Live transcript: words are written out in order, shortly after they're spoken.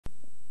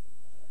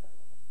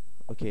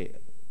Okay,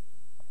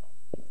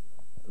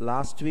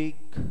 last week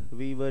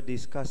we were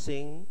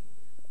discussing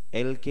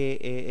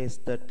LKAS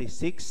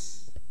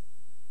 36,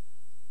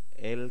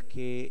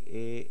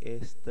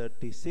 LKAS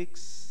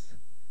 36,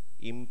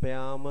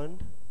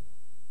 impairment,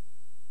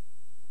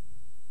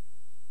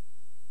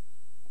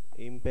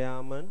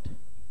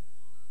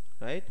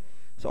 right?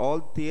 So all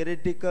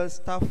theoretical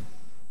stuff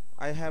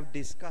I have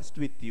discussed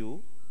with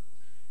you,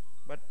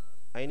 but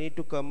I need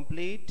to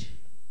complete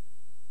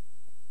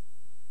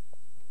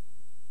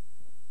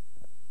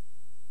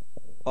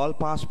all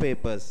past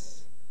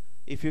papers.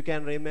 If you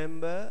can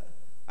remember,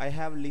 I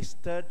have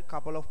listed a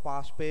couple of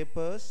past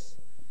papers.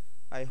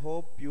 I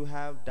hope you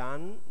have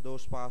done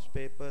those past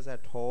papers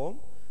at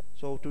home.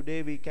 So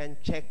today we can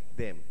check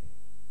them.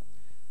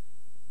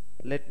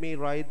 Let me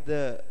write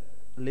the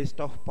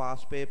list of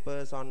past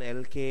papers on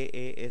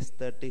LKAS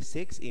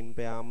 36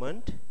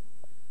 impairment.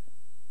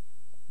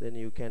 Then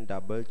you can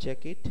double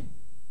check it.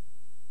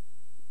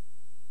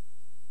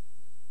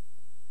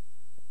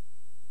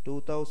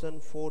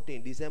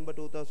 2014, December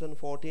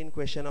 2014,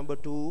 question number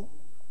 2.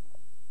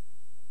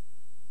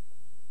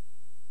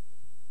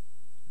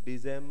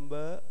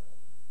 December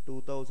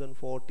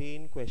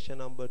 2014, question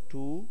number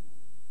 2.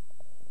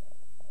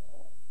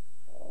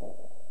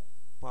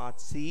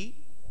 Part C.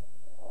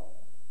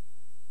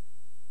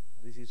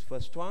 This is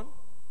first one.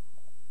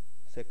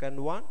 Second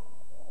one.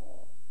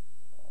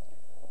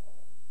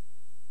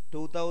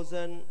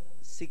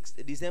 2006,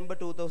 December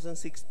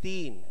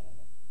 2016.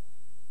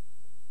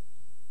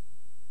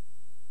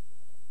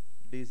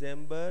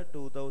 December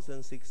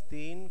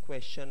 2016,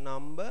 question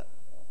number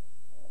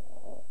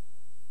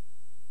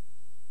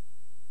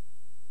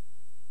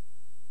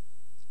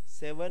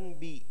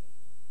 7B.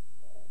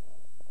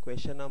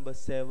 Question number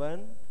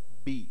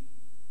 7B.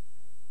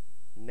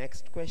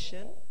 Next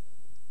question.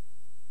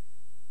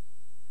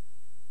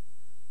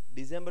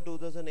 December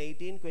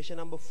 2018, question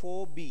number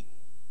 4B.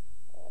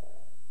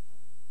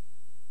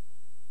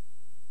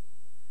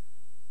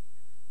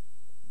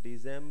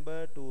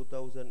 December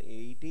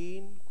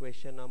 2018,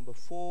 question number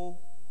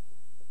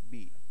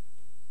 4B.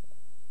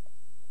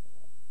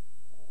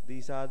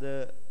 These are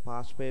the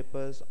past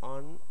papers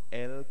on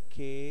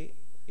LKAS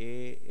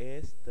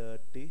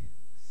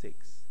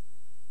 36.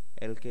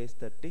 LKAS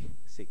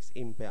 36,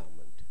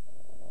 impairment.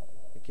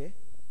 Okay.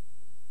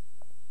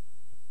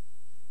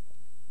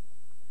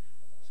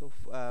 So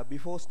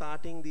before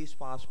starting these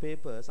past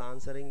papers,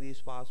 answering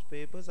these past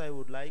papers, I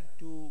would like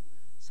to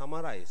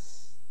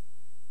summarize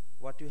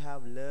what you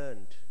have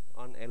learned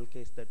on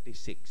LKAS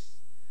 36.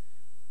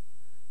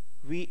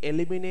 We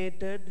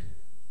eliminated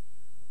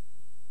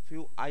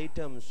few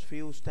items,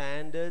 few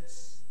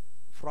standards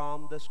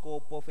from the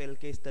scope of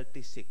LKAS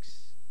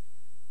 36.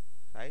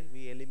 Right?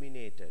 We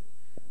eliminated.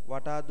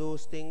 What are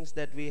those things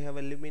that we have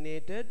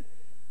eliminated?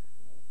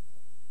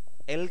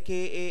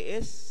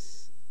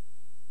 LKAS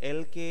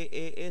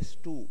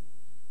 2,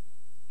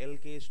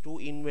 LKAS 2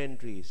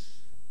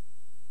 inventories.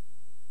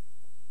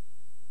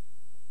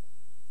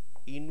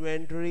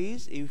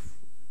 Inventories, if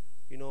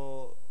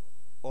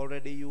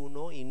already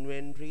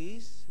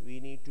inventories, we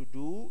need to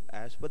do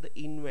as per the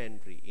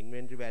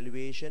inventory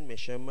valuation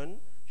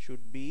measurement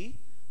should be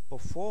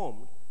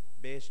performed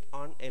based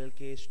on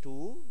LKAS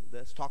 2.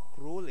 The stock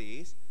rule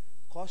is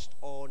cost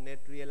or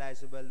net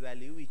realizable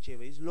value,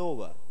 whichever is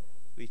lower.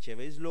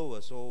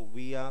 So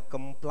we are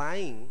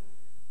complying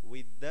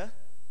with the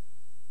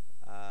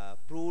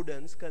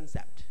prudence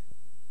concept.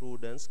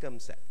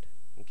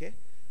 Okay,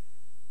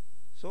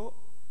 so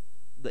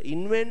the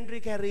inventory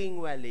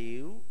carrying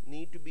value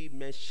need to be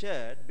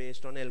measured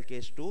based on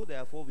LKAS 2.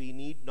 Therefore, we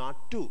need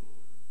not to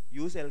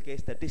use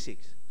LKAS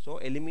 36. So,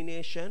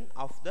 elimination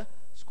of the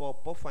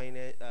scope of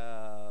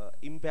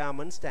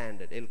impairment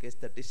standard, LKAS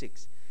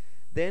 36.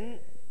 Then,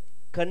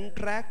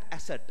 contract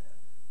asset.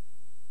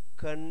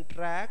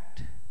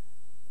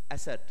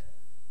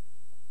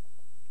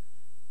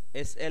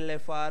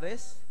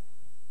 SLFRS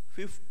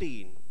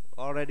 15.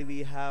 Already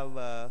we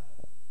have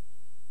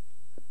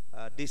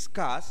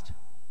discussed.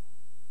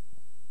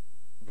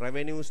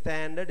 Revenue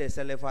standard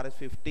SLFRS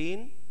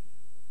 15.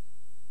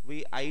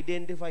 We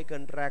identify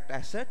contract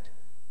asset.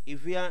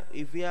 If we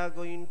are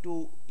going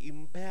to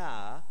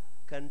impair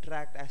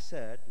contract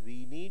asset,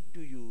 we need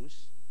to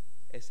use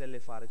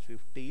SLFRS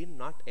 15,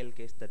 not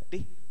LKAS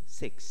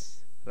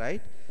 36,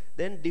 right?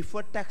 Then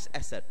deferred tax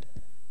asset.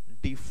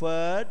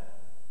 Deferred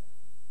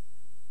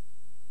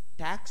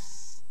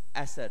tax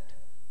asset.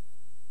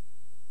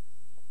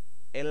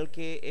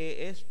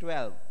 LKAS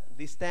 12.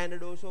 This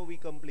standard also we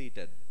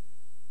completed.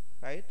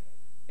 Right?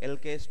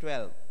 LKAS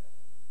 12.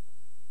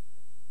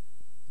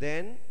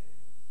 Then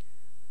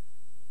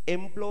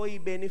employee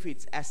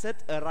benefits,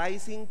 asset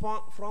arising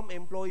from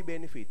employee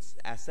benefits.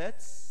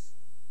 Assets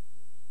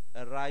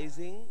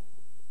arising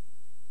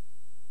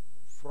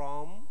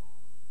from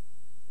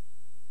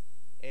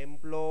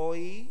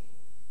employee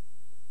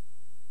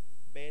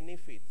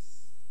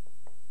benefits.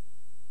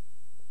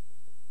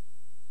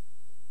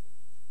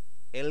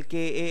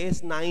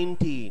 LKAS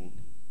 19.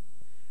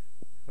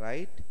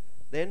 Right?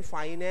 Then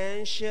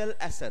financial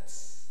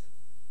assets.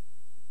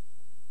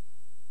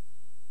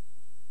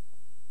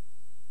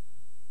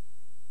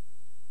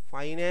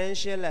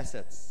 Financial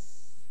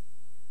assets.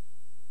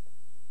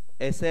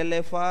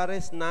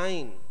 CLHBFRG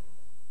 9.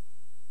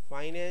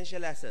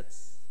 Financial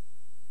assets.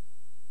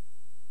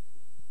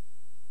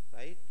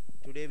 Right?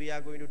 Today we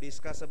are going to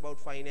discuss about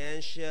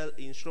financial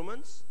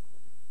instruments.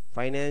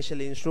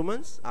 Financial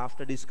instruments.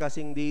 After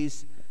discussing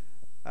these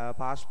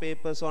past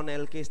papers on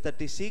LKS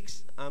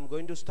 36, I'm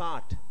going to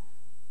start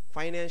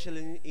financial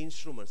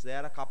instruments.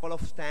 There are a couple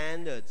of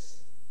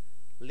standards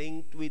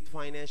linked with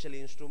financial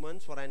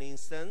instruments. For an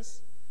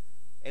instance,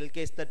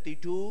 LKS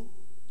 32,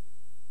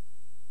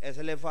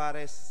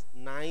 CLHBFRG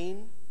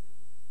 9,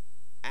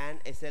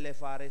 and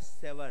CLHBFRG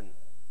 7.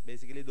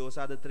 Basically, those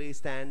are the three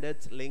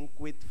standards linked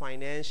with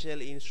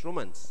financial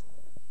instruments.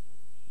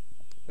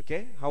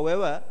 Okay.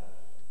 However,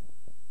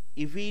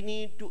 if we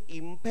need to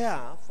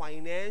impair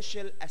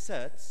financial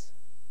assets,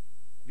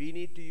 we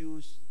need to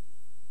use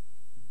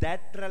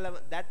that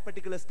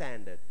particular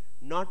standard,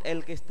 not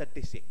LKS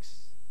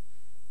 36.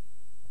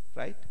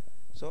 Right?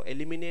 So,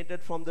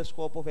 eliminated from the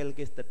scope of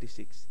LKS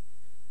 36.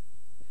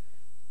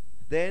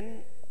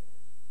 Then,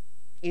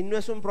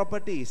 investment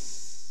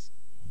properties.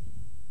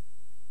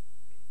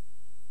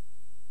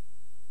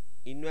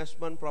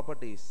 Investment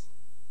properties.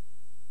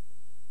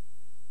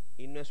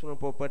 Investment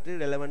property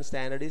relevant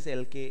standard is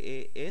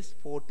LKS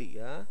 40.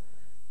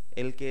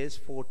 LKS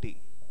 40.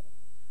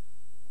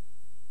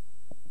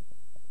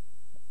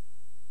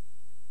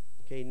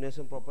 Okay,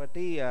 investment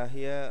property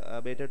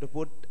here better to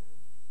put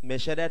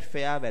measured at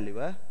fair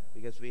value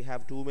because we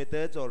have two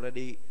methods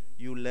already.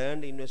 You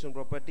learned investment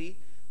property.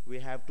 We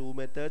have two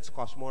methods,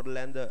 cost model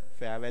and the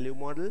fair value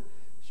model.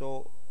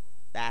 So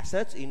the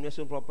assets,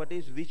 investment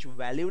properties which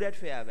valued at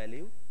fair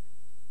value,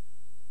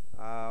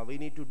 we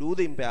need to do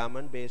the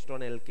impairment based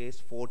on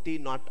LKS 40,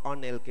 not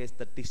on LKS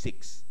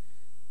 36.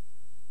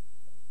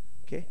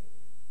 Okay.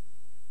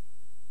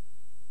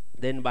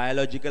 Then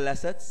biological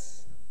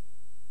assets.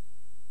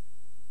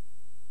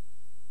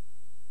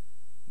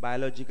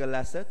 Biological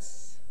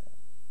assets,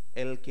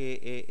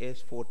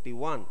 LKAS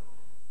 41.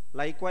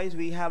 Likewise,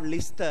 we have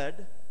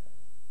listed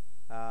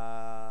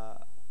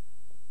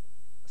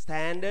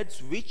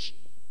standards which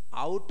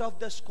out of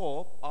the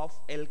scope of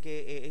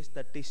LKAS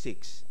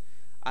 36.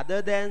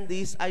 Other than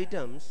these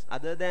items,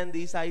 other than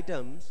these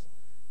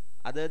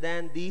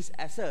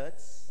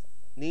assets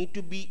need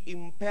to be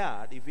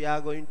impaired. If we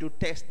are going to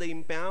test the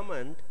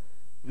impairment,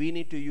 we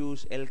need to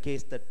use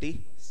LKS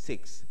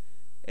 36.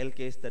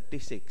 LKS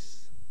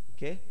 36.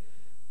 Okay.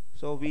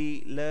 So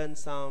we learn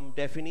some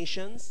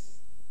definitions.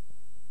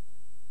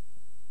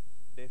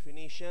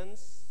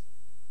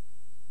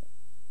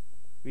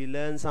 We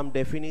learn some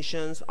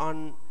definitions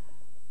on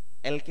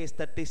LKS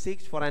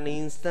 36. For an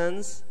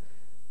instance,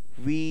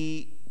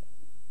 we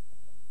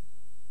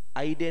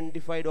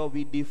identified or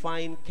we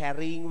define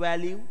carrying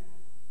value.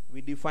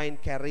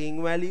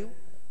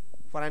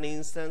 For an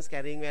instance,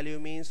 carrying value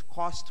means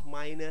cost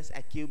minus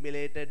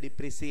accumulated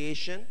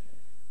depreciation.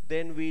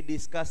 Then we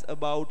discussed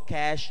about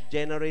cash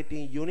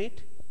generating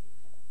unit.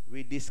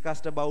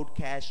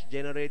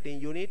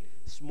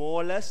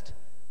 Smallest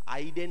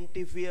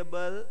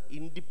identifiable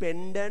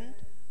independent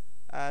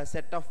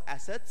set of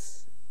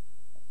assets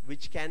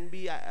which can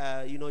be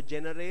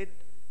generate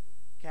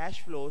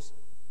cash flows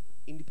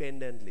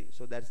independently.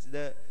 So that's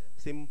the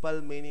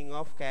simple meaning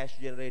of cash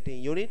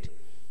generating unit.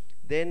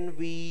 Then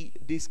we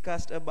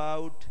discussed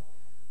about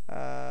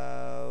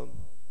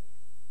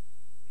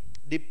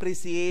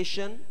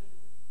depreciation,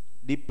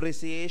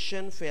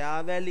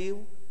 fair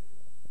value,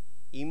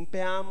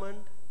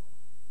 impairment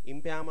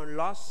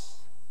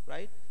loss,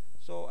 right?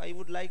 So I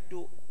would like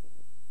to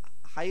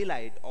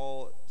highlight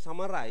or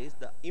summarize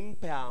the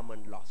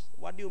impairment loss.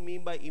 What do you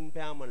mean by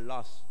impairment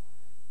loss?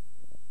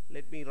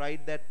 Let me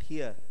write that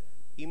here.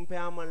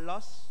 Impairment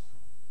loss,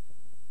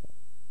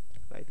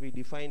 right? We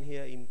define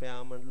here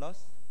impairment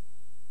loss.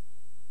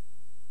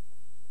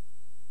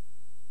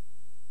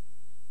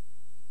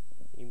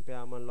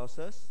 Impairment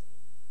losses,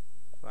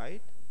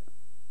 right?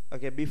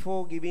 Okay,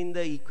 before giving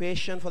the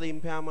equation for the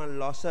impairment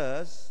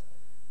losses,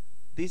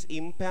 this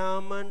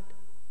impairment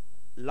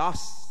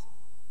loss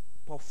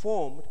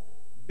performed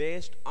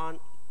based on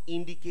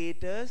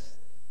indicators,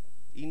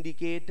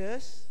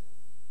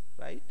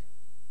 right?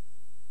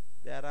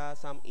 There are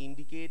some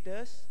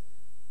indicators,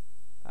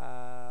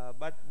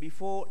 but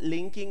before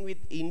linking with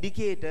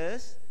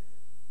indicators,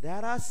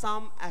 there are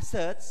some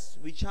assets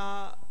which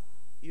are,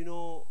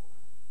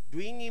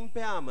 doing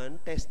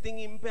impairment, testing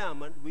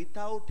impairment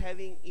without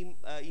having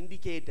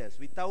indicators.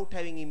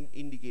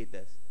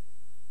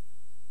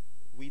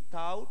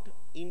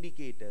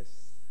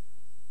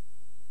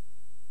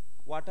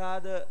 What are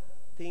the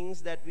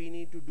things that we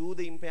need to do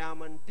the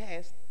impairment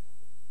test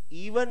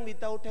even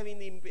without having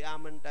the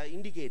impairment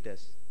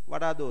indicators?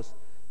 What are those?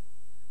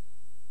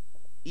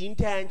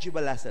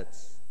 Intangible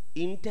assets.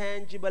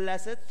 Intangible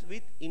assets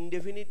with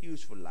indefinite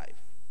useful life,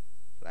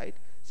 right?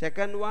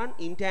 Second one,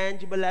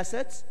 intangible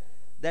assets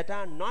that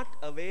are not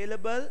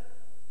available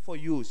for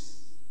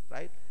use,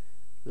 right?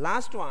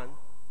 Last one,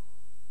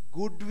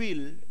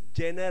 goodwill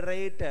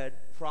generated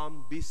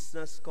from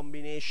business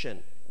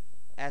combination.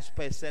 as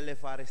per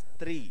CLHBFRG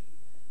 3,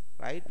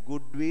 right?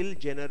 Goodwill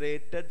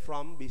generated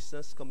from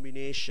business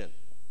combination.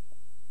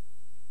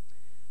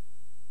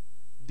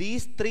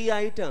 These 3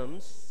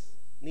 items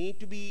need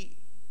to be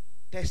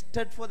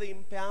tested for the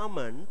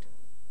impairment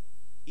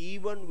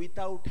even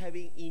without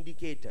having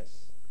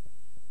indicators.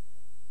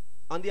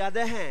 On the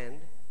other hand,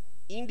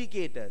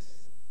 indicators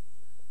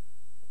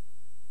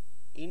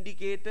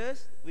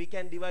we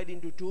can divide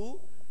into 2: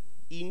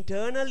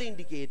 internal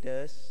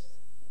indicators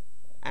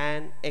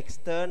and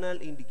external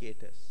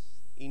indicators.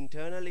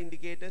 Internal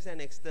indicators and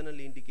external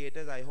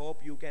indicators. I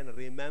hope you can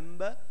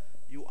remember,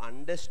 you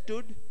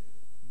understood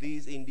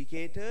these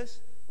indicators.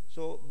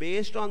 So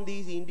based on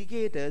these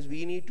indicators,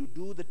 we need to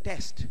do the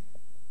test.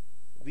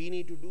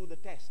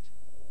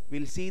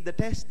 We'll see the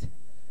test.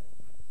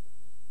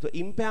 The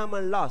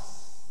impairment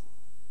loss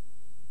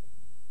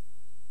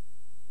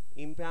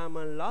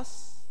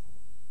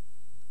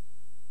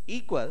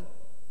equal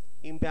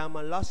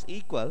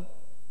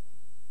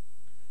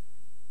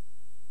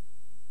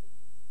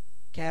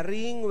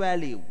carrying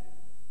value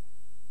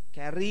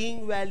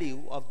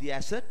of the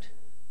asset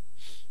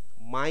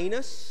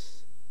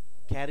minus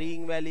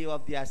carrying value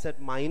of the asset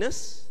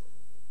minus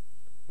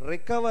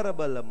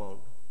recoverable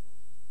amount.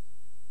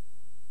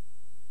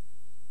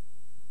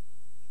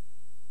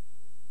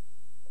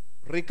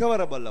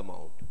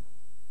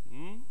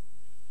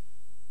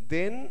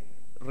 Then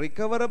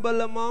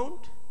recoverable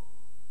amount,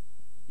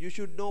 you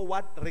should know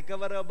what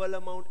recoverable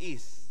amount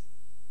is.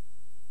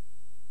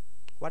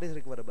 What is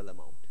recoverable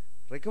amount?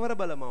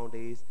 Recoverable amount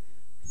is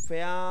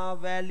fair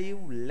value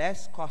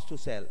less cost to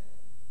sell.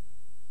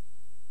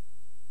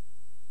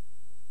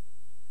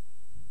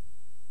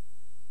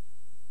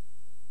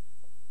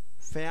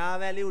 Fair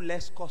value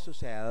less cost to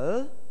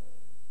sell,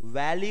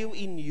 value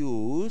in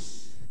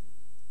use,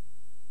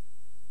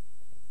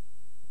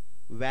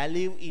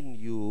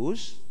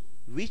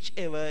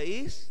 whichever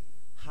is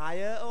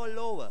higher or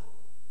lower.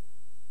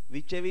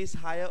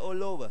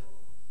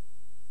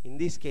 In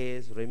this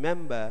case,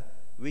 remember,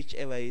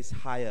 whichever is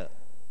higher.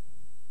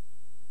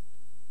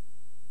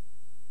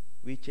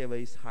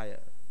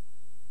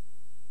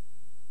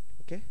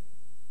 Okay,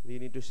 we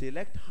need to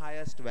select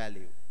highest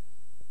value.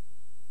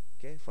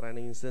 Okay, for an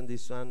instance,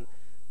 this one,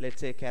 let's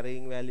say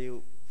carrying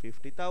value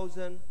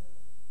 50,000.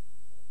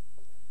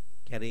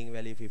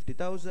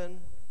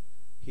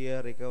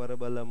 Here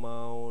recoverable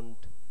amount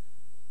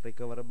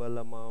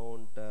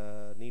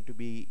need to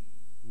be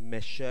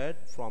measured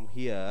from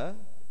here.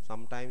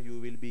 Sometimes you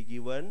will be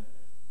given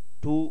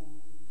 2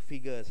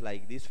 figures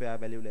like this: fair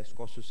value less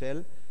cost to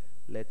sell,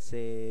 let's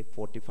say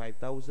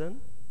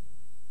 45,000.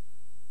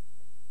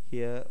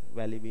 Here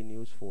value in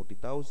use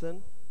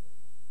 40,000.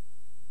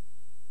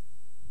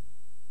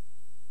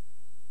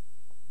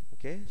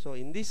 Okay, so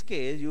in this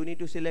case you need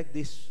to select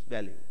this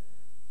value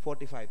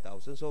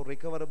 45,000. So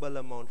recoverable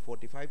amount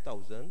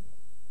 45,000.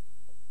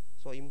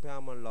 So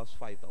impairment loss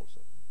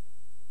 5,000.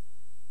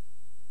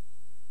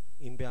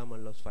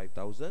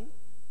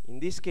 In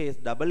this case,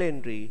 double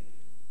entry,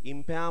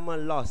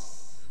 impairment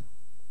loss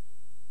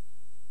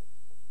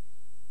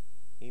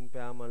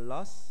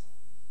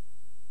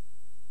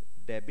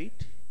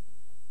debit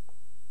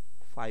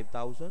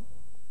 5,000.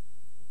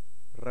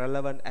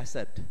 Relevant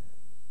asset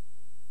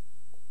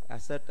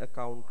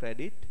account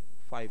credit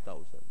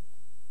 5,000.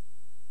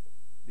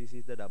 This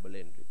is the double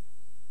entry.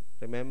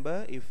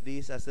 Remember, if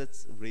these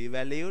assets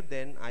revalued,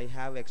 then I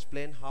have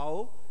explained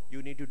how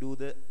you need to do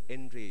the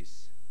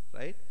entries,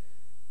 right?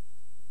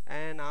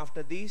 And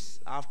after this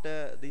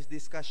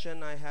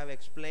discussion, I have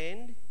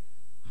explained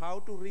how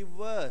to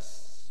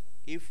reverse.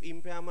 If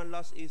impairment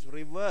loss is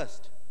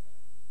reversed,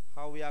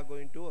 how we are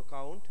going to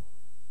account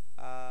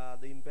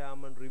the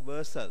impairment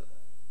reversal,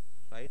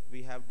 right?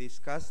 We have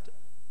discussed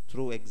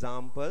through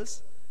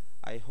examples.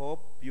 I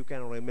hope you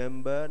can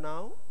remember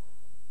now.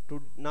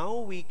 Now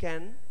we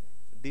can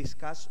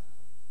discuss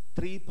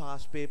 3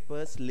 past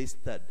papers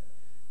listed.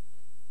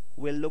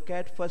 We'll look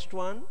at first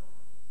one,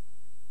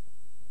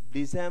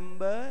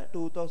 December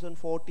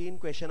 2014,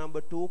 question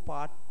number 2,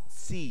 part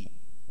C.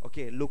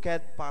 Okay, look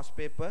at past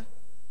paper,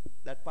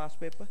 that past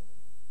paper.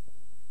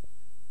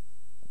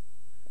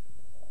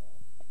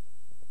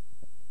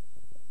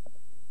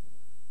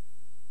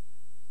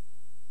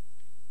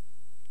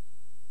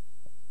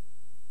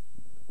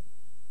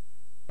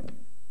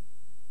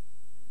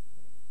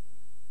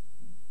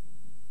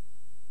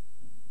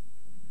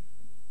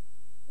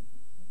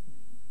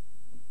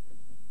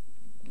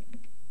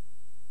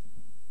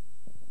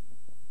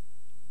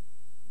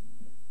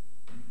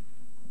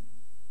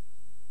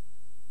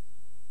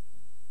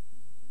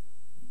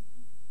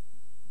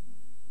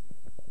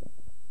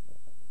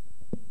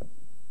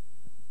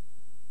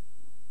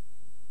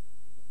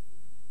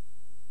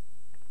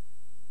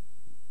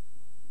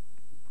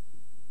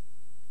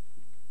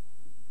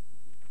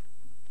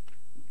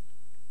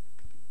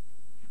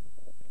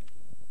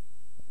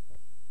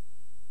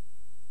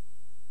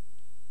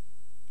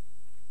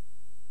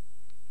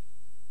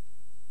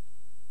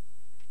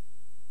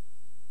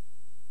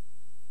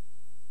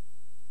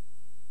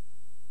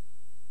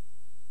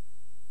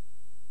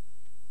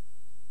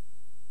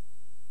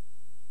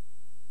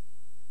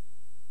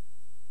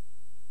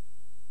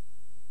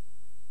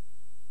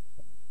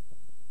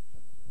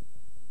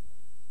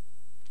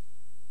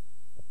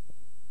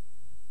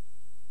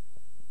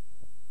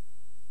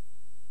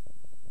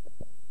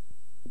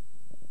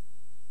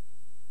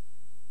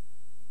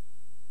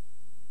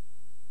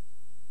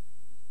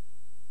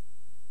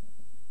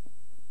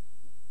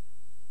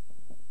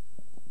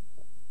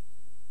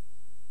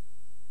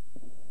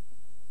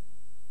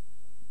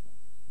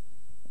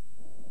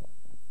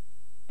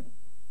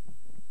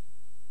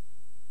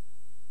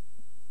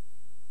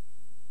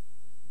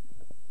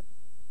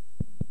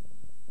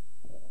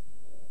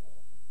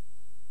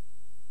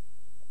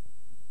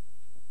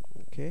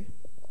 Okay,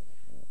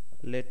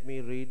 let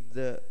me read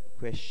the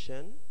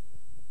question.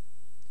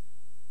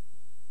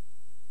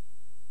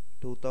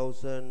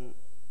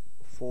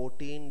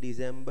 2014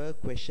 December,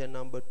 question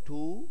number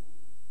 2,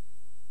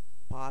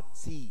 part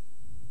C.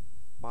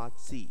 Part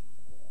C.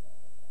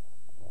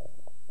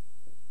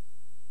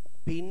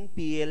 PIN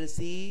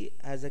PLC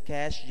has a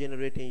cash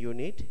generating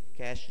unit,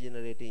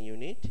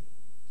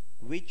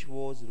 which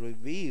was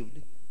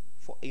reviewed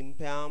for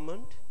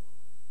impairment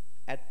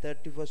at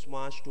 31st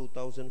March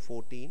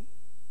 2014.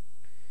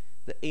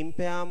 The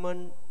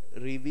impairment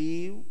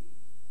review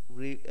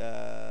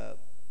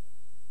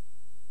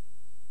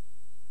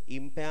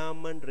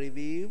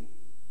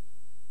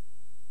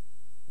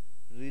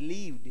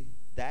relieved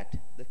that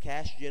the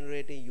cash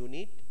generating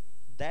unit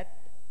that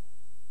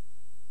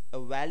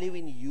a value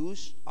in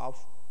use of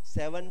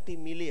 70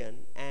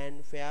 million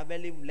and fair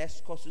value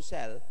less cost to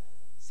sell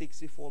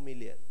 64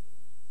 million.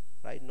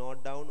 Right,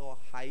 note down or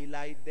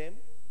highlight them,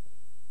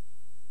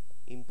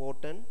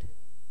 important.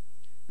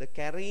 The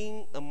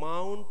carrying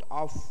amount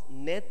of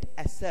net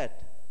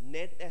asset,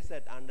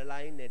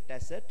 underlying net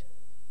asset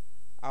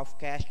of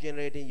cash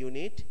generating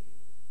unit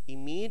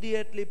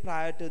immediately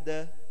prior to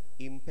the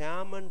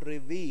impairment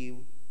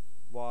review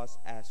was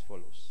as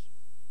follows.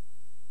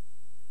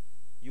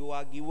 You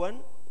are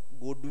given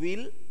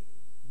goodwill,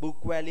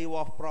 book value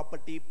of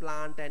property,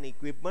 plant and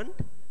equipment,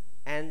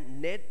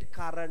 and net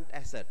current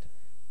asset.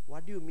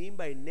 What do you mean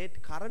by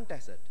net current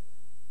asset?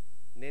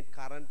 Net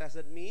current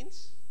asset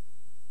means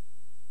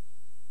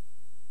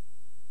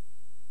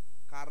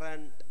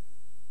current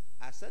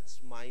assets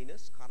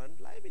minus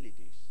current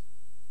liabilities,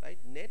 right?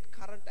 Net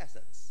current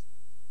assets.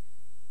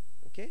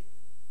 Okay,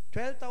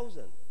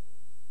 12,000.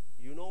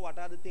 You know what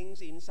are the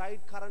things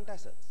inside current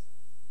assets?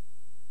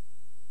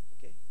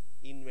 Okay,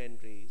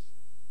 inventories,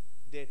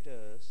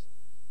 debtors,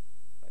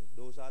 right?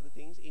 Those are the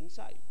things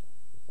inside.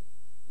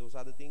 Those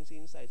are the things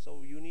inside.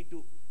 So you need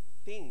to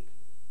think.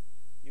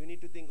 You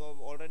need to think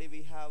of, already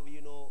we have,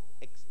 you know,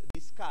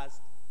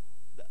 discussed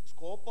the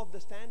scope of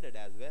the standard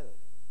as well.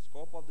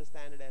 Scope of the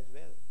standard as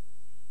well,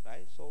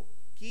 right? So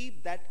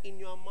keep that in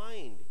your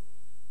mind.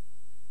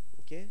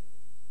 Okay,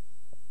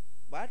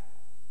 but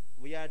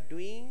we are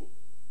doing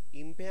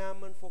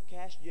impairment for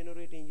cash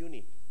generating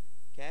unit.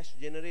 Cash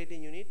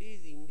generating unit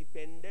is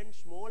independent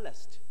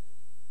smallest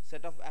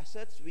set of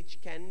assets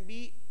which can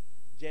be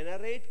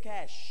generate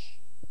cash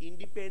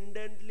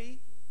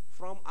independently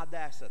from other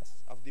assets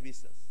of the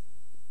business,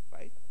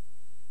 right?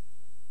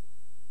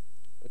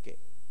 Okay.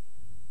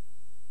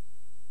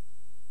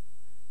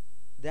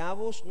 There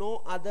was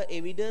no other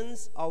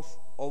evidence of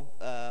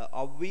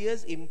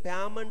obvious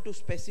impairment to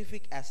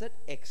specific asset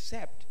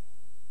except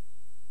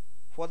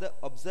for the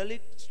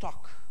obsolete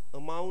stock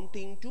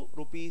amounting to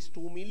rupees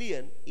 2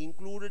 million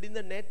included in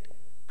the net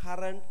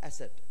current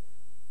asset.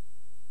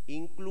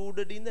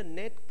 Included in the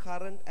net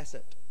current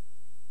asset.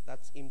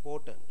 That's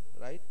important,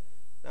 right?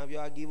 Now you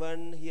are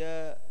given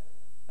here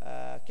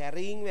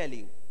carrying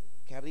value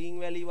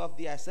of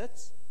the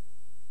assets.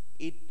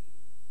 It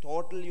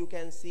total you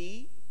can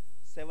see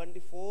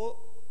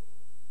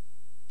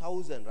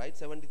 74,000, right?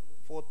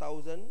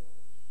 74,000.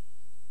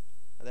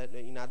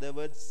 In other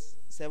words,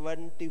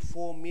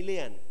 74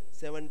 million.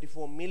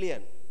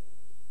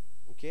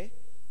 Okay,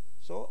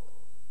 so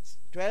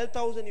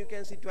 12,000, you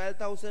can see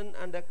 12,000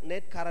 under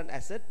net current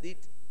asset.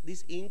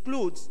 This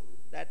includes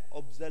that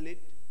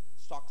obsolete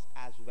stocks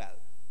as well,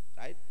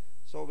 right?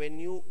 So when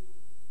you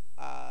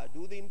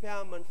do the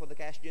impairment for the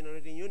cash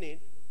generating unit,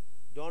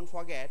 don't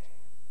forget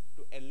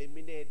to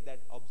eliminate that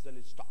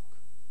obsolete stock,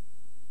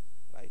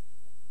 right?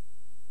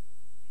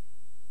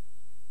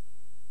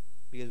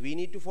 Because we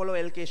need to follow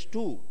LCAS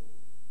 2.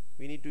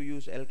 We need to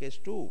use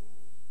LCAS 2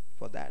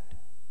 for that.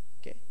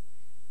 Okay,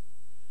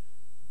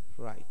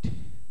 right.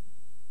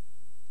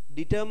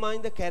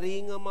 Determine the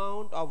carrying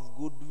amount of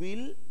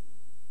goodwill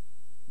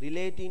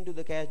relating to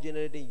the cash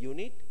generating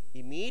unit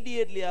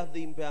immediately after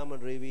the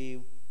impairment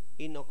review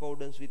in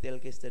accordance with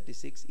LCAS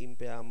 36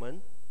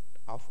 impairment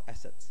of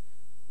assets.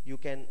 You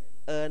can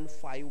earn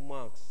 5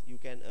 marks. You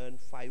can earn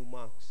 5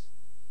 marks.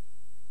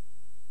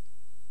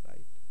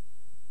 Right?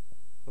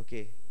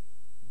 Okay.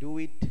 Do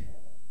it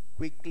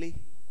quickly.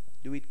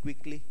 Do it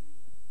quickly.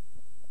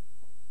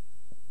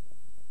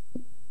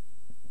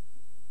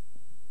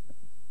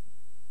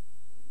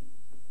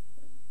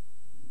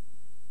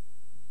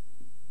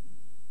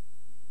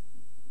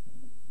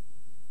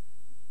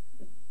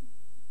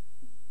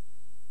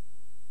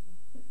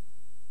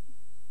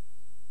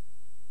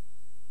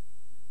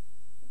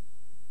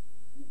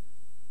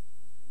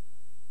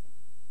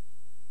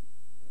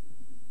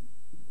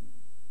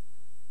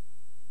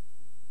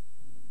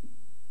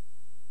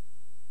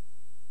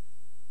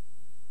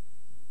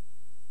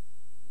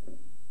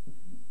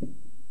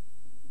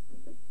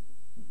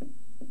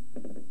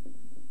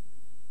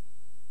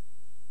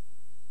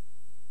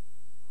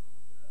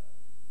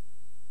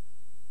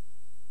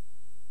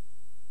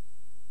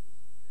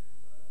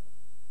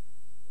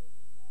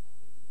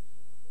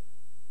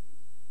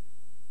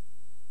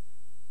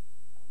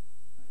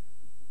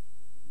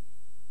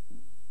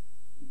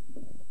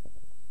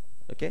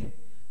 Okay.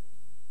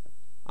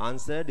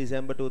 Answer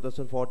December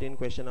 2014,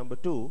 question number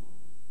 2.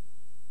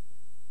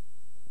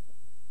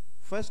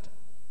 First,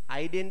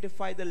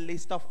 identify the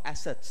list of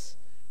assets.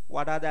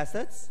 What are the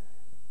assets?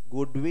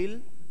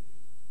 Goodwill,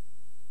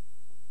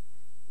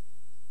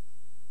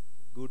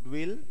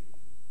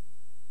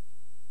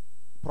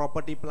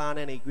 property, plant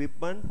and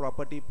equipment,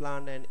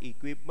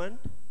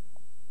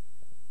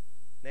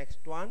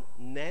 Next one,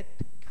 net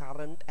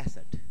current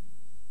asset.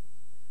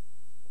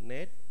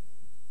 Net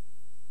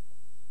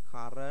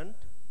current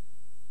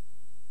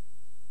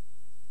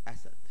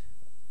asset.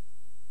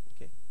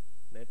 Okay,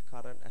 net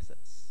current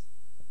assets.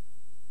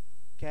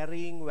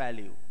 Carrying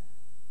value.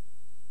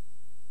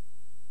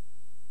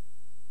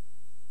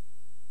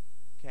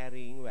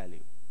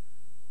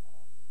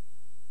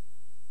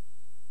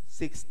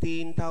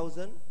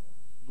 16,000.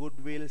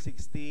 Goodwill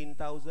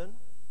 16,000.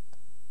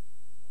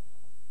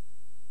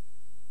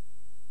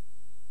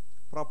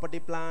 Property,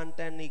 plant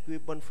and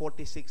equipment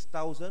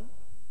 46,000.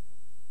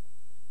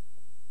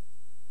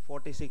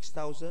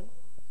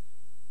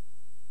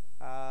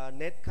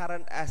 Net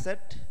current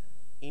asset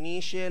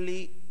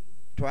initially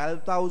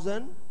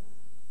 12,000.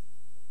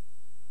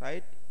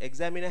 Right?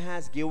 Examiner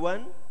has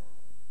given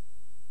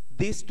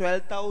this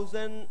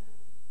 12,000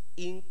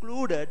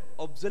 included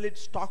obsolete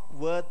stock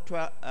worth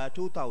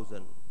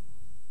 2,000.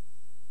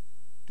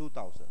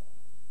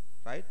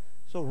 Right?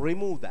 So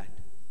remove that.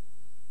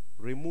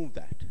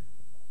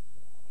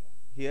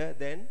 Here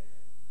then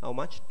how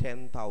much?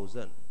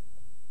 10,000.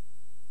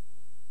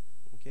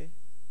 Okay.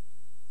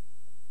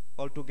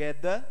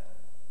 Altogether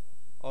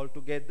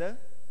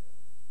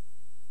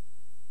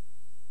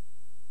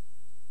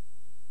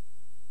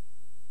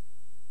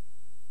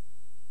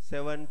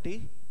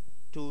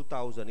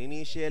 72,000.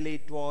 Initially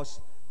it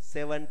was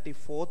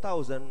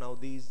 74,000. Now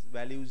these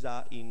values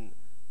are in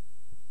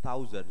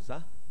thousands.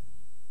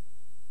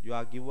 You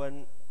are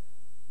given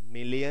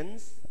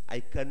millions. I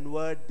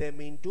convert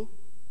them into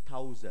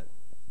thousand.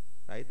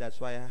 Right? That's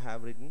why I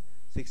have written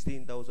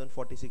 16,000,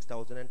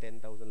 46,000 and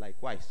 10,000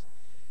 likewise.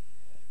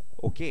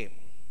 Okay.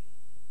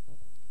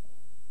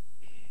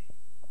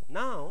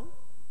 Now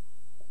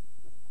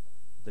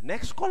the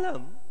next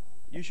column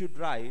you should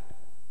write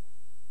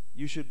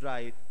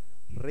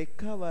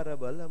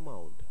recoverable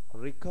amount.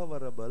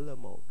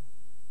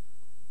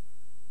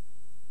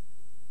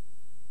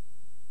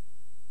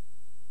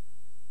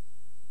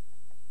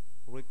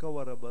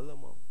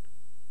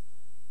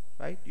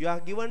 Right? You are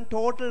given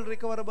total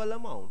recoverable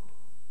amount.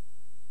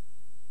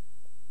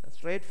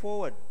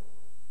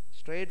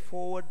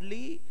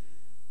 Straightforwardly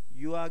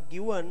you are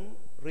given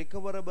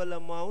recoverable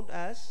amount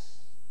as,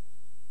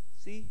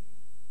 see,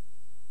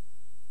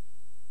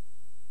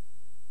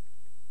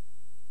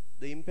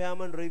 the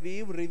impairment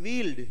review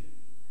revealed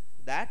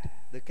that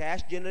the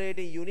cash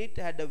generating unit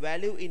had a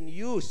value in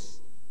use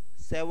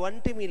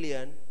 70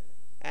 million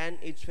and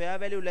its fair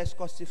value less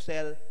cost of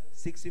sale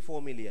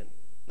 64 million.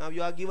 Now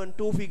you are given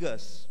two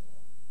figures.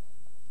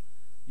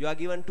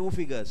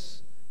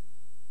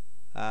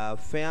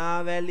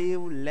 Fair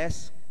value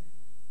less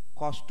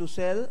cost to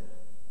sell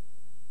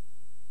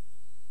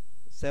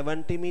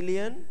 70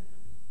 million,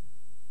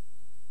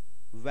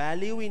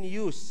 value in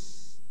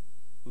use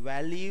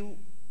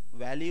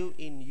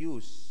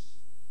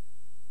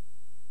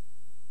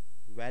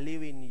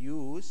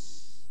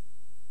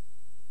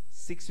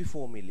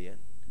 64 million.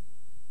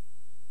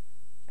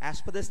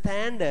 As per the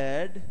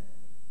standard,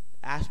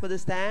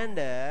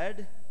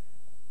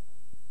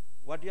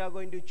 what you are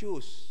going to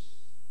choose?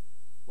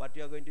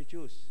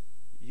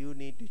 You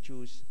need to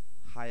choose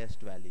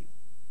highest value.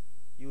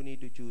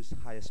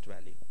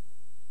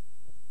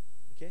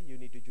 Okay, you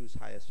need to choose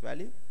highest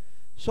value.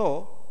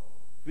 So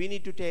we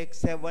need to take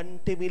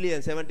 70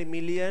 million. 70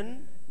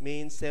 million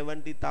means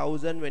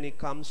 70,000 when it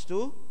comes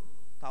to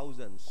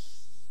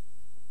thousands.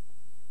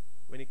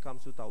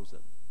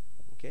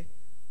 Okay.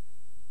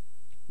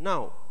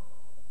 Now,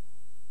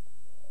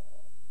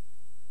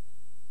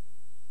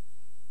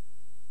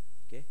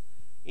 okay,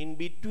 in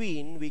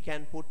between we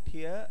can put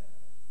here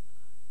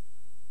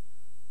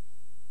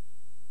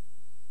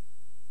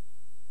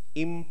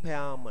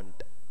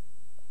impairment.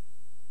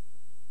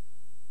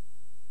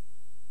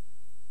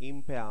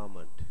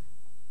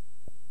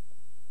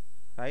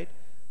 Right?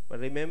 But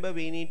remember,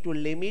 we need to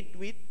limit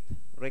with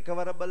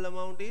recoverable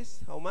amount is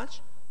how much?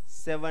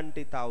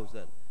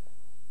 70,000.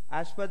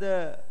 As per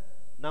the,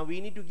 now we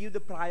need to give the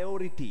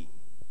priority.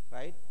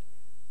 Right?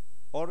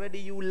 Already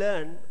you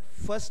learned,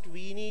 first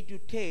we need to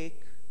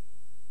take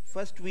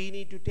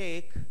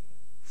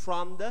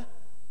from the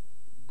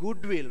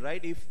goodwill.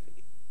 Right? If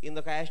in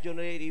the cash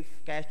generated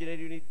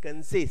unit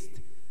consists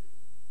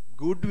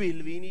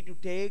goodwill, we need to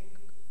take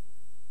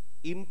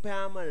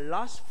impairment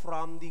loss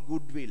from the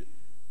goodwill.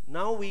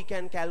 Now we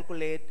can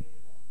calculate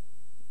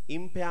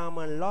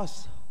impairment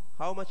loss.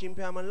 How much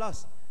impairment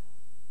loss?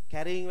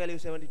 Carrying value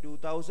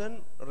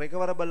 72,000,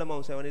 recoverable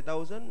amount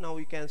 70,000. Now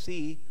we can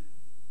see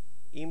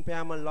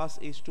impairment loss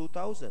is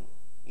 2,000.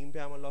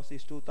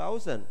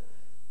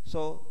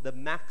 So the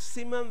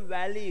maximum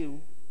value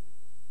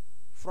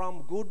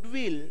from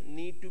goodwill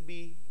need to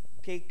be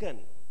taken.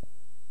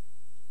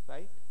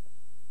 right?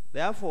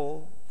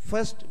 Therefore,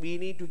 first we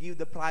need to give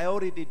the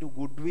priority to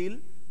goodwill.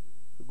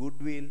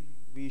 Goodwill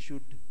we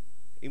should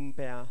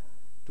impair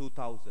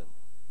 2000,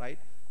 right?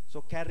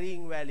 So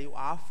carrying value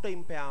after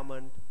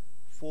impairment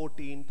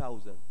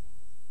 14,000.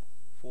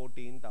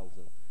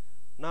 14,000.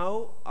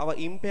 Now our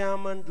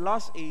impairment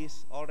loss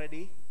is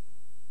already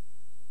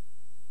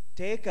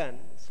taken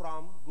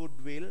from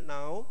goodwill.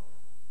 Now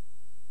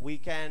we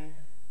can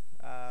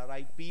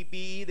write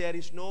PPE, there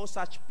is no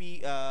such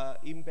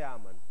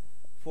impairment.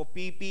 For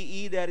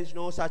PPE there is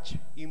no such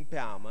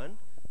impairment.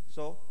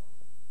 So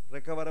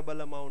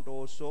recoverable amount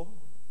also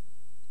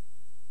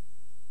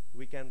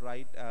we can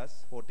write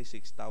as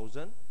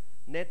 46,000.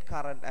 Net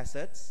current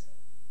assets,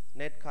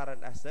 net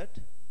current asset,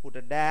 put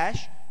a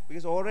dash,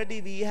 because already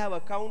we have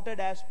accounted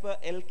as per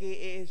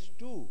LKAS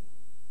 2,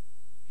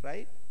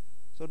 right?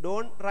 So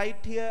don't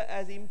write here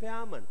as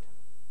impairment.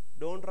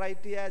 Don't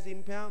write here as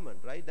impairment,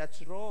 right?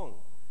 That's wrong.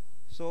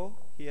 So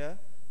here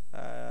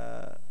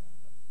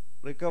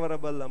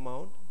recoverable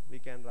amount we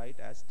can write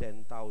as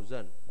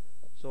 10,000.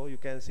 So you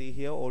can see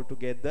here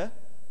altogether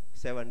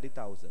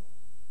 70,000.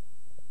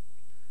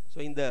 So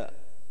in the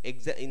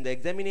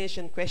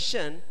examination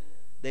question,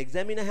 the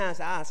examiner has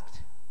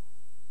asked,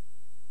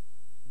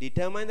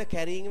 determine the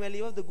carrying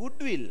value of the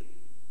goodwill.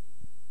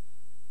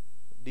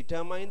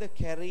 Determine the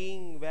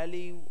carrying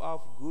value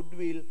of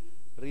goodwill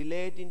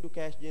relating to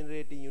cash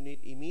generating unit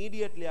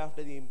immediately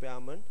after the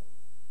impairment.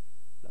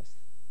 Plus,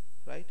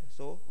 right?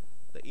 So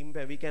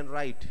the we can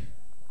write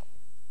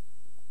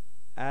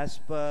as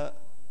per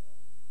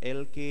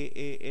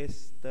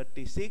LKAS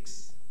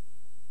 36,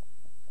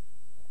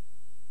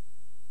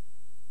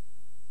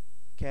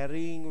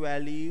 carrying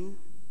value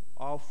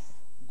of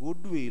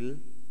goodwill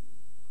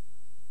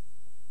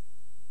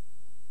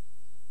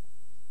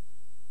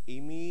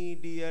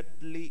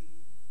immediately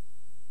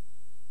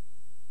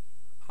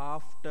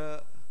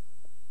after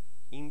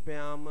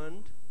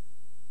impairment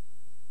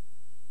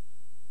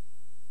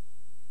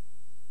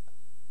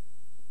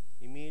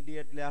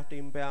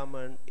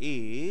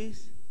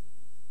is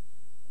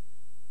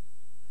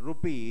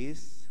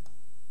rupees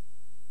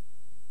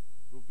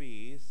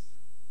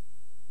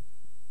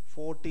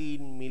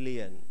 14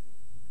 million.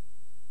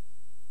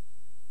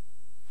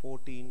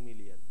 14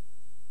 million,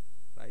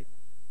 right?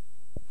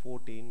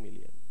 14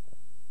 million.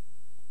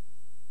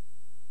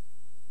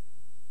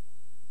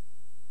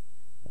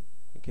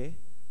 Okay,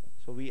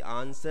 so we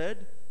answered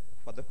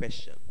for the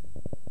question.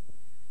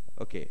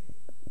 Okay,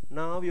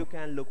 now you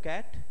can look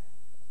at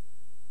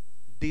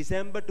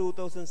December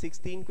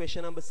 2016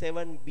 question number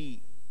 7B.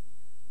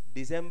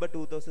 December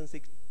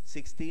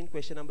 2016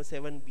 question number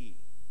 7B.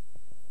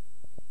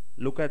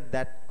 Look at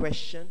that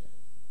question.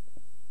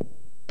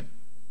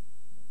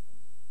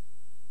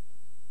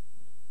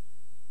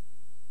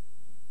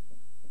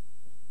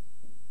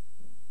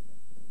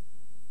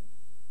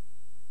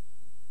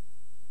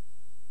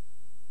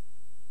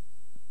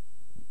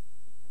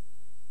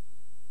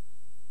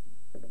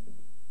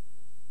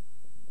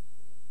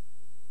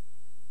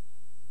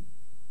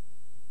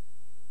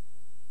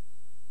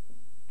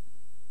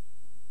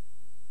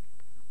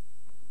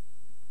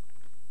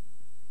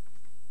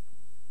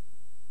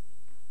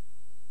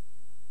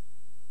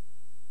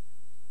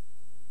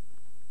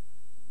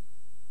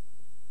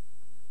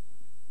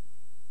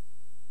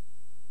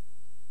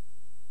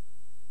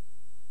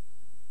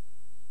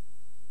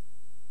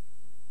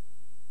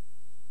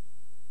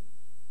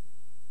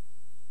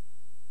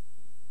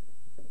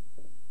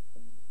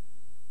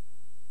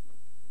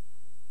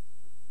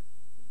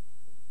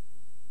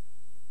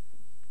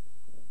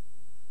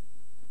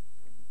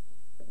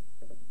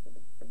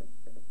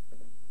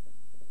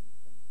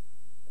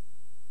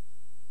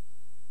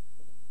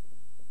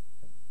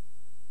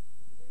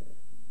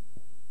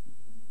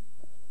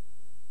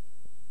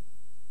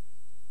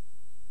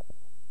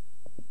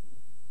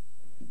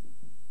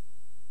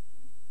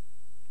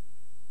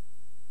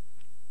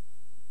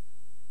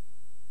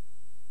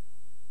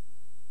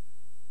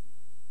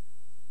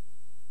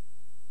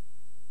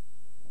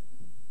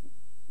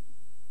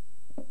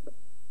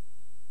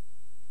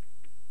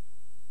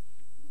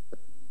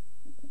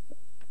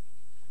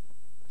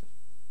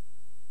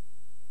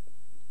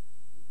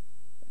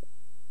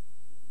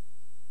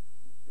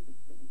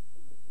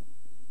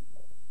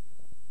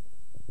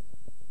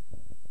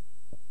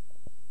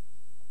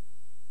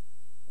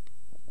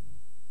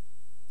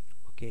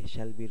 Okay,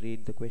 shall we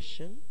read the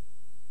question?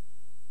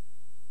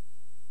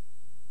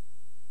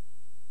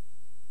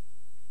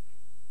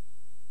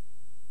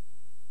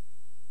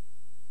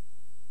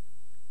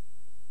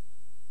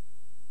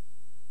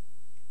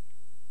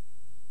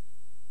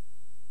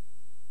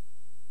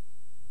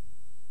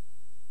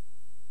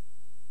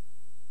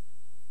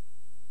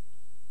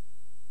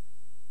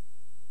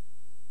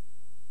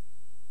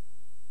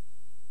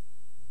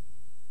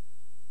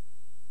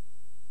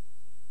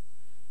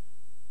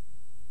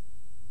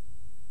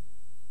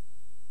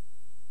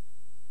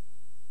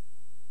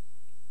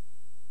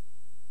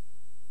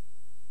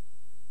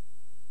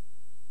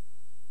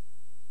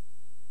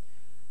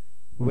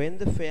 When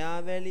the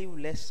fair value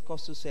less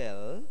cost to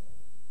sell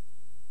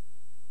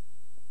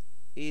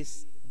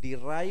is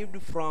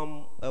derived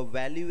from a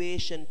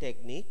valuation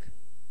technique,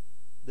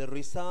 the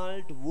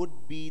result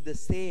would be the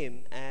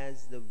same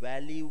as the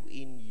value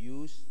in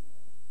use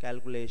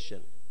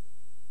calculation.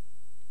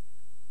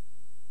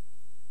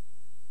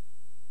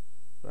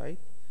 Right?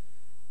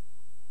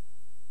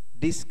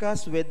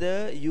 Discuss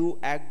whether you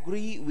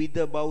agree with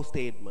the above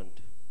statement.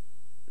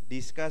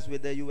 Discuss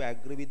whether you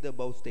agree with the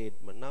above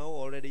statement. Now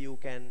already you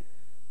can,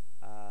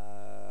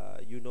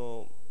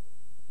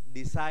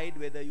 decide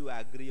whether you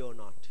agree or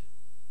not.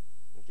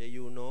 Okay,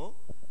 you know,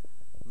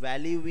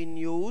 value in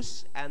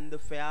use and the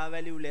fair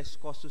value less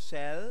cost to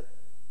sell,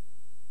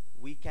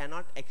 we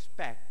cannot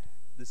expect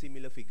the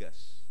similar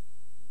figures,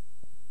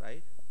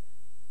 right?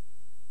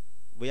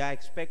 We are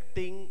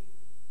expecting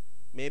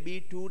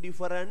maybe two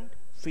different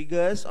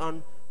figures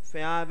on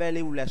fair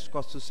value less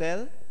cost to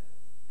sell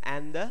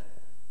and the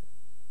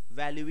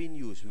value in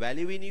use.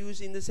 Value in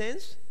use in the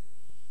sense,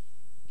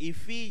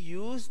 if we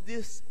use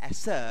this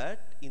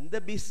asset in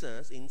the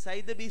business,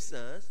 inside the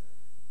business,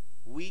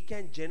 we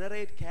can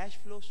generate cash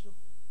flows.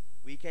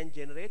 We can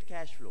generate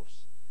cash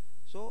flows.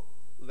 So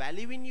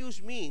value in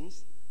use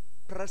means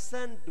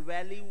present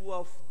value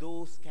of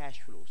those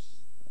cash flows.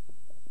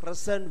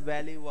 Present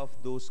value of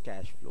those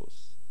cash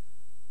flows.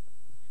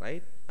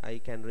 Right? I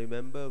can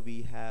remember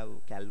we have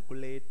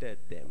calculated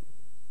them.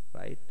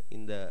 Right?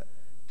 In the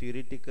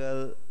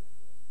theoretical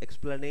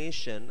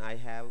explanation, I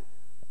have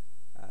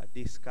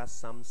discussed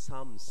some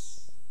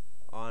sums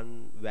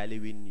on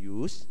value in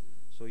use.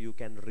 So you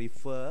can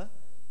refer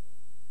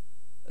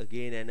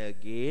again and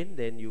again,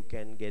 then you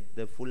can get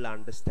the full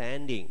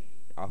understanding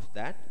of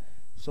that.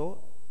 So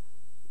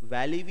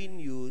value in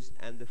use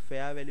and the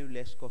fair value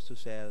less cost to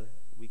sell,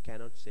 we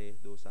cannot say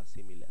those are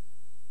similar.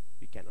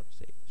 We cannot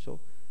say. So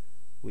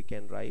we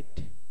can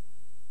write,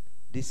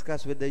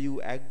 discuss whether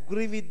you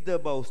agree with the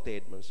above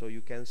statement. So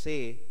you can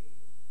say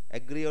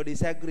agree or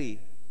disagree.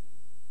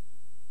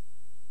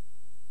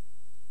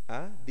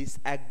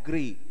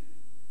 Disagree.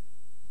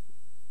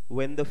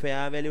 When the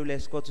fair value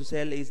less cost to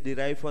sell is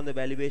derived from the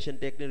valuation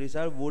technique,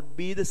 result would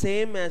be the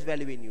same as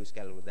value in use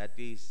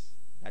calculation.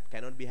 That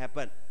cannot be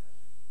happen.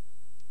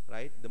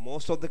 Right? The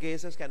most of the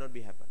cases cannot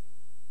be happen.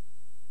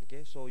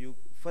 Okay, so you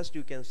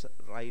can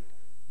write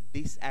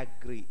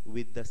disagree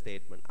with the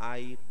statement.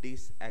 I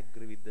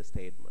disagree with the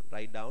statement.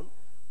 Write down,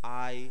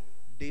 I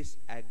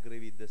disagree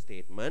with the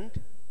statement.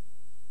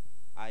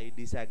 I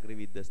disagree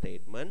with the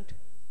statement.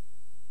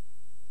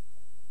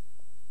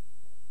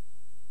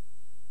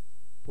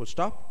 Full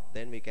stop.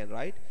 Then we can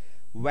write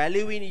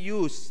value in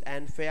use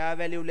and fair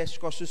value less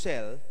cost to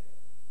sell.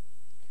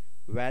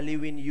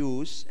 Value in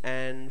use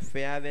and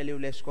fair value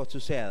less cost to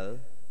sell.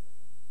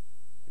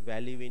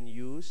 Value in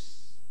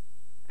use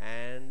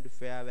and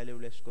fair value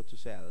less cost to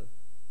sell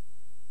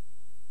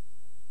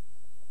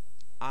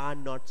are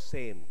not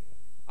same.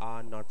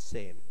 Are not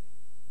same.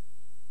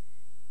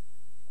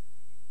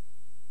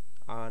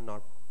 Are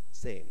not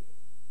same.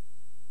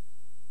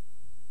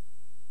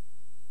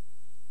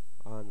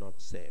 Are not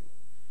same.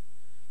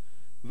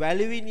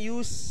 Value in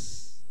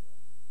use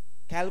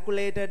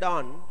calculated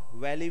on,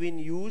 value in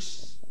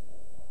use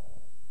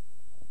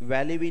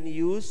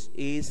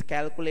is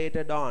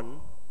calculated on,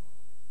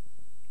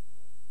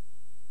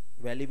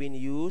 value in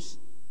use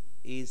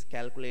is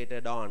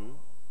calculated on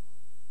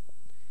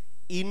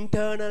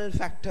internal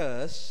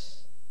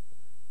factors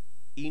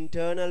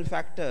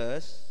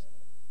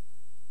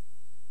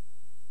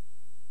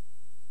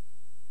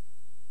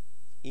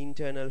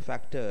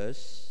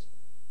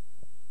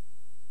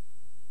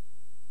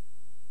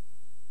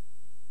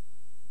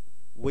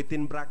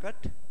within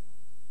bracket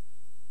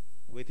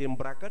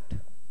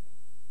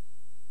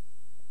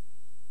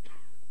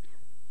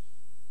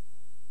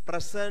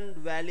present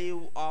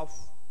value of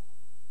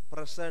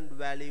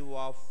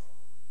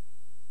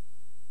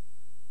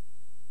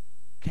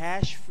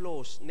cash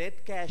flows,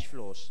 net cash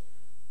flows,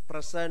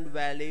 present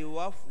value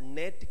of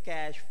net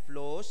cash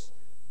flows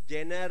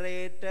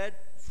generated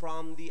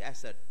from the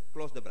asset,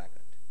 close the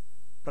bracket.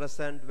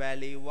 Present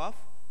value of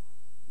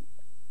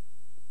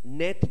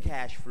net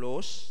cash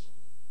flows,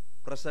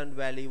 present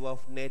value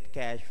of net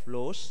cash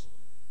flows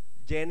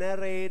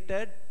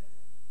generated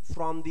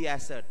from the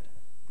asset,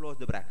 close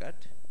the bracket.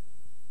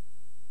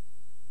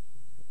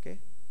 Okay.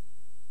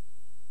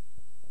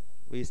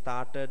 We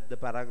started the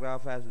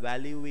paragraph as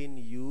value in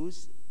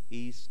use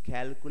is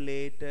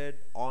calculated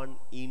on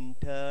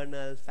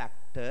internal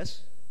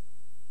factors.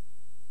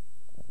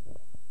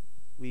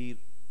 We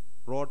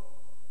wrote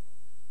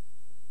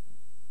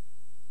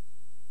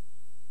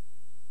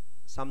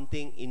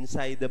something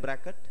inside the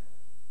bracket.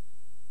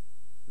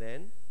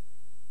 Then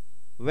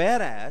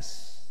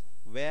whereas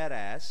fair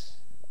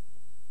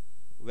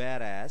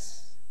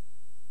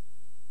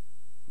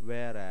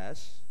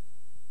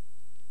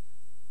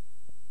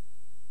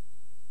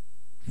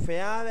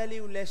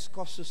value less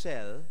cost to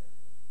sell,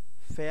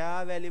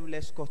 fair value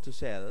less cost to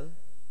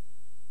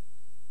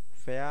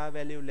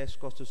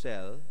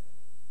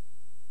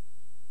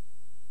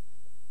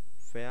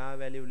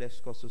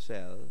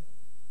sell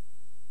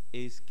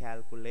is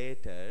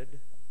calculated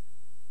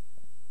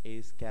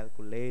is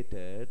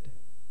calculated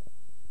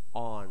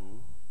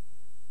on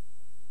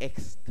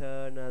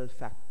external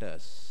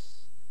factors,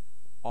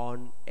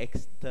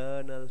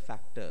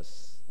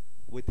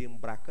 within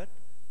bracket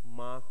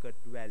market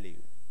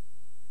value,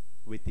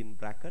 within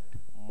bracket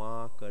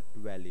market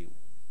value,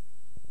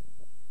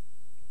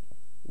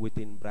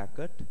 within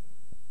bracket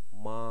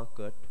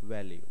market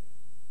value.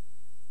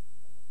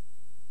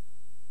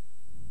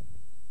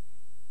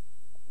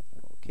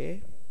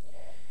 Okay,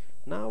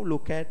 now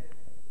look at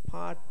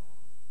part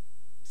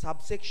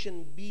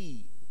subsection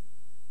B.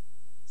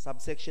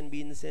 Subsection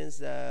B in the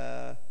sense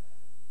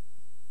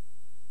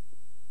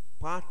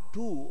part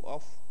 2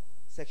 of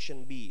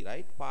section B,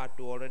 right? Part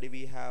 2, already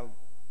we have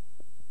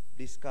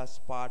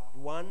discussed part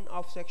 1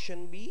 of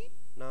section B.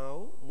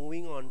 Now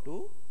moving on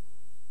to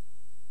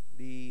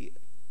the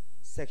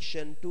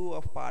section 2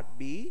 of part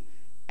B,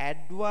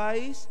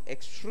 advise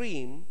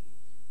extreme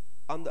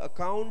on the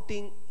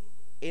accounting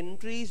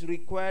entries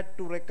required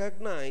to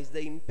recognize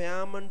the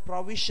impairment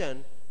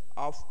provision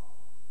of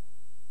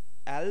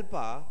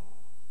ALPA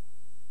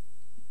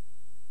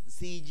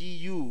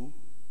CGU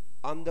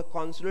on the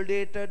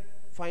consolidated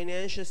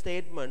financial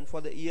statement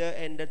for the year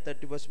ended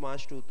 31st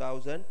March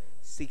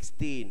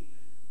 2016.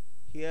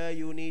 Here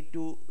you need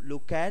to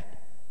look at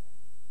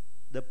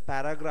the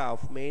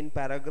paragraph, main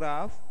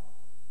paragraph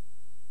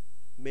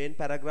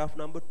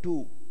number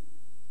 2.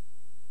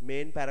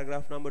 Main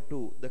paragraph number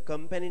 2. The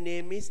company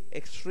name is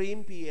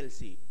Extreme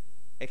PLC.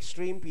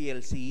 Extreme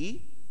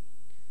PLC.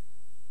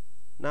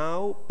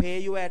 Now pay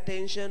your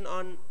attention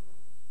on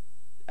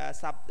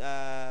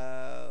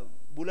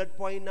bullet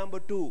point number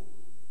 2.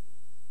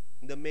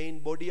 The main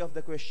body of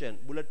the question,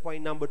 bullet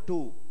point number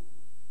 2.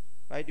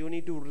 Right? You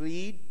need to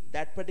read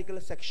that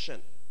particular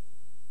section.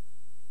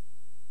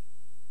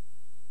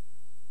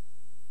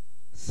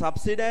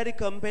 Subsidiary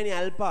company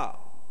ALPA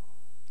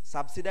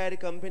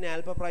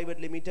Private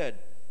Limited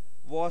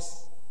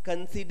was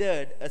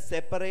considered a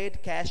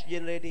separate cash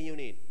generating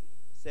unit.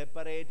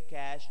 Separate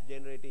cash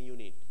generating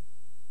unit.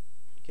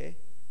 Okay?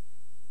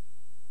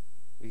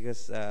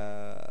 Because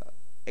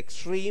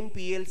Extreme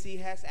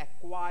PLC has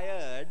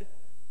acquired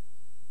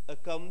a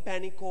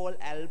company called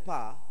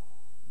ALPA.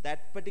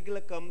 That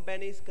particular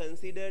company is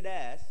considered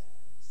as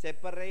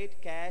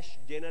separate cash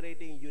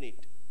generating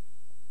unit.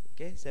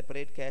 Okay,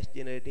 separate cash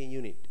generating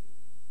unit.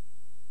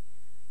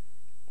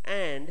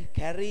 And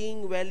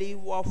carrying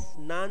value of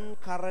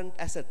non-current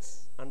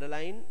assets,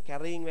 underline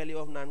carrying value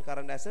of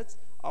non-current assets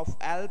of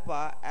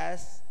ALPA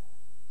as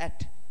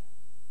at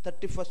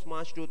 31st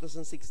March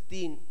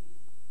 2016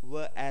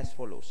 were as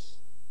follows.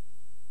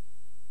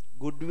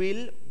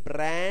 Goodwill,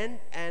 brand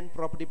and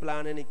property,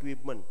 plant and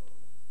equipment.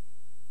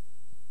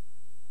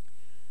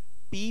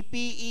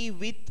 PPE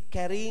with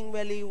carrying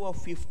value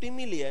of 50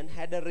 million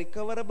had a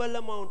recoverable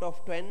amount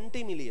of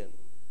 20 million.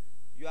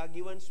 You are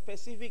given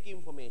specific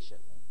information.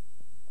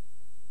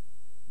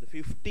 The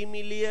 50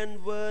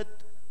 million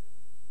worth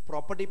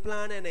property,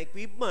 plant and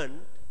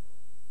equipment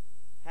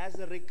has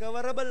a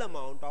recoverable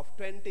amount of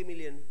 20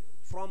 million.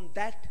 From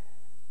that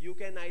you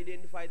can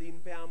identify the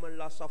impairment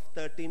loss of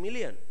 30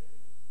 million,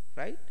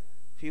 right?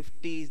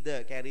 50 is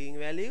the carrying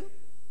value,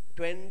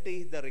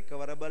 20 is the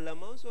recoverable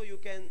amount, so you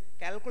can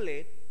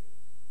calculate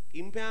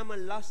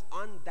impairment loss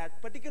on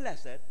that particular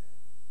asset,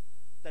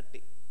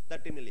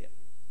 30 million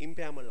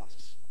impairment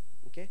loss.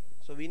 Okay,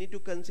 so we need to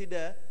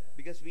consider,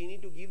 because we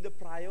need to give the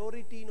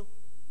priority, no?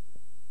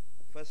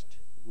 First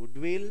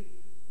goodwill,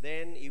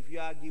 then if you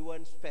are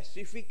given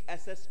specific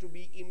assets to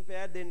be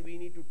impaired, then we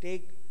need to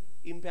take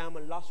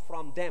impairment loss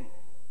from them.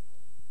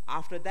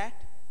 After that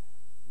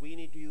we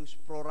need to use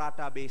pro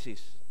rata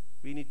basis.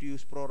 We need to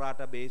use pro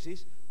rata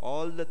basis.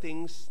 All the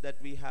things that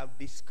we have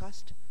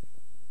discussed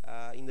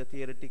in the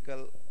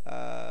theoretical,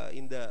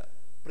 in the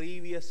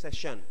previous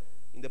session,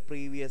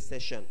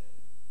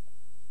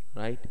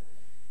 right?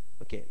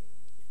 Okay.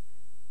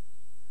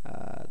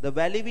 The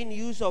value in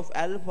use of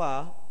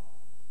ALPA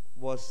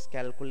was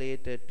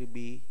calculated to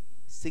be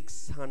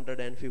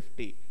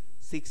 650.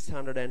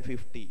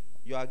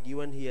 You are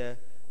given here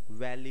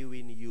value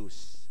in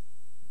use.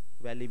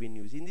 Value in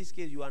use. In this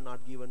case, you are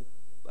not given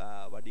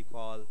what you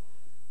call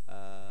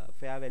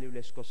fair value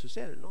less cost to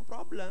sell. No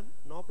problem.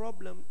 No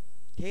problem.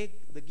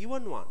 Take the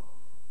given one.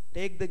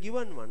 Take the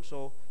given one.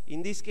 So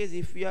in this case,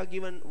 if we are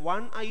given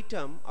one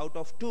item out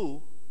of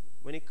two,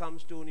 when it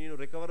comes to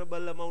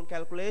recoverable amount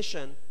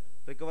calculation,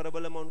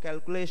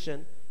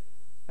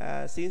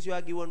 since you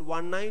are given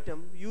one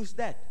item, use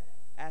that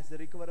as the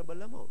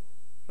recoverable amount,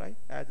 right?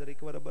 As the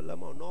recoverable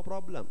amount, no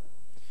problem.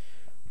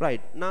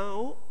 Right,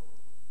 now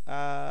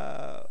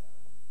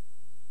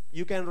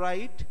you can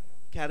write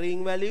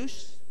carrying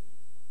values,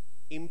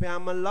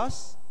 impairment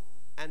loss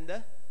and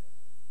the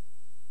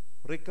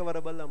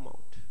recoverable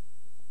amount,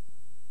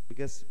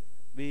 because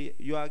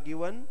you are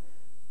given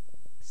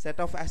set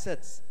of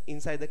assets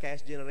inside the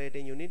cash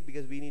generating unit,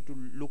 because we need to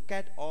look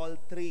at all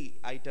three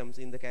items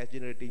in the cash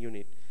generating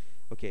unit.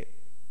 Okay,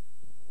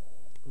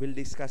 we'll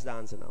discuss the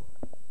answer now.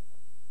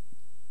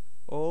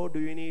 Or do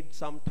you need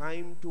some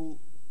time to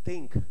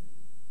think?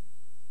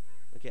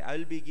 Okay, I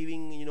will be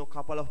giving, you know,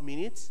 couple of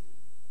minutes.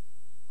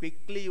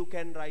 Quickly you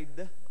can write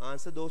the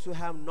answer. Those who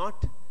have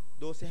not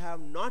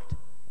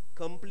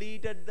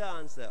completed the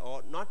answer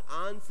or not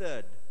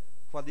answered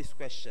for this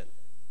question.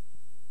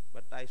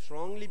 But I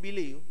strongly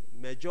believe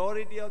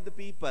majority of the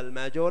people,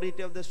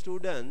 majority of the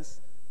students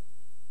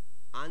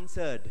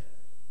answered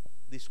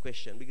this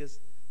question, because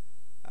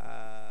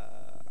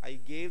I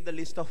gave the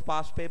list of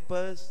past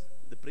papers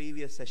the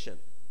previous session,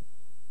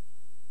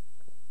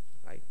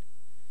 right?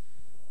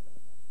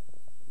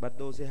 But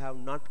those who have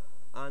not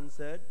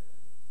answered,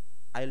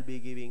 I'll be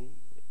giving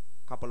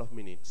a couple of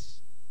minutes.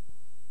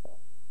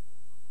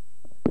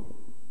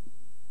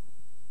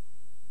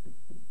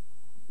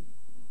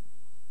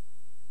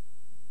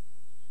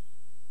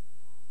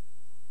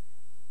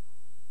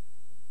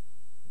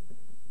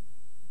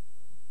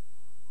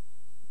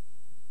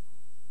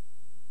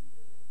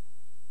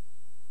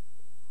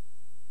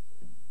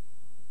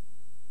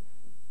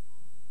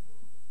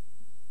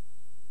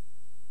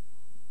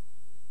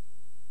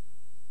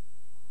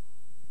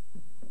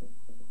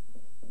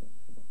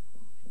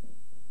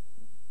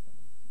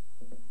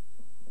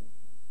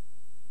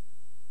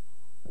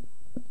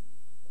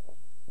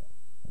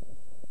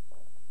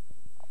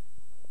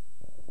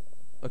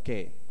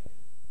 Okay,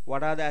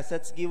 what are the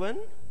assets given?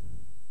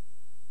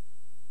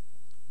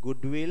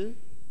 Goodwill.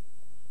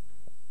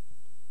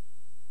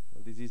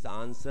 This is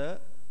answer.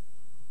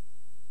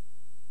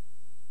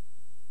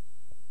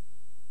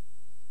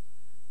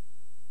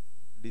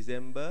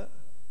 December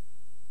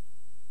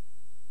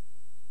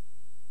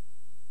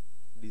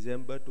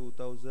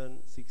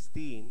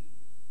 2016,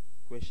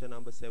 question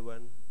number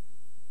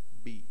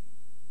 7B,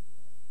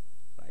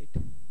 right?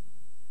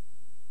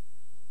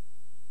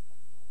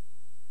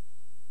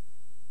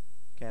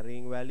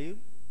 Carrying value,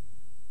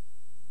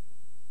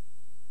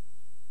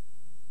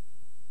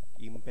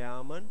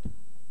 impairment,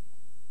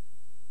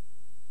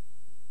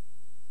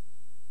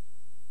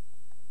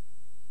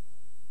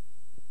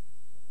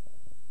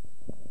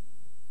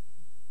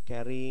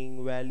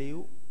 carrying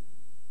value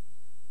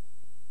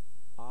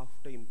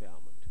after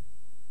impairment,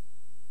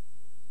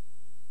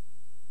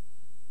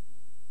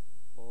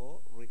 or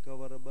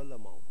recoverable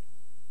amount,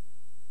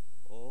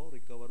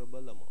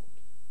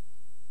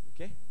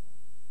 okay?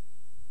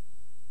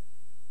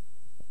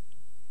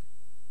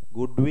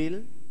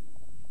 Goodwill.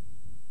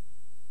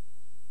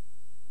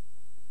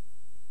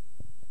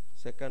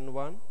 Second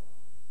one,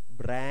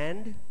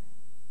 brand.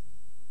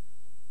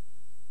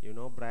 You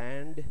know,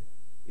 brand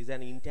is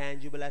an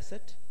intangible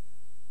asset,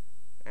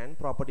 and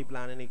property,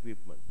 plant and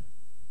equipment.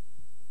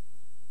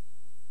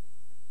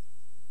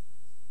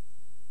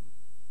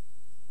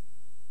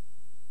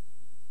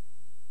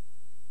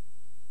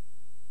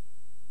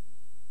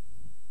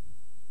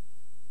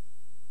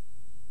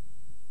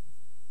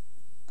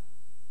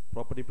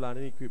 Property, plant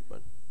and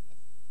equipment.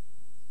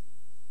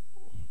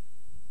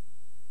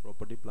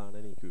 Property, plant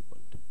and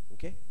equipment.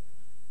 Okay.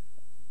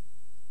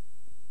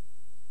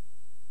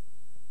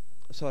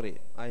 Sorry,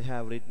 I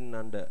have written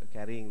under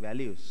carrying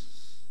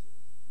values.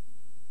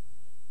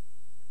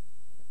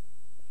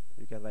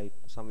 You can write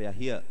somewhere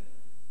here.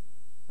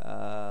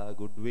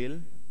 Goodwill,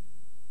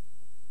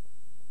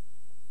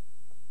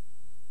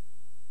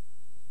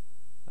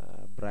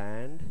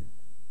 brand,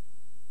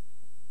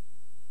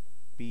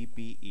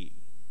 PPE.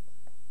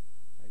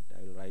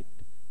 I will write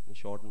in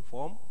shortened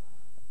form.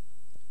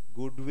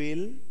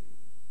 Goodwill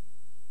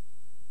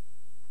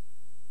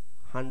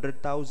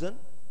 100,000.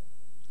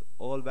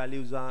 All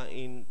values are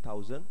in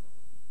thousand.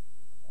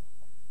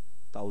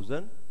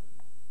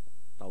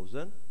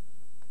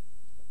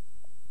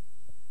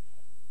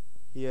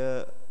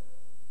 Here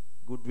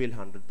goodwill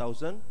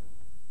 100,000.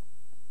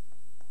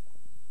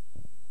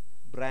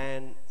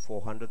 Brand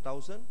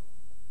 400,000.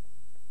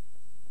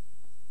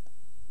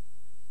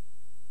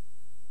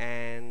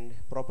 And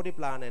property,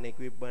 plant and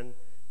equipment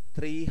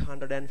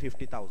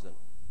 350,000.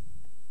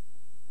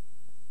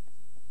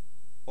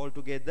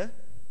 Altogether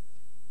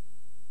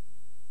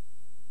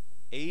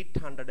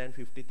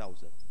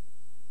 850,000.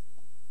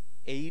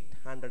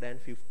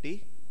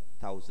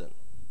 850,000.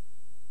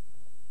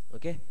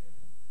 Okay.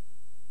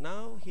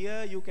 Now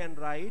here you can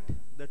write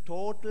the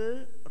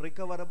total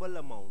recoverable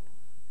amount.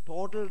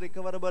 Total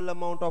recoverable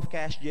amount of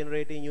cash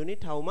generating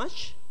unit, how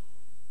much?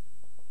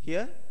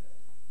 Here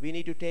we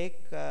need to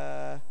take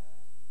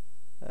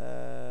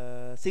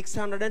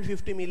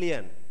 650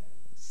 million.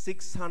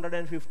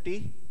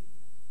 650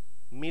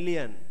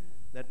 million.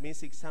 That means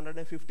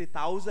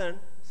 650,000,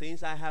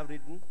 since I have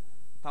written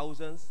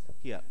thousands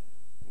here.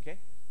 Okay,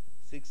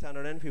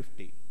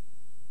 650.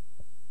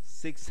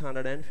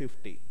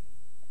 650.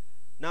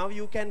 Now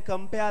you can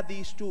compare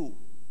these two,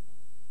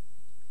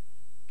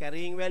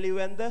 carrying value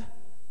and the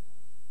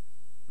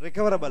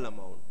recoverable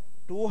amount.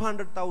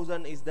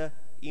 200,000 is the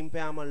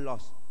impairment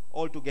loss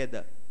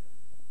altogether.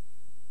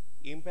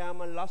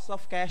 Impairment loss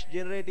of cash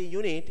generating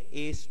unit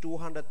is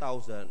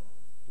 200,000.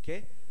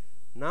 Okay.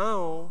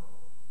 Now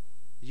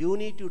you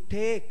need to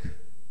take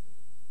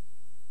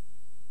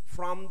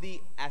from the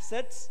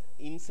assets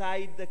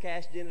inside the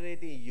cash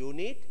generating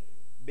unit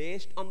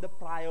based on the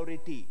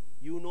priority.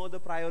 you know the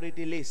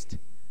priority list.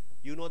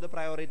 You know the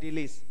priority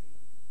list.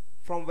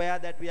 From where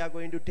that we are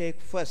going to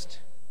take first.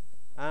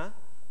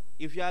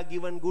 If you are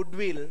given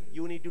goodwill,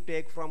 you need to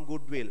take from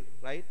goodwill,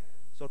 right?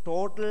 So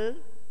total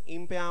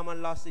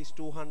impairment loss is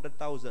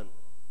 200,000.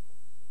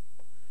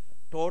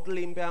 Total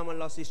impairment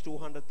loss is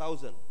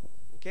 200,000.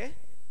 Okay?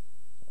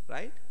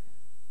 Right?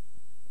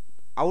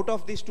 Out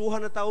of this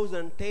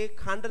 200,000, take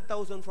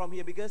 100,000 from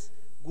here, because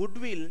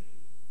goodwill,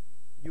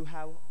 you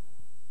have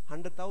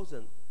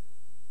 100,000.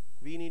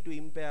 We need to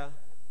impair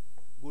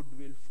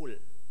goodwill full.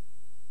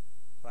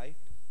 Right?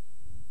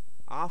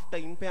 After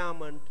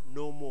impairment,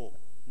 no more.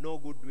 No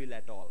goodwill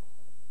at all.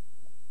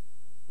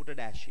 Put a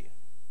dash here.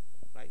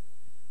 Right?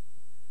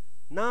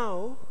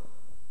 Now,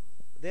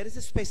 there is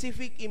a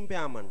specific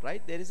impairment,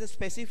 right? There is a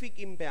specific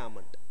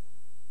impairment.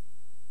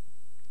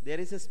 There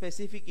is a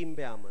specific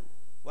impairment.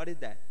 What is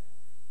that?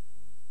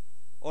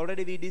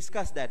 Already we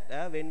discussed that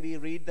when we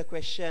read the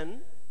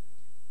question.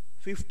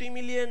 50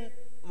 million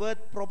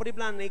worth property,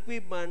 plant and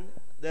equipment,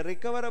 the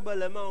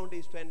recoverable amount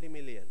is 20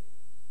 million.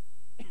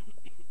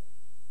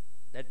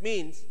 That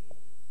means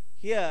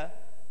here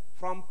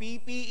from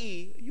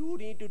PPE you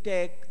need to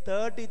take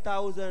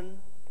 30,000,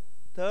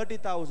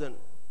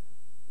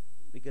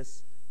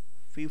 because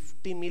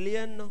 50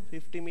 million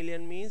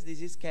means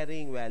this is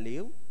carrying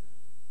value.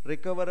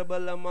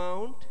 Recoverable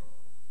amount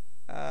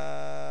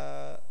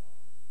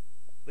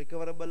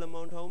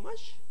how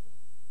much?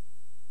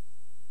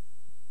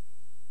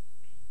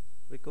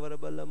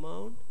 Recoverable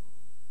amount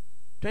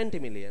 20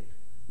 million.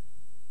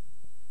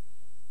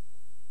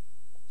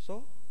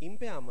 So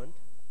impairment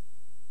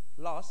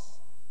loss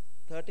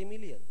 30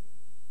 million.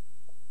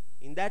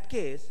 In that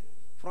case,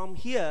 from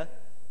here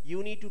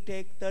you need to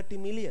take 30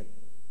 million.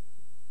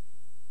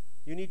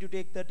 You need to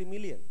take 30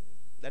 million.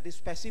 That is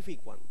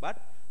specific one. But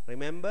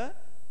remember,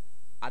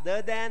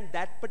 other than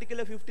that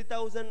particular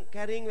 50,000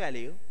 carrying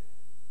value,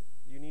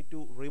 you need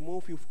to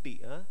remove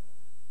 50.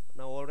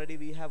 Now already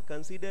we have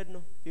considered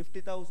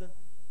 50,000.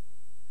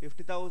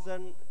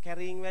 50,000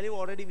 carrying value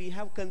already we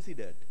have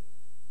considered.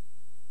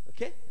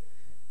 Okay?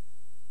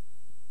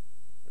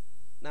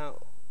 Now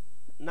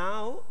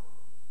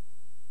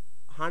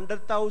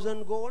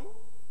 100,000 gone,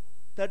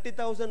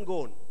 30,000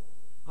 gone.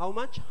 How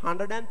much?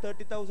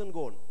 130,000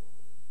 gone.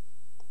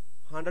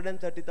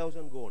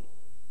 130,000 gone.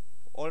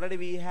 Already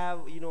we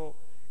have,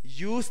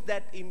 used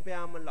that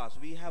impairment loss.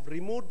 We have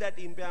removed that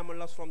impairment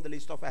loss from the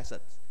list of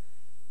assets.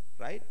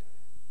 Right?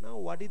 Now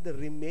what is the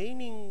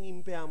remaining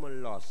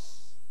impairment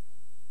loss?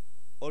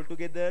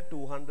 Altogether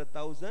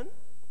 200,000.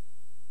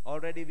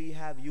 Already we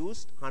have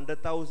used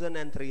 100,000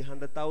 and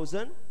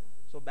 300,000.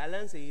 So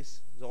balance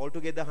is, so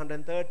altogether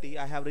 130.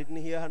 I have written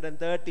here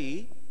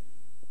 130.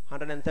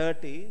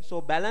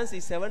 So balance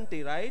is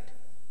 70, right?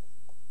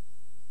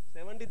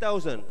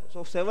 70,000.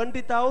 So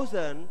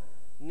 70,000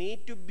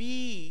 need to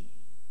be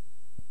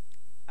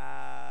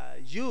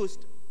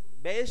used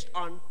based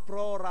on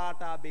pro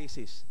rata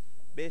basis.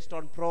 Based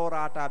on pro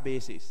rata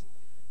basis.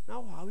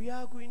 Now how we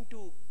are going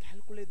to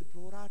calculate the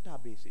pro rata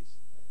basis?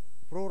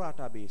 Pro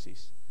rata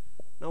basis.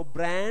 Now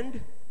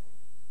brand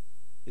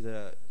is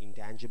an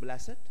intangible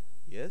asset.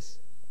 Yes.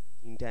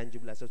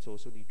 Intangible assets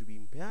also need to be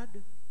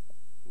impaired.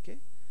 Okay.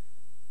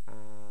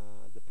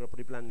 The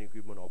property, plant and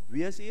equipment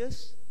obvious,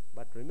 yes.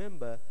 But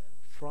remember,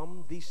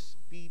 from this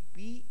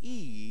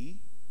PPE,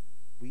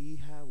 we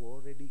have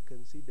already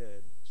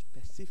considered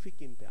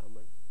specific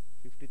impairment,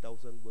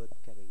 50,000 worth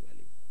carrying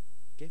value.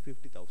 Okay,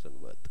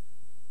 50,000 worth.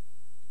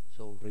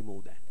 So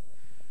remove that.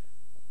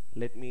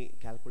 Let me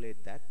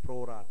calculate that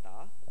pro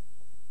rata.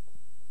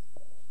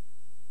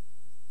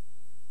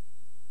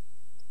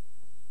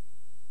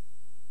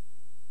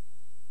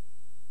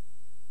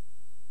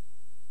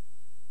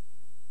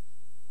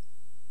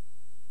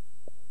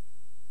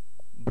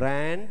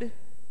 Brand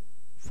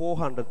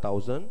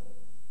 400,000.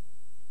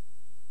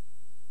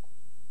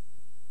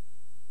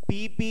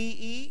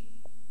 PPE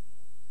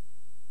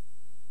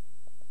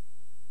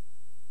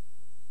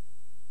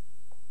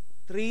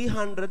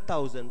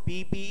 300,000.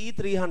 PPE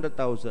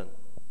 300,000.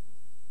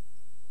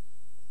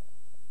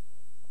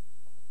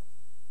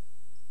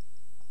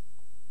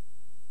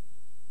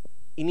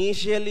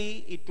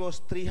 Initially it was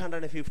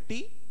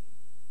 350.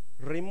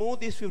 Remove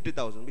this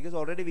 50,000 because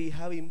already we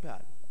have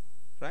impaired,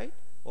 right?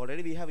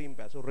 Already we have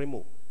impaired, so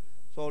remove.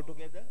 So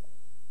altogether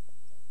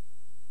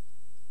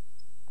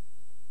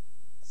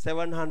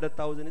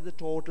 700,000 is the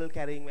total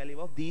carrying value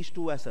of these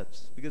two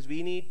assets, because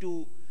we need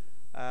to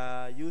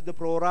use the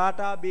pro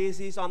rata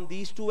basis on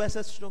these two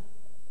assets too.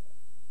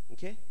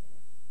 Okay,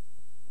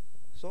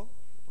 so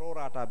pro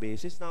rata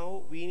basis.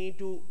 Now we need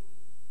to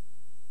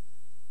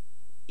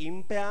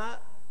impair,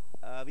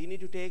 we need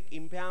to take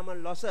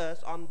impairment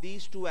losses on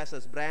these two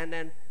assets, brand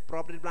and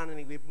property, plant and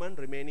equipment,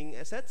 remaining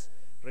assets,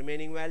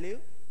 remaining value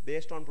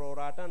based on pro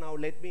rata. Now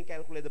let me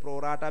calculate the pro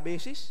rata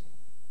basis.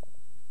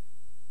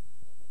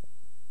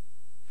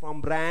 From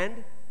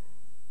brand,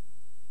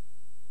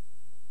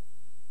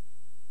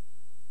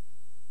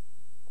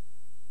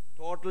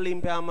 total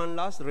impairment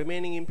loss,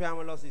 remaining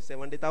impairment loss is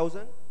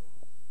 70,000.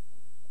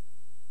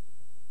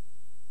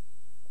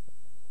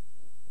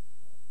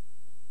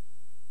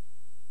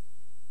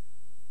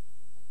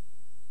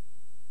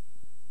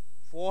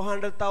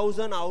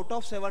 400,000 out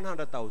of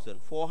 700,000.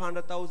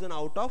 400,000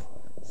 out of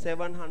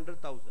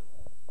 700,000.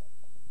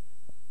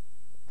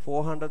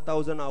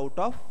 400,000 out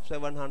of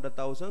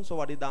 700,000. So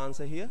what is the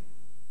answer here?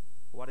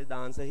 What is the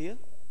answer here?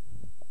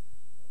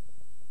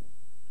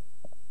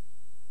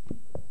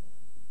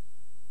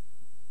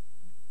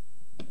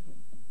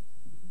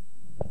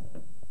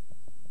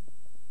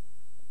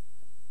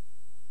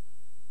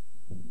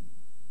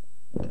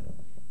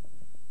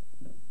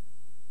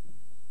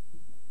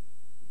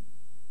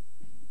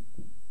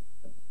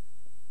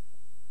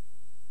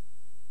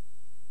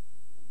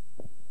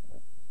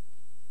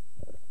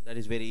 That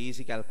is very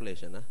easy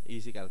calculation, huh?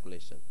 Easy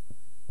calculation.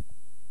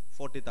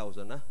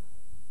 40,000, huh?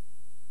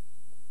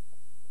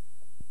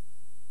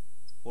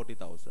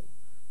 40,000.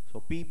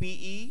 So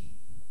PPE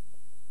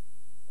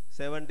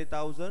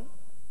 70,000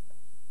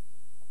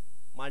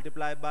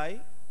 multiplied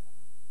by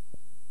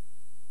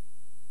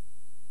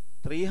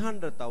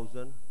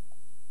 300,000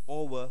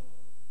 over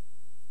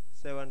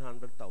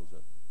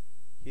 700,000.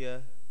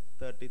 Here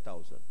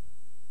 30,000.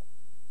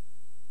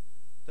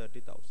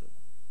 30,000.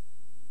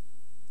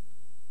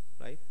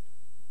 Right?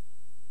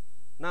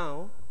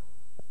 Now,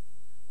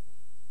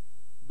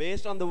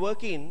 based on the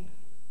working,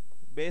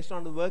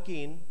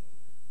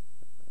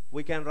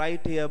 we can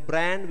write here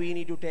brand we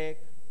need to take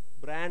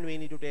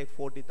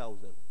 40,000.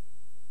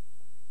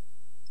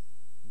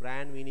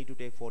 Brand we need to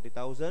take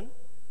 40,000.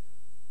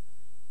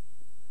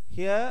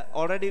 Here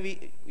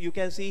already you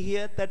can see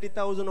here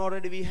 30,000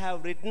 already we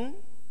have written.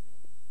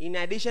 In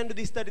addition to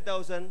this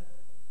 30,000,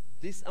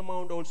 this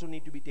amount also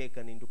need to be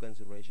taken into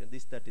consideration.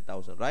 This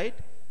 30,000, right?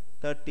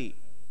 30.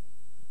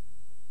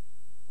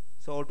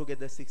 So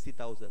altogether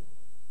 60,000.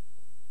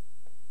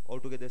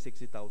 Altogether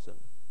 60,000.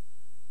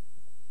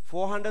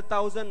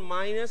 400,000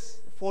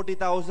 minus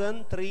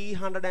 40,000,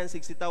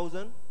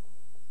 360,000.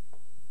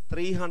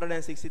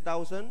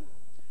 360,000.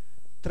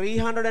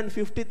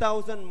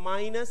 350,000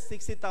 minus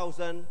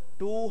 60,000,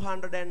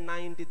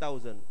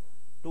 290,000.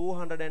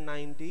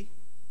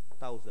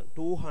 290,000.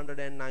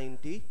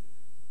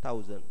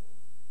 290,000.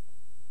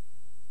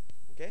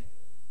 Okay?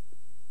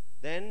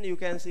 Then you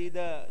can see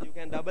you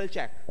can double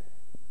check.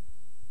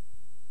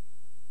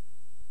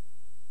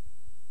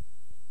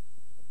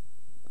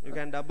 You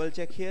can double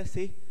check here,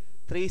 see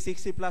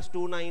 360 plus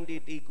 290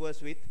 it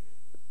equals with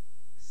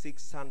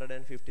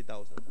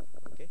 650,000.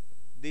 Okay,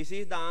 this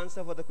is the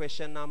answer for the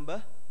question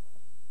number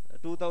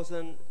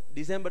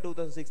December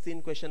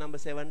 2016 question number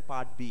 7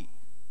 part B.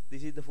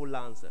 This is the full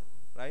answer,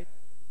 right?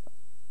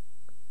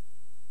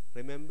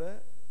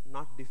 Remember,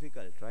 not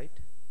difficult, right?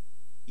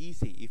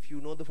 Easy. If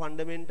you know the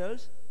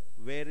fundamentals,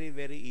 very,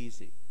 very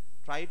easy.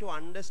 Try to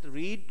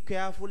read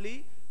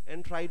carefully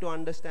and try to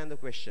understand the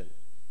question,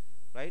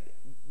 right?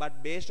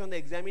 But based on the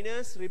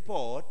examiner's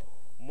report,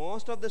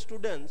 most of the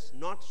students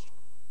not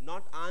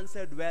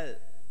answered well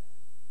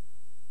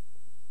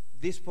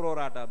this pro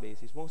rata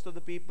basis. Most of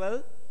the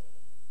people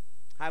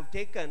have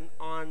taken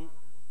on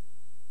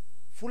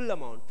full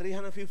amount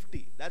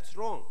 350. That's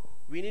wrong.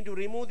 We need to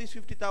remove this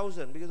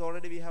 50,000 because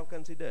already we have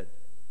considered,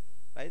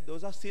 right?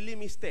 Those are silly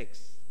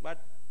mistakes.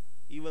 But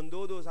even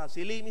though those are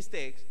silly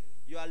mistakes,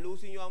 you are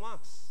losing your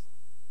marks.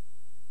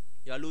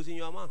 You are losing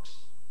your marks.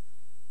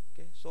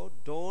 Okay, so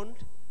don't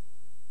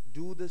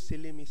do the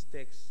silly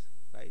mistakes,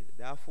 right?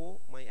 Therefore,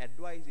 my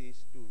advice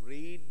is to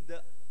read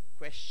the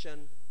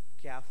question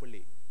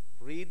carefully.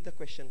 Read the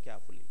question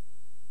carefully.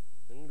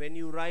 And when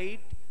you write,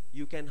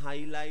 you can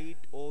highlight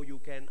or you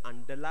can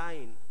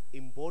underline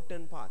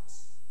important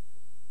parts.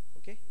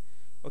 Okay?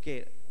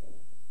 Okay,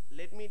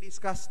 let me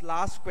discuss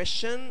last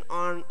question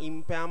on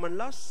impairment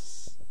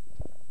loss.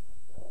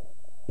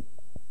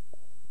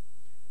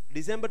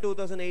 December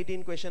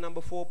 2018 question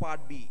number 4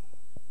 part B.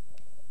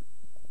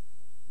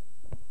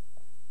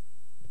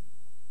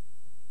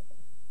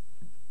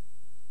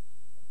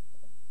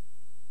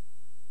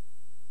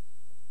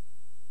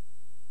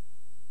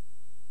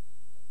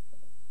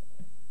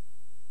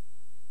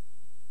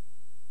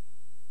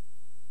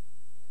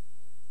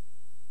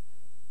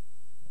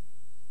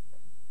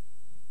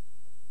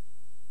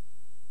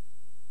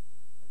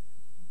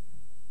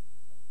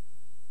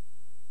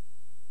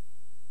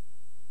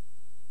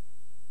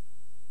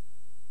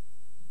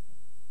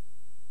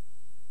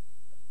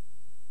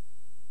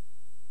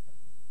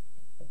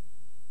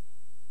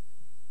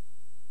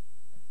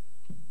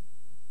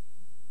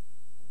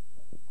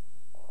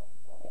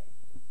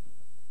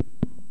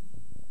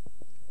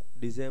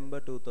 December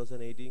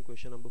 2018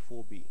 question number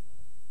 4B.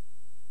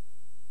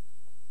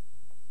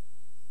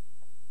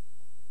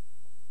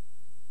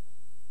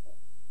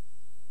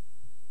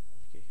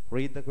 Okay,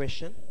 read the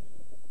question.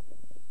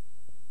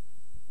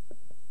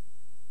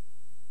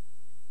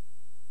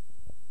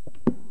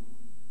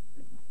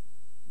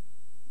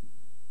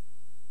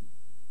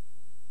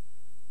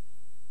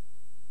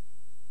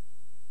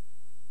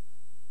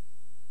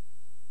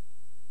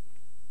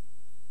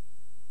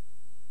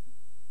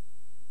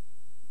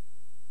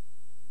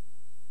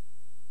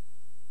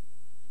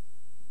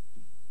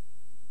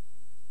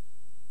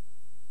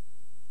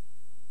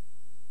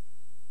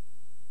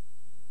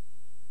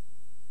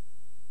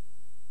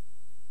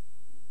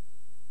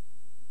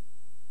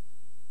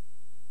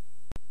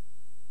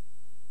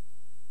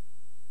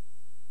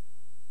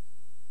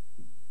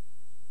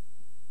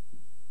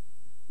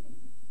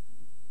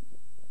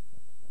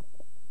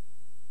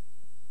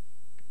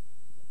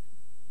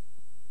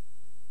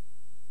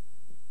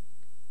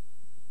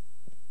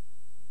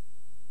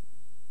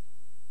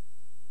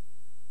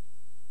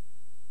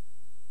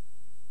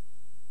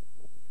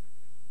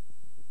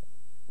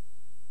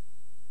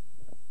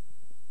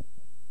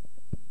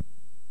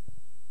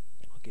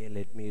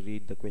 Let me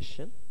read the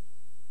question.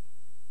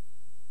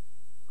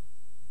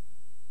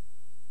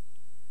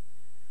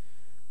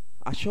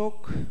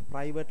 Ashok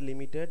Private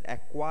Limited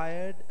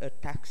acquired a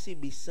taxi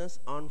business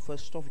on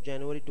 1st of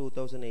January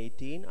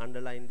 2018,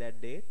 underline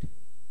that date,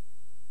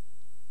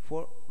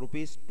 for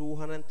rupees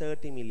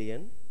 230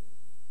 million.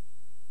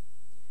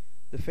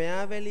 The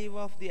fair value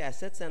of the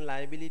assets and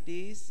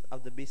liabilities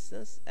of the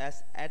business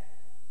as at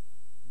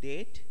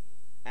that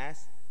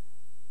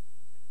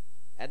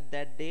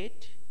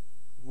date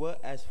were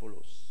as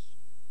follows.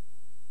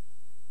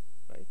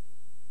 Right?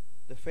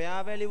 The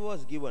fair value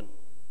was given.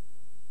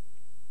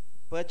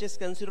 Purchase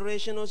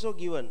consideration also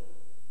given,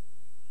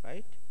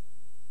 right?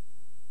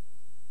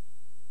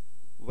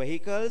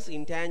 Vehicles,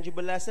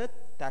 intangible asset,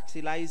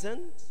 taxi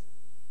license,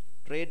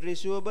 trade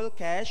receivable,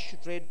 cash,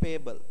 trade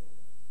payable.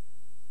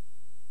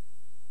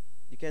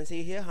 You can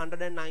see here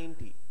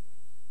 190.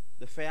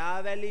 The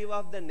fair value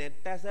of the net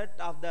asset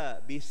of the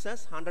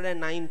business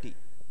 190.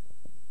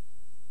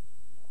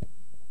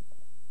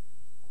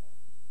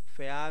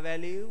 Fair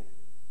value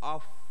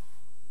of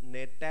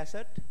net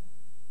asset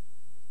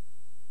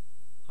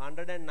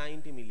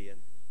 190 million.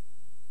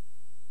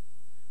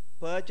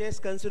 Purchase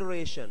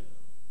consideration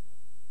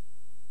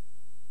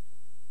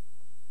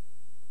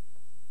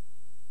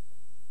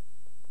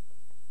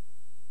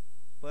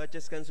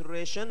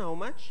how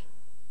much?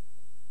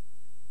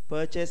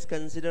 Purchase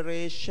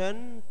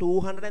consideration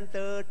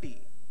 230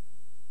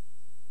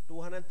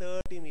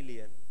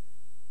 million.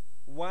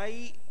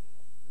 Why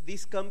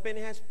this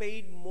company has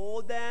paid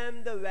more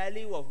than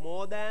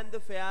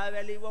the fair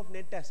value of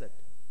net asset?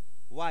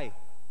 Why?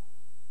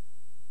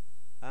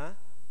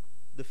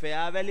 The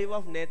fair value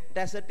of net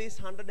asset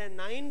is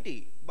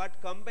 190,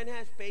 but company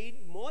has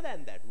paid more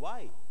than that.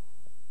 Why?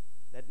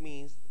 That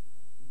means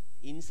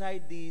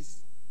inside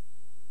these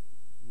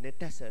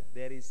net asset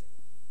there is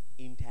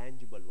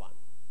intangible one.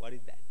 What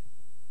is that?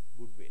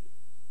 Goodwill.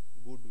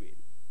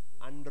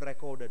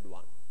 Unrecorded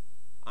one.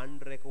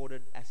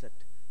 Unrecorded asset.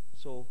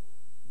 So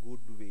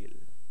goodwill.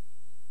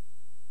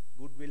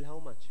 Goodwill how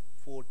much?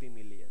 40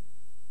 million.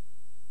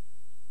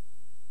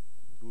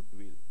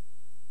 Goodwill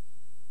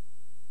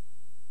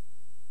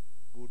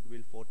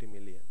 40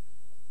 million.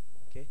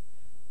 Okay,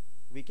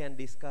 we can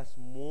discuss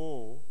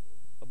more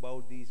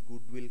about these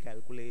goodwill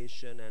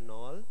calculation and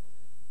all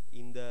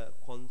in the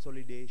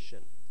consolidation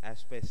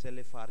as per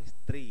CLHBFRG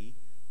 3.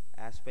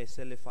 As per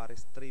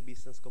CLHBFRG 3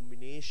 business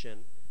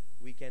combination,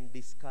 we can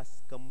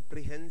discuss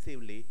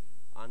comprehensively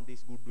on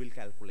this goodwill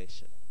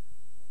calculation,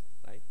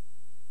 right?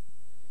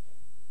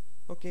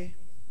 Okay,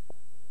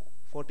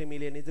 40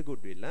 million is the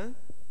goodwill, huh?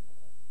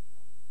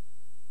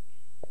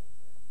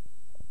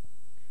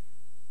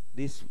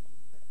 This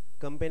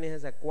company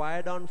has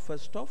acquired on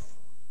 1st of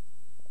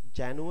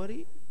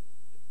January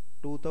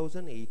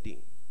 2018.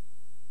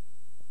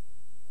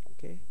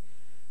 Okay.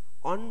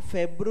 On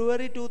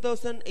February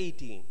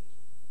 2018,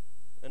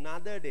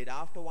 another date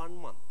after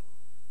 1 month,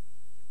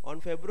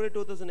 on February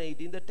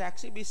 2018, the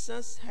taxi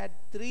business had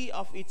 3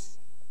 of its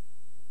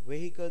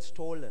vehicles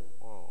stolen.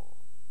 Oh,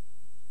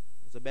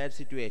 it's a bad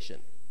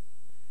situation.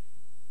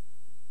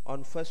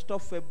 On 1st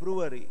of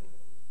February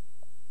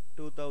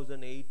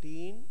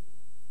 2018,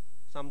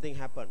 something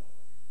happened.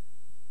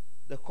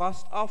 The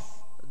cost of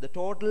the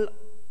total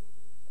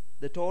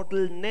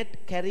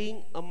net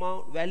carrying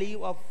amount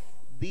value of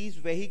these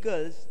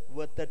vehicles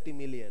were 30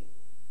 million.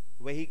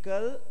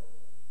 Vehicle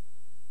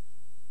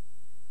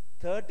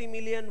 30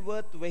 million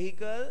worth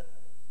vehicle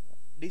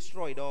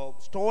destroyed or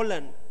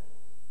stolen,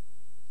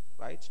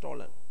 right?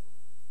 Stolen.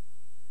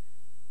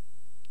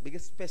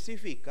 Because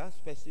specific.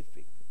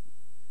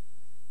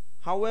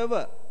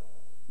 However,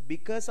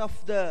 because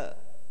of the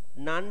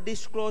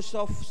non-disclosure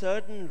of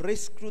certain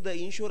risk to the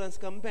insurance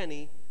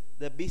company,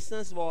 the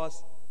business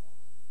was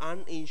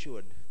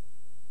uninsured.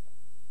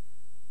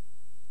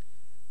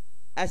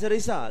 As a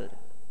result,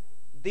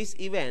 this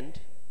event,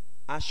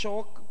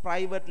 Ashok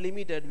Private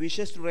Limited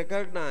wishes to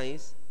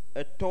recognize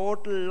a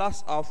total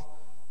loss of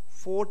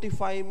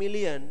 45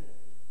 million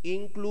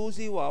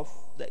inclusive of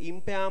the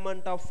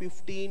impairment of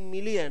 15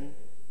 million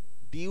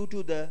due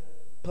to the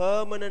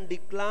permanent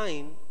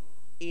decline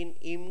in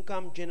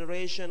income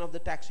generation of the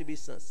taxi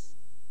business.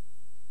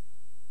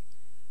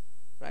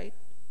 Right?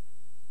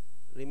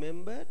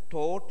 Remember,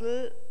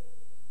 total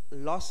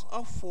loss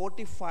of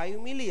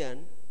 45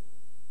 million.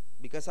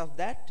 Because of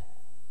that,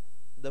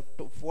 the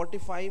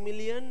 45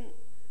 million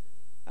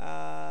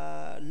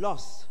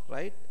loss,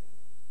 right?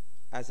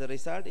 As a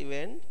result,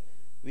 event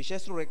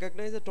wishes to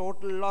recognize the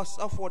total loss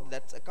of what?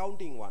 That's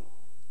accounting one.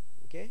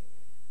 Okay?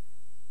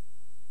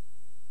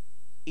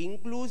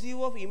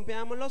 Inclusive of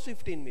impairment loss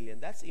 15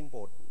 million. That's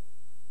important,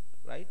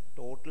 right?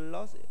 Total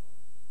loss.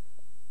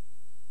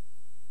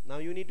 Now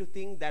you need to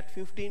think that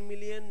 15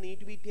 million need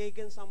to be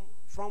taken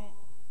from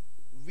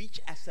which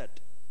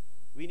asset.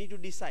 We need to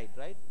decide,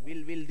 right?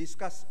 We'll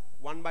discuss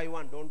one by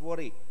one. Don't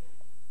worry.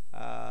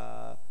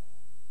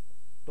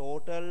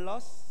 Total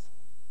loss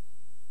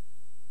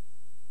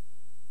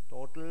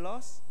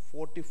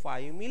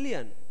 45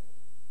 million,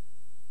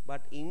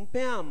 but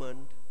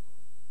impairment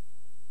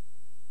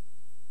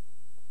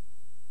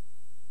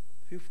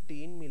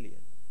 15 million,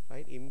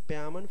 right?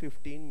 Impairment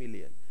 15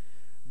 million.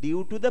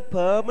 Due to the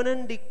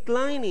permanent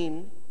decline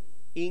in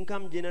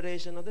income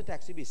generation of the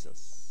taxi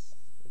business.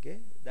 Okay,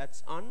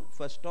 that's on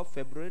 1st of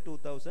February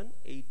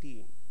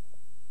 2018.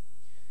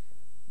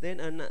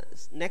 Then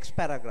next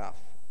paragraph.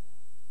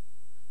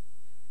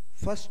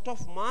 1st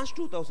of March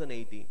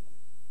 2018.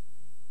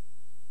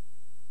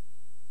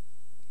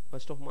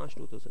 1st of March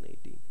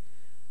 2018.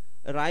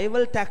 A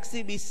rival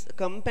taxi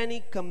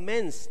company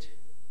commenced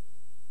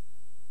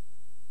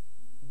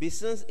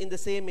business in the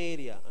same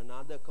area.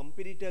 Another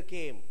competitor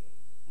came.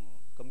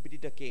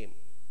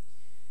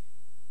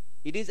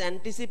 It is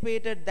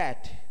anticipated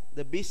that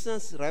the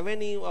business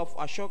revenue of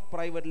Ashok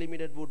Private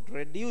Limited would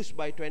reduce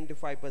by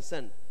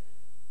 25%,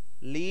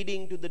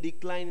 leading to the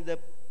decline in the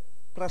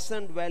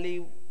present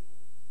value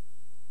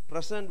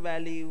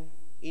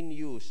in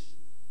use.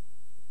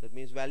 That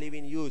means value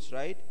in use,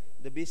 right?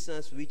 The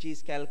business which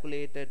is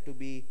calculated to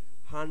be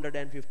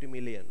 150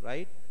 million,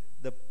 right?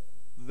 The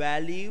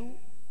value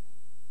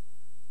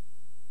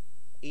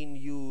in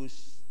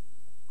use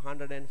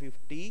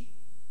 150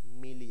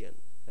 million.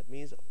 That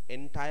means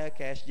entire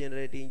cash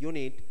generating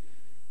unit,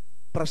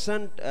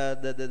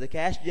 the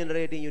cash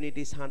generating unit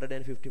is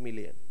 150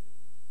 million.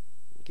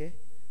 Okay.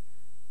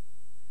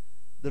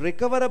 The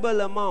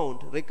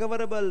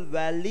recoverable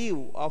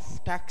value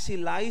of taxi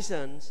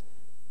license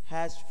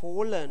has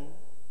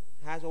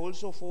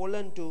also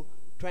fallen to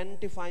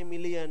 25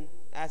 million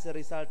as a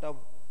result of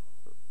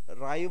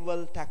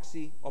rival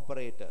taxi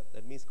operator.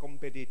 That means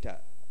competitor,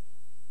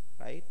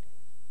 right?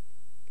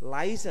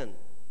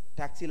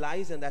 Taxi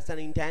license, that's an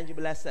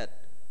intangible asset.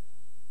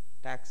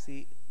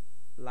 Taxi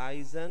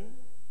license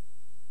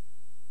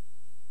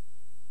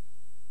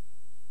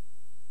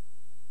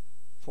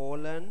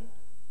fallen.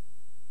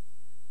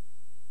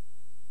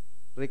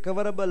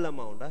 Recoverable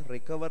amount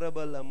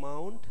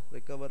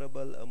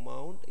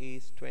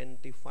is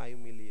 25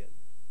 million.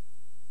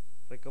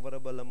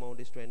 Recoverable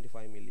amount is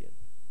 25 million.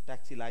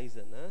 Taxi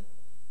license.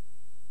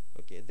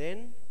 Okay,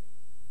 then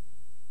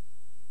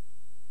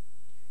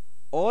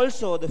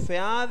also the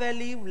fair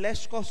value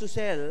less cost to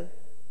sell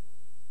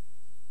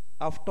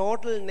of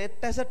total net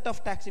asset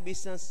of taxi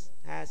business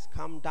has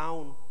come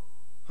down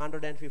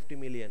 150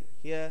 million.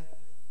 Here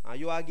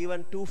you are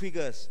given two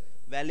figures,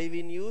 value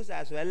in use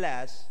as well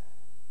as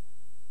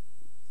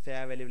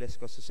fair value less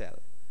cost to sell.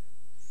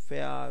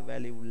 Fair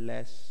value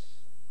less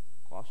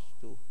cost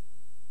to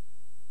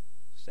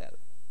sell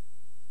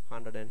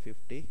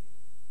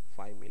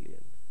 155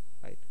 million,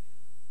 right?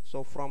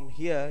 So from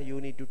here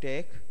you need to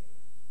take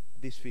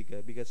this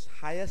figure because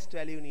highest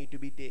value need to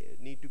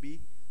be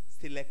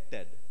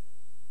selected.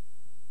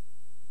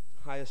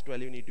 Highest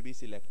value need to be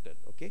selected.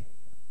 Okay.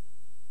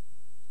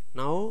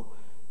 Now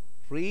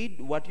read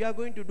what you are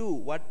going to do.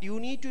 What you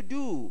need to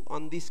do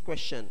on this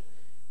question.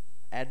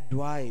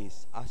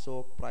 Advise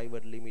Ashok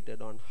Private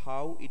Limited on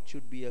how it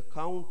should be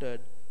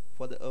accounted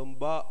for the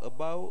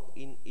above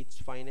in its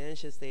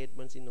financial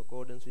statements in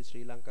accordance with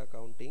Sri Lanka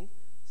accounting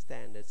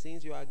standards.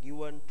 Since you are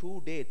given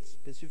two dates,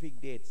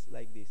 specific dates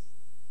like this,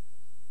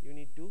 you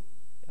need to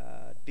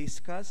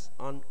discuss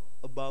on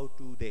about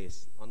 2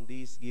 days, on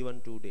these given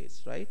 2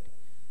 days, right?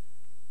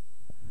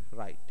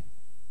 Right.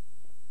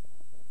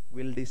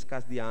 We'll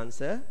discuss the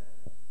answer.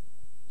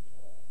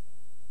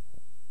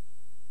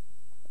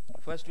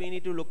 First we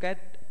need to look at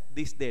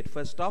this date,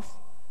 1st of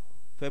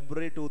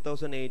February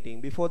 2018.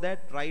 Before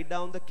that, write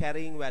down the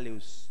carrying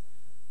values.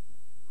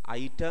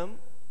 Item,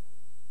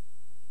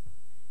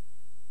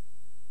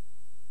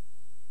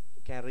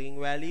 carrying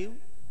value,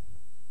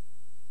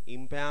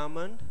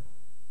 impairment,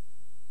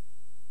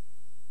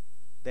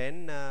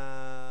 then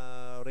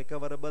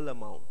recoverable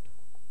amount.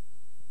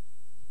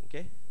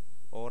 Okay,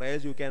 or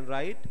else you can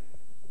write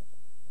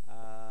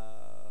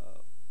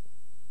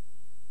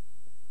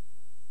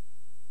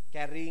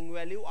carrying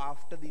value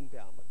after the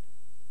impairment.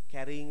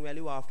 Carrying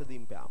value after the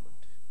impairment.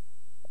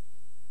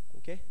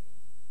 Okay.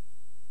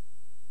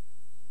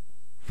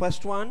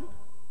 First one,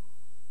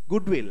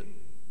 goodwill.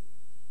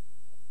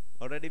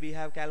 Already we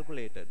have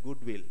calculated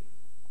goodwill.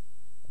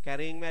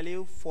 Carrying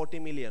value 40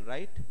 million,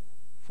 right?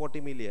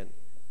 40 million.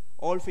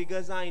 All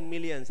figures are in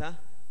millions, huh?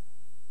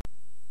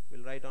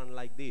 We'll write on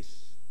like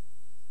this.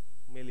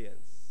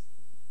 Millions.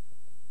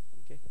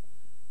 Okay.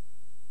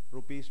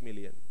 Rupees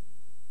million.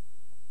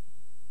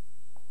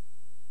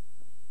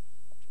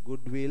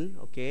 Goodwill,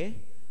 okay.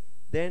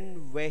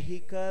 Then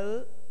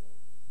vehicle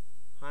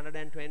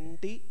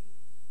 120.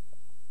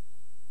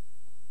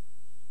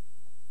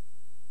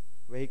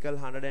 Vehicle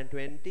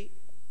 120.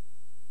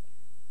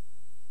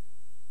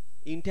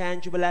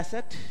 Intangible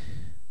asset.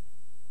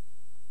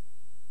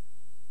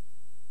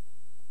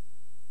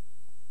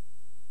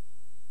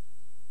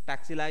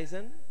 Taxi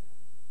license.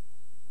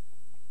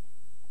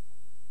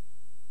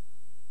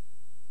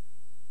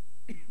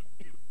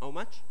 How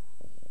much?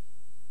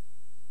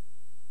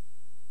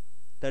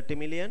 30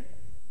 million.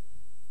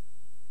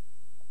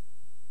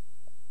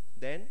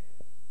 Then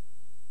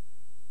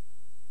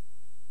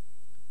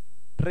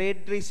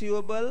trade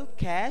receivable,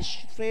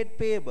 cash, trade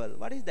payable.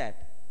 What is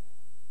that?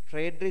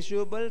 trade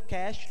receivable,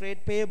 cash,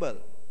 trade payable.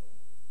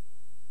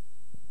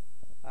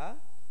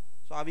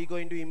 So are we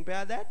going to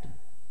impair that?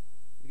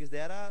 Because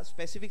there are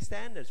specific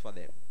standards for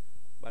them.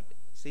 But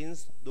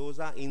since those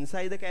are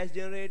inside the cash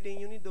generating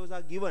unit, those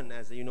are given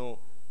as, you know,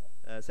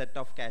 a set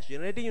of cash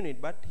generating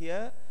unit. But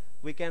here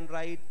we can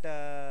write,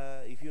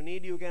 if you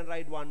need, you can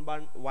write one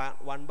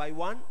by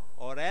one,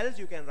 or else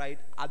you can write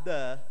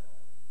other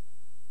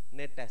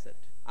net asset,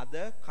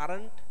 other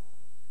current,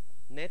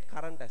 net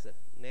current asset,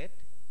 net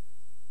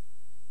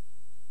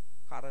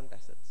current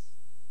assets.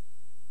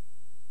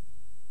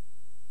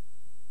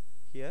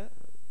 Here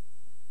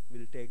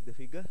we'll take the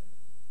figure,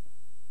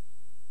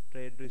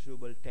 trade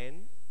receivable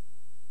 10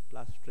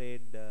 plus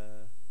trade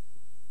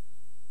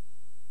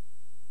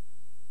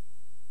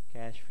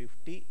cash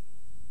 50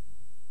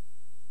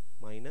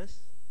 minus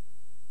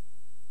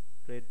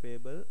trade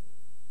payable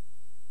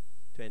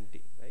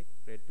 20, right?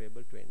 Trade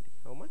payable 20.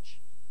 How much?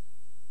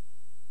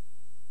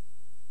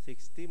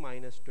 60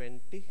 minus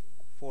 20,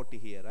 40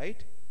 here,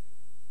 right?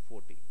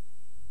 40.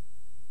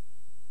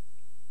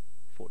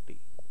 40.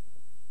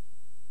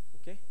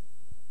 Okay.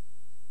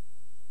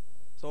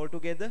 So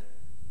altogether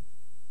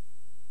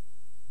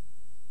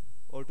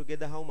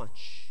how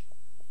much?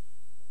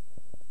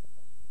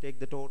 Take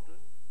the total.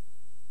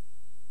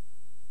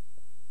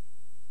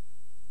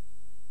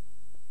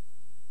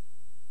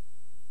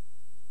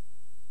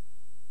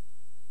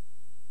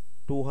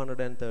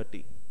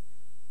 $230.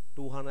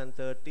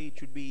 230, it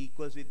should be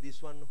equals with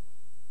this one.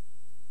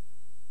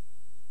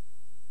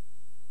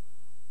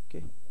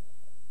 Okay.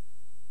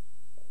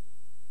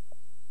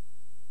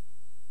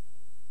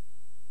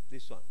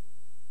 This one.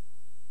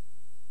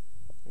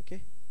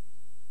 Okay.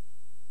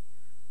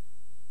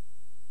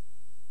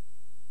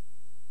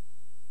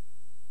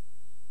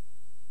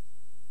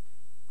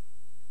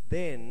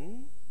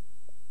 Then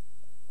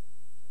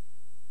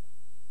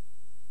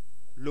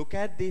look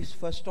at this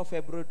 1st of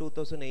February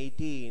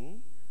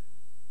 2018.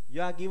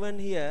 You are given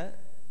here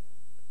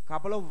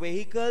couple of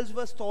vehicles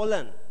were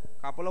stolen.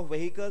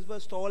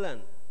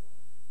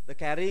 The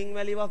carrying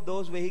value of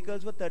those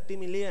vehicles were 30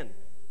 million.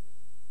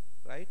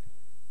 Right?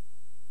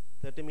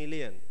 30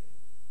 million.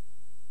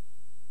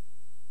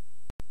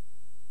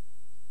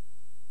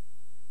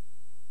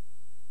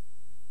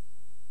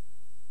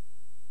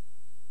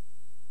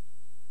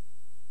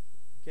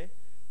 Okay.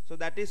 So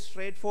that is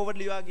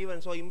straightforwardly you are given.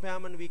 So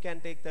impairment we can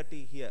take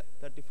 30 here,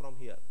 30 from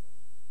here.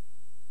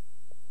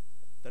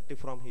 30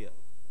 from here.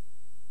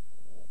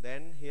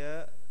 Then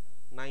here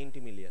 90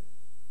 million.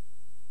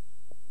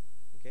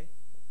 Okay.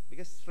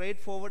 Because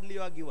straightforwardly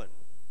you are given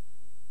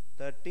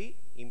 30,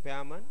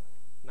 impairment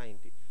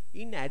 90.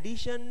 In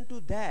addition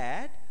to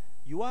that,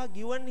 you are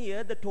given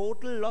here the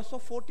total loss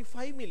of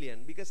 45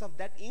 million because of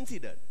that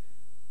incident,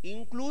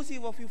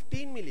 inclusive of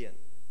 15 million.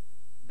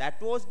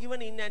 That was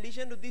given in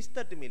addition to this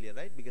 30 million,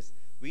 right? Because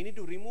we need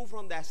to remove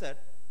from the asset.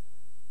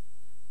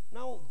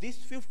 Now, this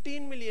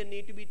 15 million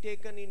need to be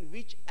taken in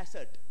which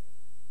asset?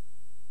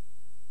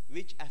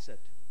 Which asset?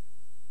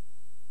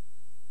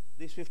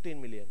 This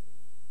 15 million.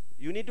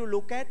 You need to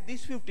look at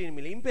this 15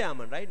 million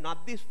impairment, right?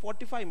 Not this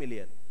 45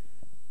 million.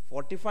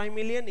 45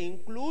 million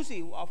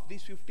inclusive of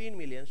this 15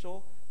 million.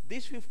 So,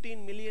 this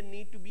 15 million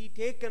need to be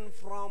taken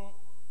from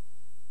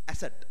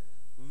asset.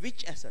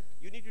 Which asset?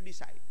 You need to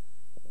decide.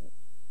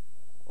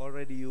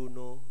 Already you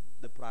know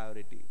the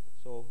priority.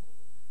 So,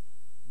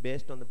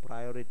 based on the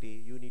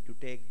priority, you need to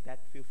take that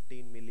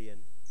 15 million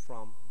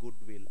from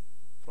goodwill.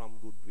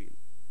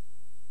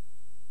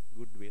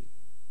 Goodwill,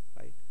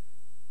 right?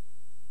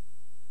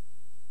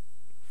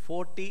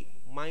 40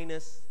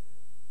 minus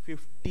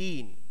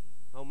 15,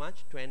 how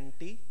much?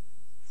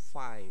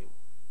 25.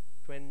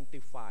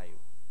 25.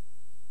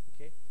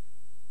 Okay?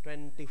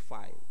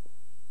 25.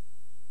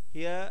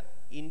 Here,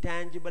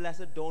 intangible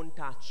asset, don't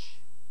touch.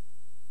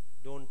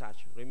 Don't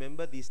touch.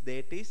 Remember, this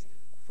date is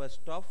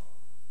 1st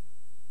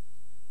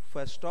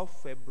of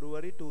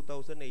February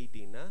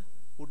 2018.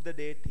 Put the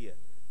date here.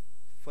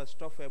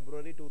 1st of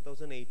February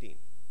 2018.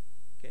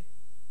 Okay.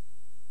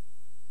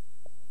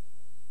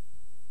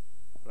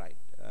 Right.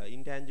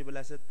 Intangible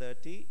asset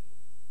 30.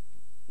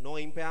 No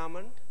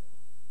impairment.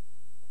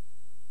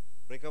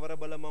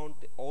 Recoverable amount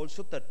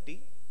also 30.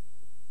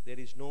 There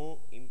is no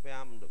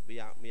impairment. We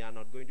are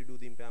not going to do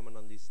the impairment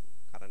on these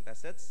current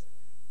assets.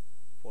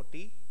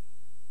 40.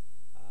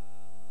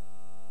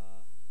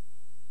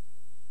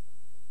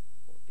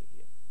 40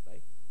 here,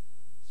 right?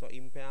 So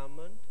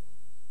impairment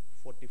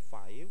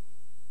 45,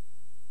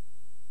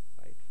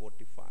 right?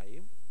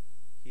 45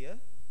 here.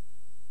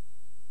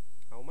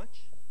 How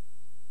much?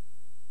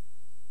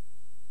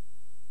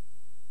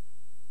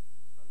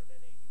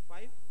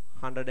 185.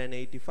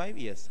 185.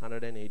 Yes,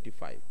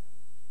 185.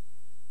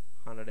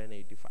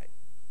 185.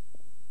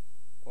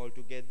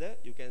 Altogether,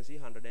 you can see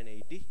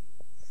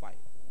 185.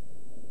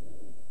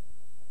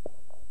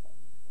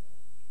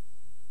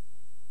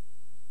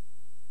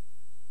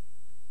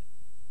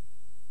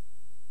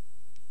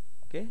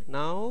 Okay,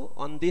 now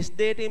on this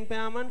date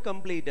impairment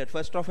completed,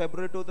 1st of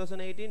February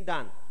 2018,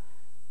 done.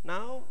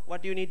 Now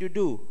what you need to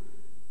do?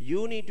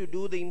 you need to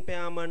do the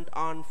impairment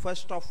on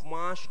 1st of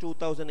March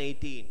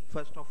 2018.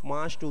 1st of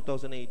March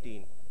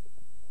 2018.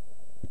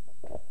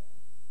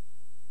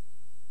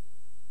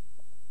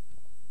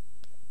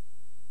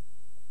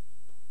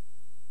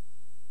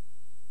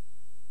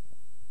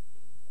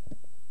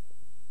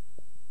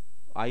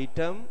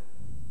 Item,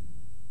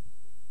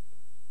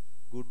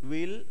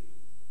 goodwill,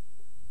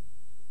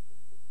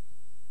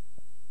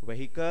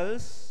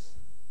 vehicles,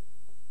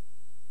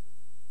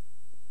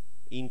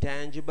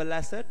 intangible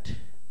asset,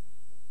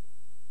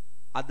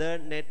 other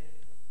net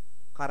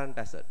current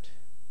asset.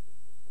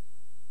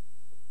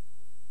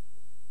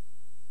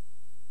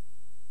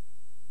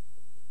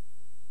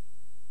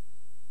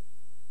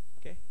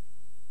 Okay.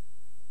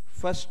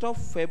 1st of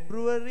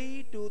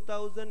February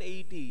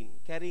 2018,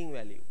 carrying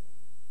value.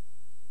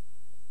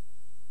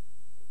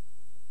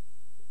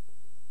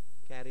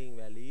 Carrying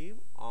value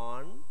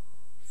on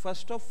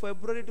 1st of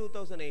February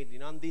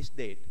 2018, on this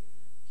date.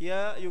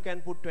 Here you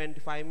can put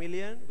 25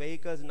 million,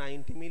 vehicles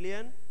 90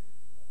 million,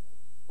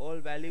 all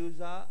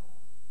values are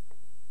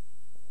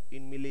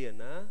in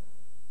million.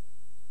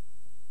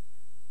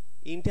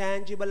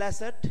 Intangible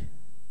asset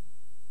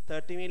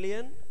 30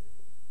 million,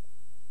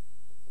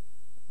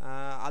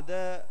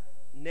 other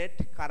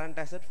net current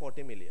asset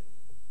 40 million,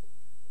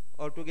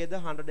 altogether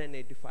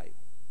 185.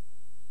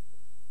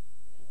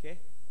 Okay.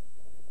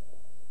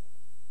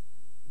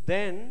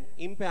 Then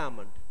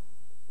impairment.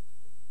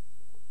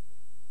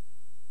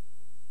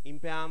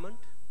 Impairment.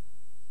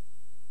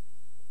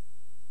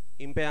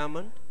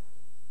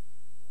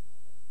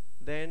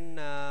 Then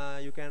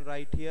you can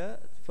write here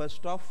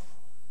 1st of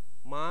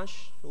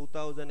March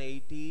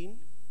 2018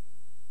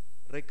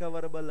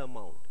 recoverable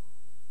amount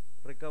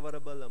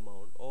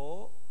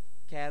or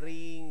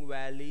carrying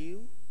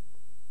value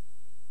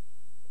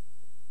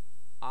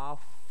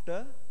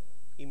after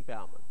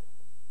impairment.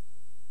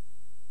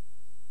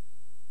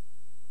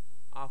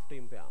 After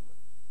impairment,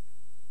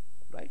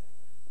 right?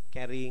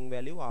 Carrying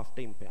value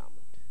after impairment.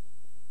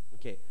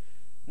 Okay.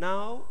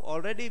 Now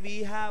already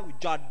we have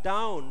jot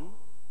down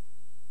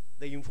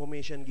the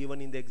information given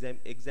in the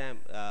exam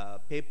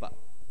paper.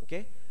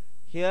 Okay.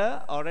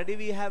 Here already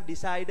we have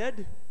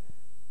decided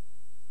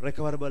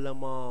recoverable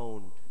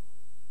amount.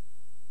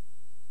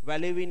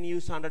 Value in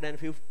use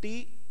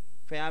 150,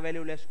 fair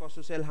value less cost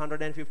to sell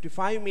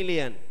 155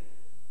 million.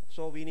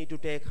 So we need to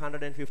take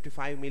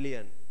 155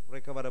 million.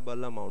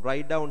 Recoverable amount.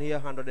 Write down here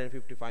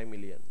 155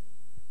 million.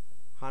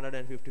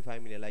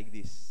 155 million like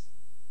this.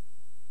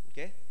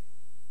 Okay.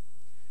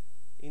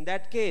 In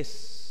that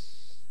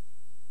case,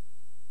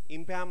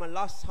 impairment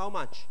loss how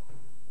much?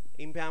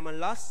 Impairment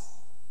loss,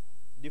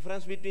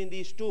 difference between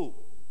these two,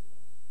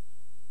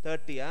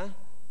 30,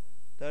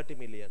 30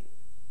 million.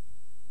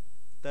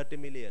 30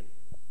 million.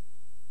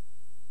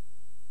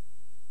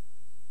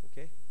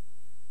 Okay.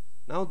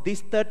 Now this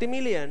 30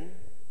 million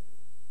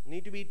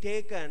need to be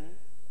taken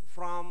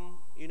from,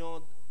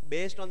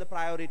 based on the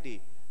priority.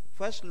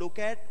 First look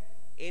at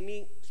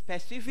any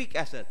specific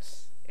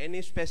assets.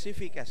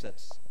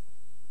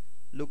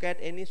 Look at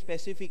any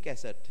specific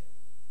asset.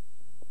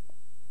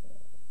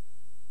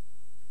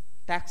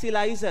 Taxi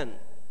license.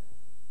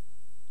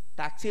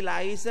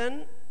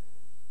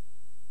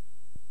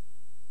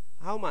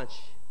 How much?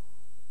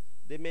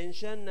 They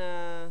mention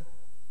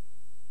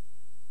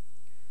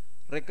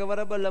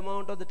recoverable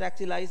amount of the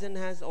taxi license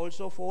has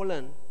also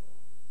fallen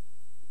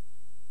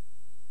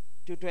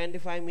to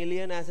 25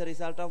 million as a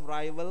result of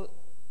rival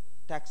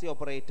taxi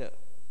operator.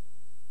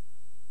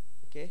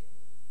 Okay,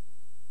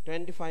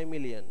 25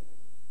 million.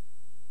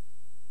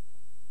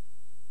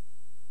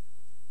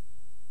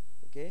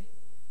 Okay,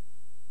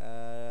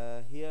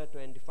 here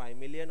 25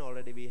 million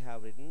already we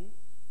have written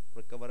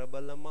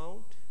recoverable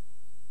amount.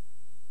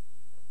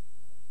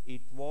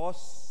 It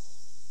was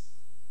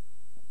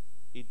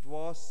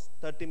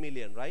 30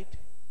 million, right?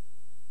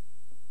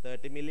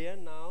 30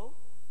 million, now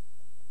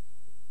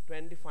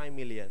 25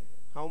 million.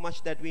 How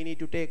much that we need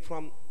to take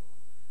from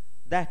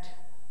that?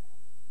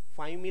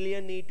 5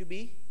 million need to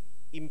be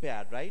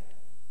impaired, right?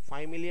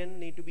 5 million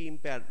need to be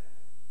impaired.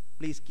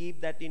 Please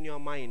keep that in your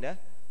mind.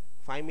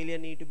 5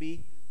 million need to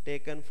be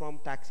taken from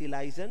taxi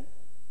license.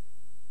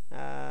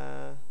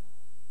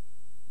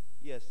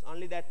 Yes,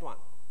 only that one.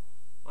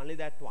 Only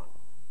that one.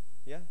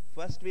 Yeah.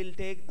 First we'll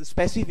take the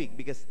specific,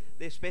 because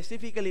they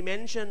specifically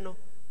mention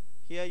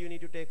here you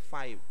need to take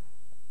 5.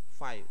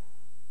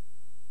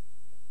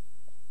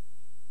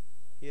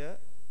 Here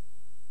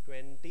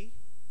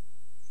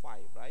 25,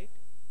 right?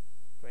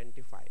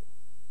 25.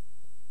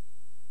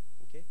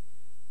 Okay.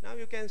 Now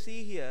you can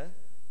see here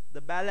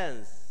the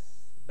balance.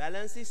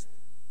 Balance is,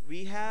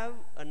 we have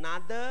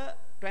another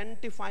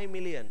 25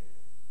 million.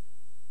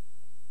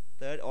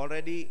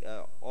 Already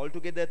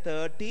altogether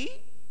 30,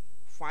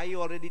 5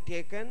 already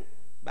taken,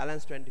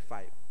 balance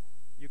 25.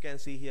 You can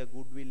see here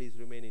goodwill is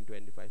remaining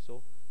 25.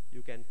 So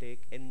you can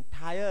take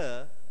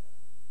entire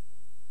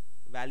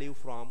value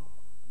from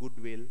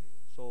goodwill.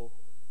 So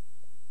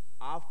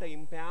after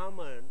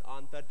impairment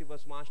on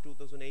 31st March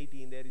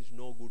 2018, there is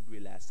no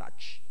goodwill as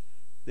such.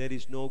 There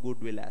is no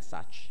goodwill as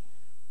such.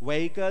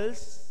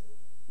 Vehicles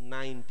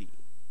 90.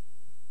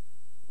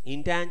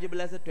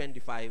 Intangible asset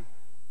 25.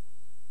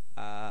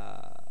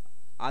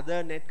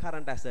 Other net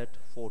current asset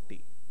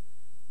 40.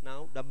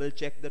 Now double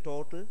check the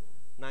total.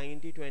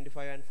 90,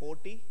 25 and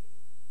 40.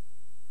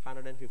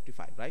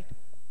 155, right?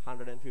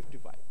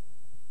 155.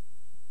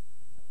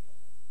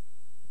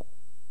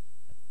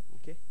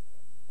 Okay.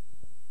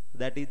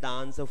 That is the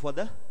answer for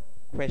the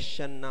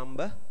question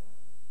number,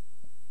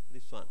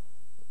 this one.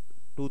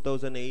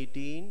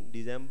 2018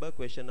 December,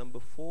 question number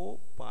 4,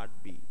 part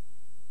B.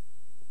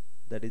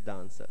 That is the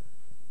answer.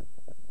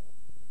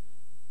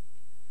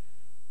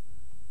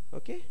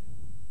 Okay.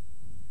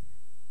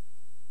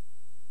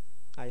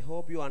 I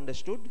hope you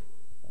understood.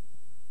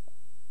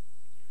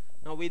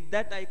 Now with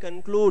that I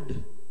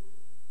conclude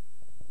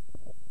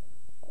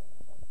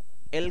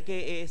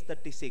LKAS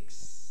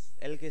 36.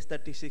 LKAS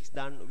 36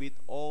 done with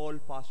all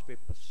past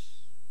papers.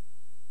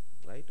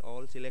 Right?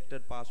 All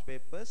selected past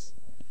papers.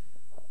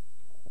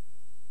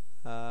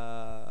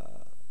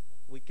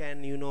 We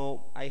can, you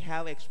know, I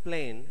have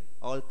explained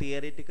all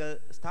theoretical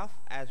stuff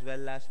as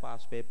well as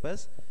past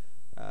papers.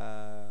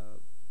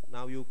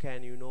 Now you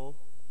can, you know,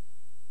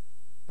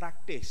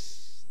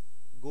 practice,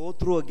 go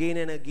through again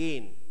and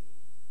again,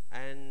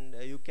 and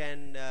you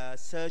can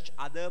search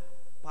other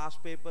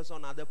past papers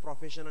on other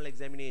professional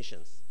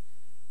examinations,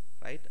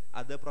 right?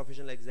 Other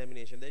professional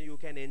examination. Then you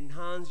can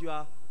enhance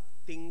your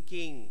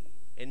thinking,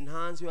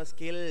 enhance your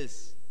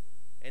skills,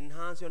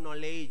 enhance your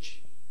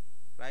knowledge,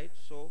 right?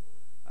 So,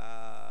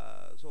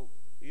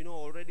 you know,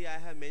 already I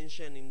have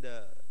mentioned in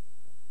the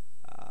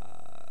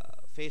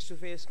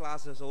face-to-face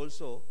classes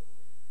also,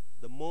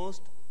 the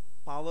most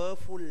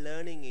powerful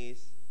learning is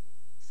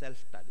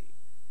self-study,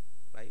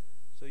 right?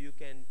 So you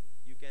can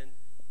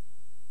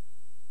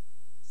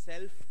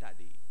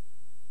self-study,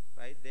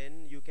 right?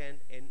 Then you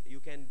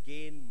can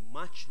gain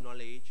much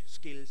knowledge,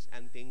 skills,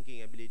 and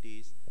thinking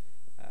abilities.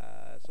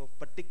 So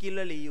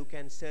particularly you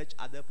can search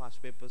other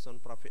past papers on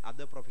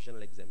other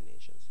professional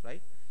examinations,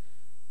 right?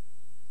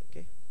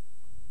 Okay.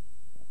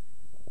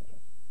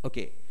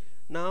 Okay.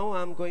 Now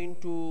I'm going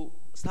to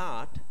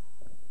start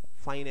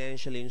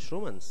financial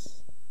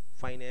instruments.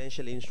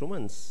 Financial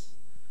instruments.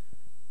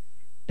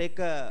 Take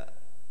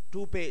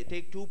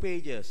two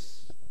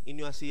pages in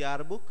your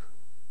CR book.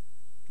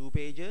 2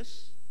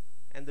 pages,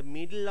 and the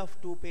middle of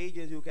 2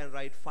 pages you can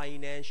write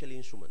financial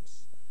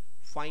instruments.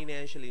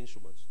 Financial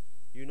instruments.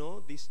 You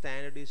know, this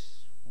standard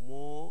is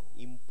more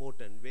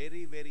important,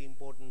 very, very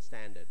important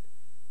standard,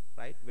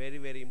 right? Very,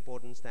 very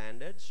important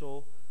standard.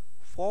 So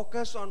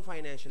focus on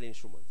financial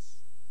instruments.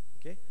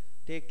 Okay,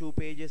 take 2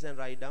 pages and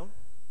write down.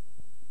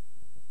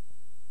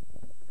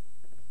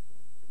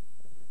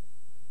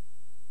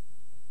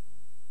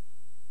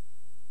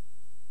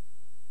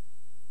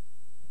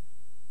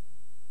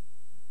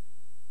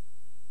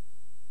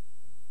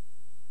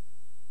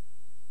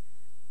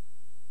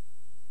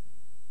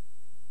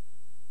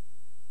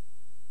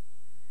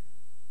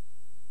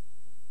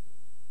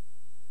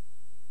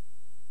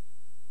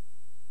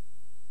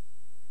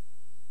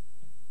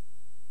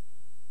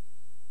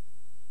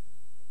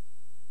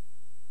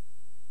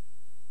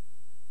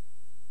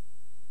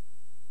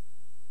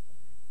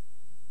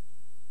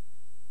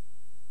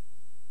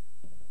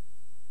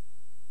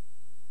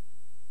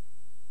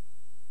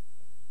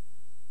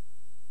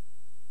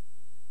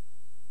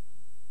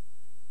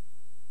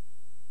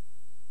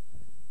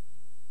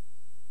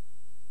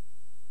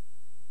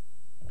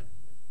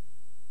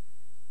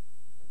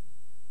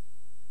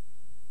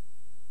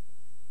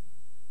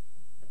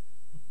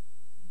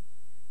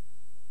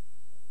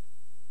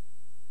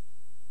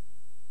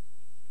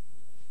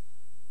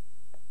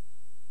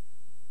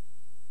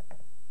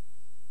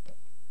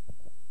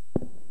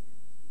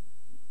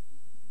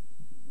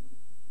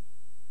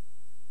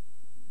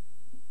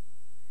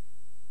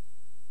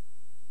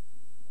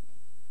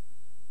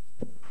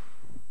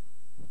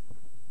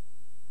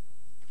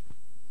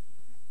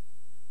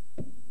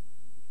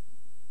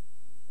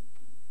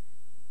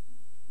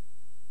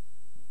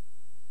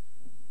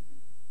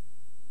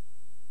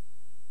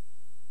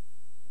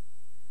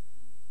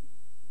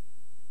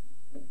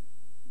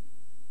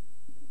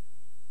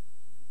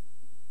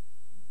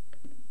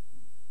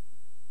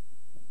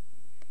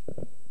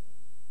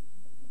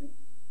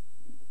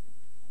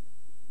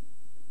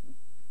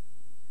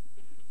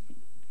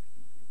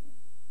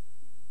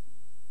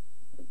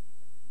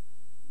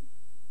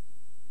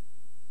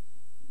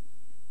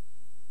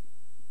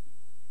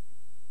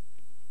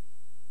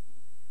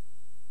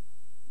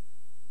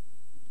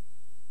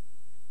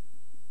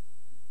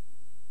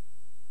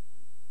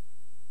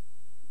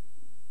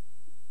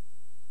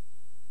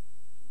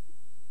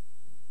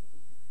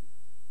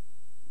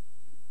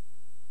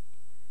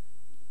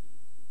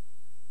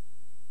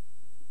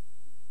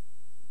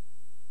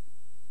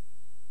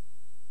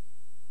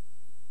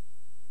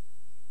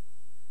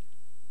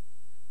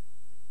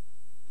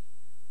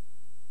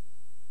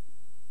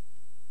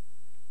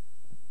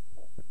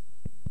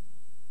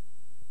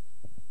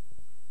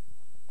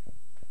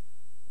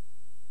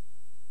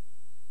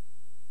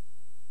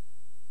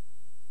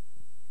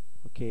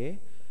 Okay,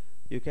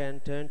 you can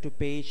turn to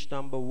page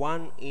number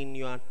 1 in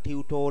your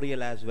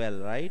tutorial as well,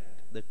 right?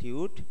 the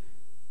TUT.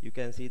 You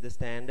can see the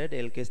standard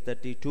LKS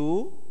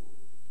 32.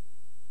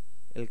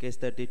 LKS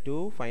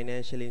 32,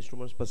 financial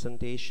instruments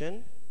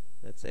presentation.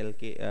 That's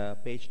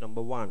page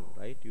number 1,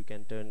 right? You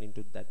can turn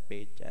into that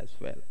page as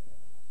well.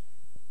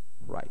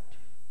 Right.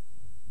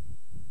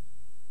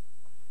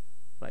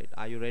 Right.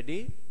 Are you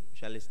ready?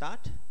 Shall we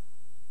start?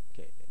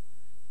 Okay.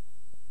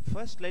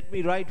 First, let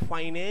me write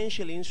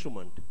financial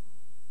instrument.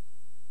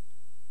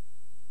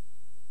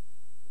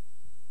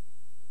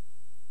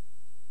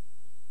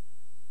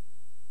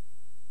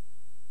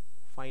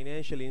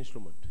 Financial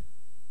instrument.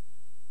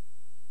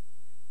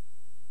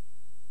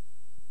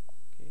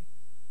 Okay.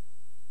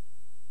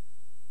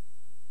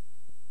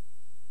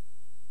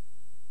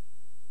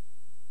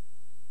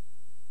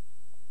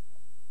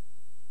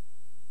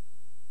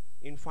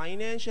 In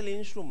financial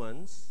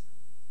instruments,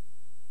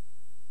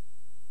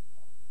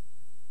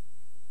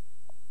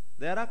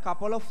 there are a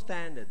couple of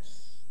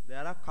standards.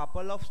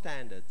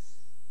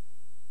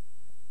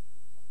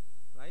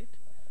 Right?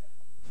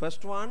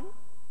 First one,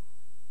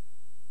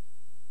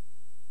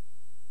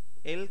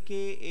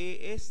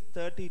 LKAS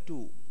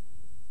 32,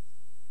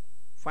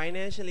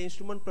 financial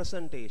instrument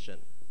presentation.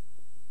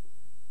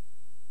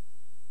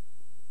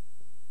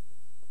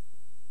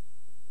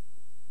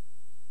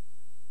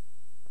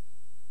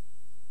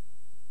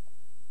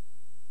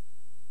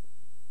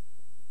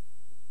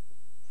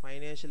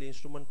 Financial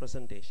instrument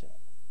presentation.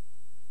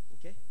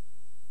 Okay.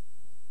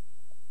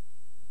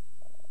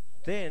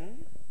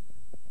 Then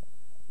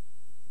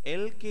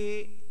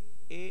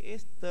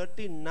LKAS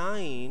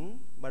 39,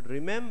 but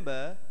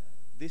remember,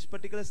 this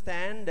particular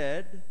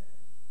standard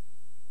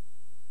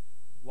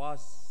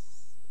was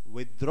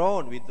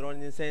withdrawn in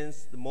the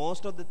sense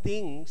most of the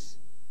things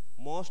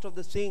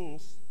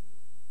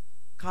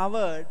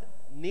covered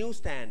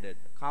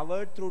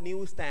through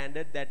new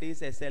standard, that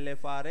is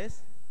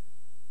SLFRS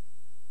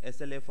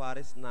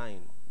 9.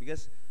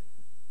 Because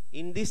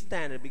in this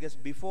standard, because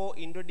before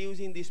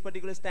introducing this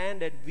particular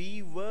standard,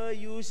 we were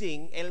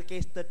using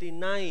LKS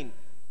 39,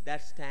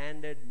 that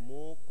standard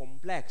more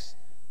complex,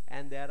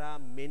 and there are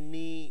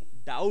many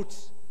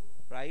doubts,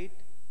 right?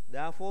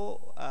 Therefore,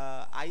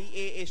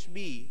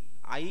 IASB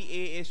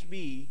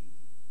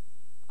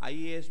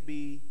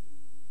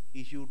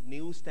issued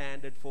new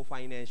standard for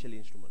financial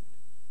instrument,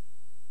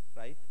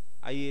 right?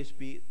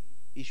 IASB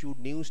issued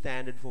new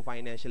standard for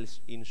financial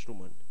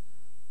instrument.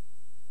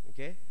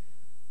 Okay.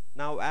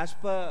 Now, as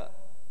per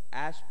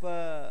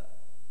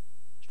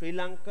Sri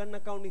Lankan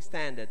accounting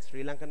standards,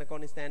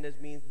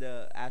 means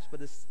as per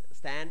the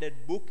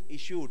standard book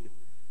issued,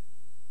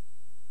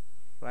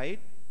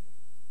 right?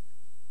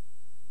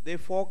 They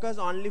focus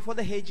only for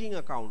the hedging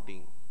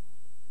accounting.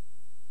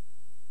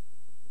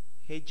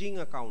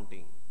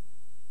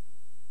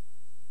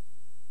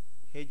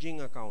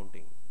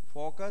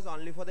 Focus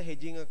only for the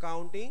hedging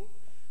accounting,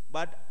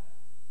 but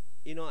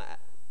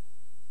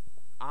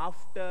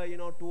after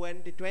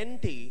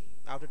 2020,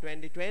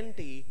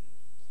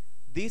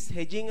 this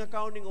hedging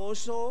accounting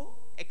also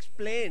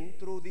explained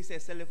through this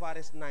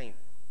SLFRS 9,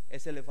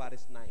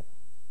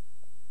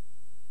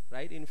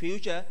 right? In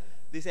future,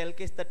 this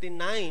LKS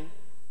 39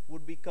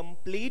 would be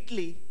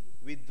completely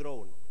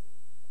withdrawn,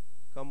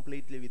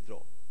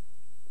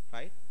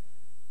 right?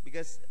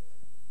 Because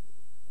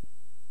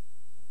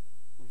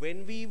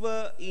when we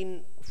were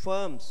in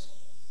firms,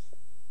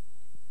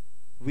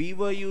 we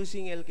were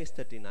using LKS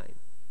 39.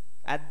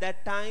 At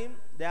that time,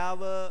 there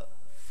were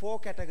 4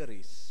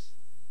 categories,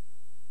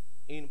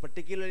 in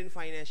particular in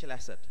financial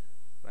asset,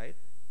 right?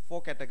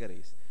 4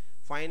 categories.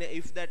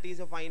 If that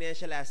is a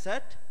financial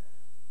asset,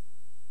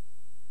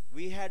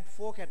 we had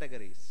 4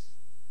 categories: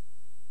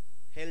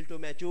 held to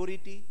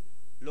maturity,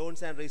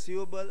 loans and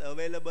receivable,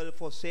 available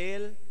for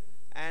sale,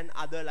 and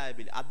other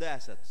liability, other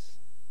assets,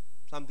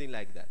 something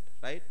like that,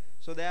 right?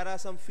 So there are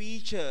some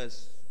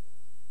features,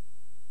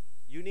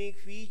 unique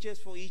features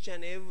for each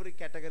and every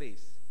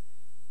categories,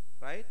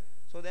 right?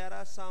 So there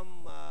are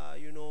some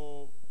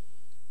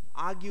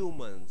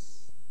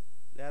arguments,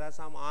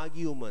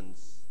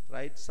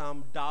 right?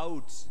 Some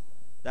doubts.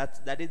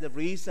 That is the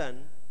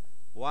reason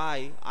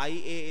why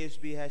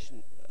IASB has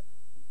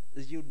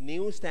issued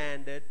new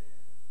standard.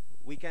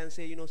 We can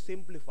say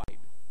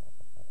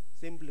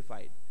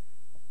simplified,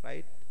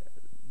 right?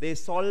 They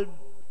solved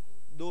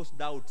those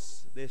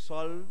doubts.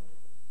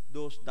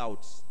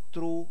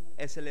 Through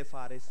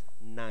SLFRS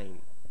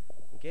 9.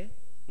 Okay.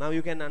 Now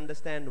you can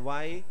understand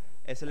why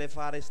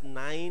SLFRS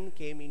 9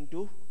 came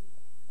into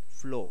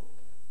flow,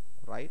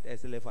 right?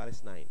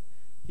 SLFRS 9.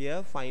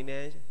 Here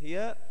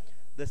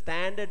the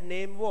standard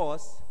name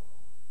was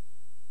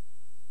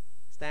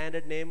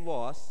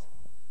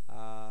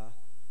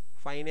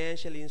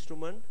financial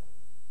instrument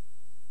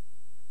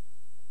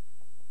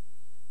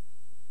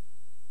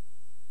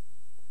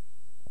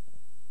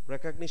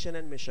recognition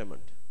and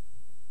measurement.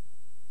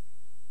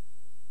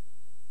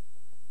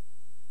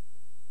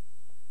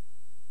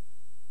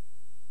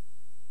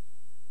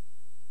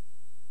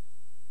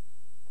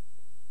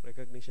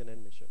 Recognition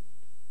and measurement.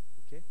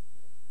 Okay.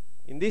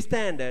 In this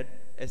standard,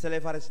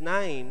 SLFRS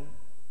 9,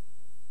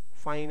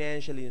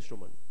 financial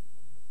instrument.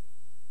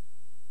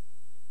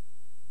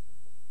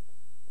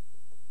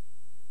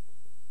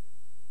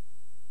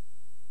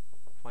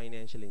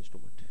 financial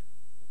instrument.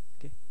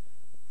 Okay,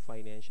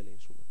 financial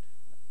instrument.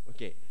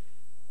 Okay,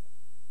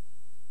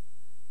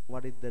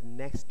 what is the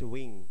next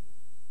wing?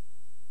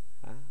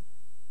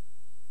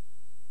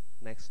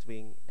 Next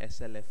wing,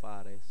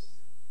 SLFRS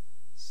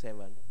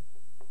 7.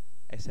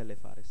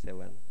 SLFRS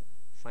 7,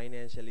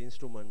 financial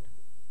instrument.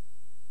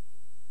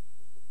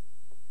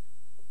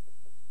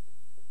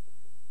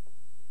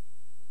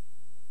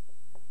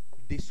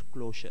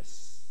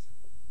 Disclosures.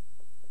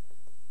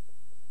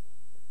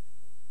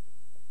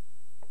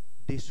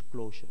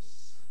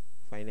 Disclosures.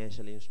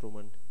 Financial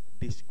instrument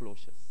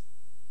disclosures.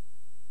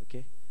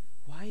 Okay.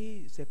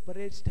 Why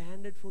separate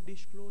standard for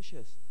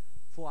disclosures?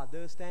 For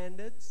other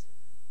standards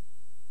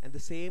and the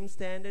same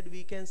standard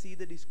we can see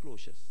the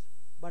disclosures.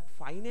 But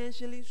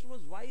financial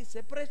instruments, why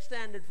separate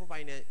standard for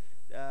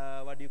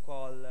what do you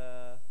call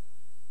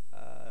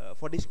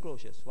for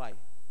disclosures? Why?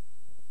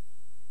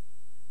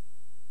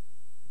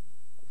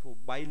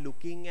 By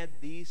looking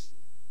at these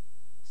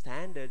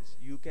standards,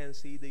 you can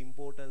see the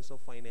importance of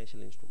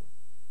financial instrument.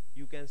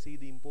 You can see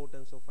the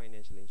importance of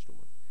financial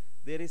instrument.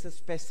 There is a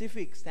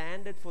specific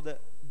standard for the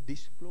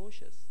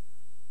disclosures.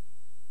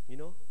 You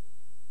know,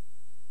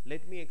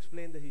 let me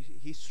explain the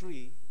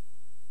history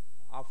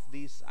of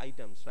these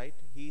items, right?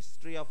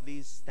 History of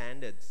these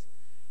standards.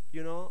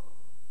 You know,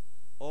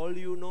 all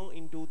you know,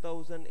 in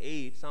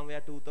 2008,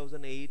 somewhere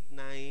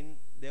 2008-9,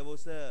 there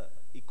was a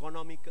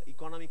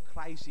economic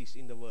crisis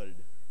in the world.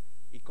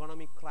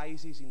 Economic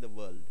crisis in the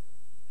world,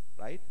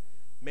 right?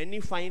 Many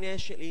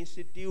financial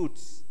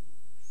institutes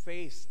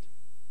faced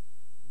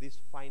this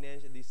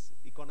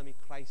economic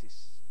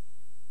crisis,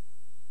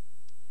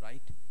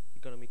 right?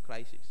 Economic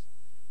crisis.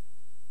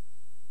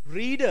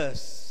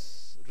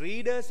 Readers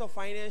of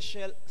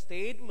financial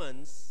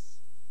statements,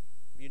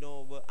 you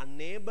know, were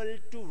unable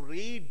to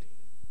read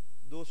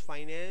those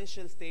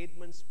financial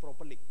statements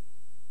properly,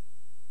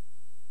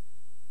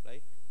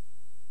 right?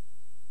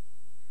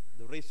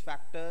 The risk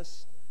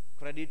factors,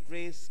 credit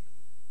risk,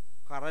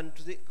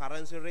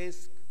 currency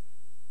risk,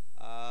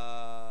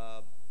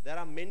 there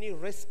are many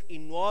risks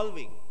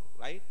involving,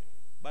 right?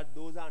 But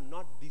those are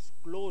not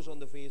disclosed on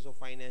the face of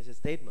financial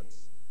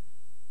statements.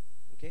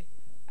 Okay?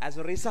 As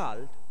a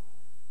result,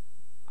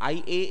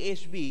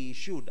 IASB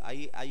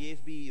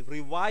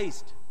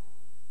revised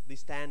the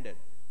standard.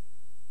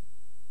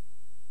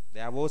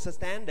 There was a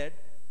standard,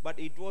 but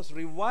it was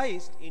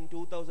revised in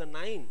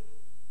 2009,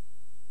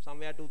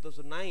 somewhere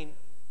 2009,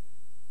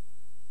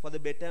 for the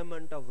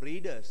betterment of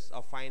readers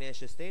of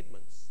financial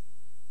statements,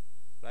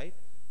 right?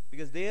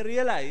 Because they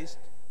realized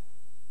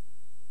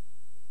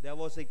there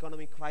was an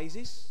economic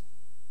crisis,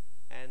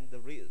 and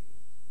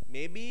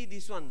maybe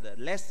this one, the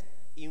less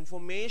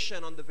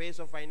information on the face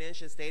of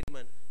financial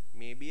statement,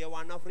 may be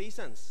one of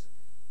reasons,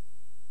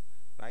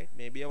 right?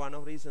 Maybe one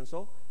of reasons.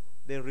 So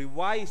they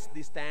revised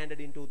the standard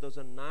in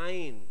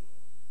 2009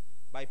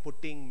 by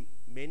putting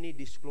many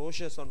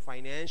disclosures on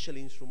financial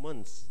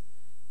instruments.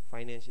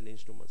 Financial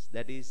instruments.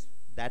 That is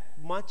that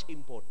much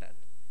important.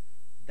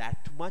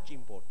 That much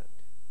important.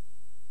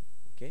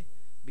 Okay?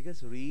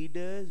 Because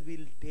readers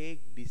will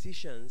take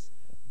decisions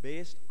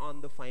based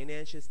on the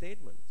financial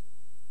statements.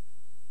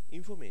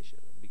 Information.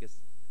 Because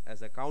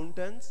as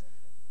accountants,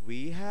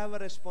 we have a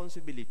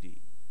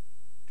responsibility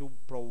to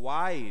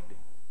provide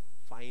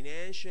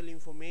financial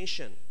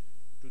information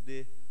to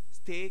the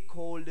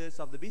stakeholders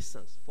of the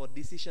business for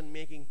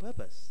decision-making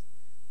purpose.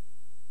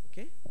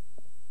 Okay?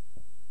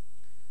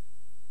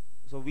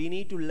 So we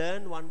need to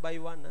learn one by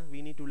one.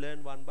 We need to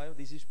learn one by one.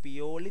 This is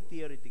purely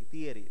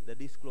theory, the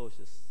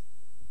disclosures.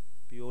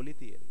 Purely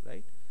theory,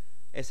 right?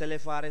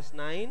 SLFRS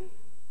 9,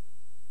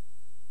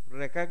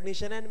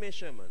 recognition and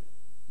measurement.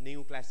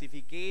 New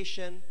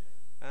classification,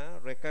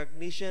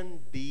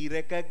 recognition,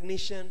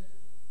 derecognition,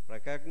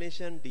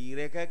 recognition,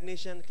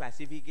 derecognition,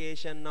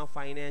 classification of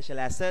financial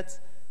assets,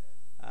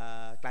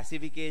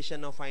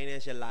 classification of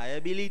financial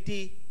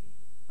liability,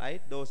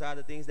 right? Those are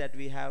the things that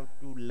we have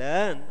to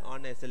learn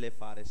on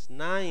SLFRS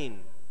 9.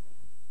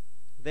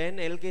 Then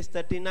LKS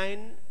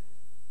 39,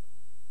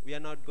 we are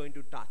not going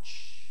to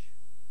touch.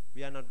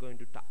 We are not going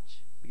to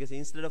touch. Because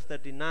instead of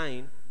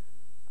 39,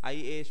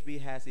 IASB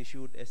has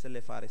issued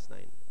SLFRS 9.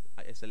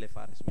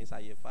 SLFRS means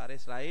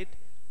IFRS, right?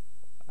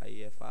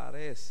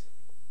 IFRS.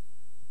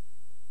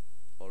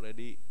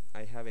 Already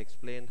I have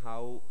explained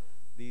how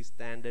these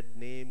standard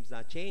names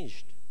are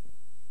changed.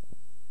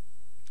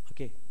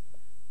 Okay.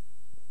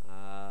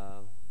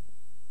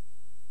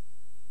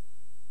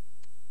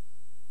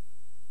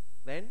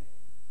 Then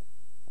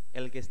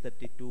LKS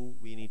 32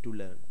 we need to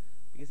learn.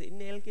 Because in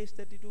LKS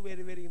 32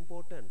 very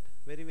important.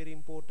 Very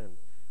important.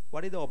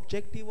 What is the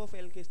objective of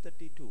LKS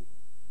 32?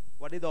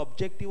 What is the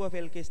objective of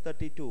LKS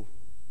 32?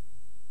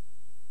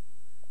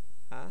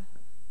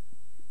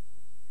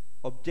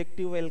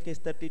 Objective of LKS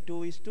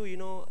 32 is to, you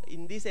know,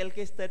 in this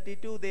LKS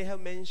 32 they have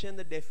mentioned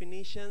the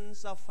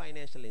definitions of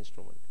financial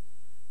instrument.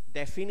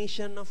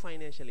 Definition of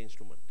financial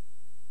instrument.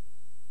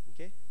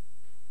 Okay?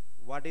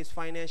 What is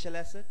financial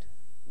asset?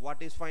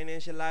 What is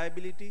financial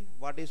liability?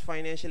 What is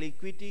financial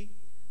equity?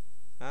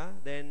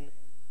 Then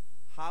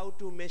how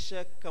to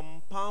measure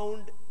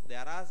compound.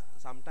 There are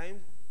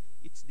sometimes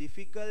it's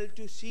difficult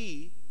to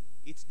see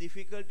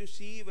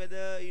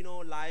whether, you know,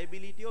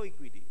 liability or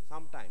equity.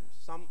 Sometimes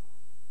some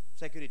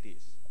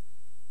securities,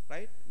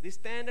 right? This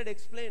standard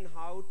explain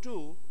how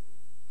to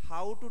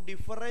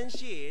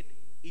differentiate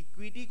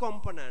equity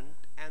component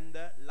and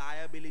the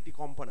liability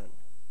component.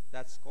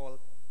 That's called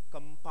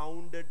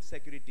compounded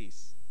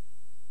securities,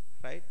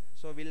 right?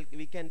 So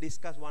we can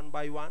discuss one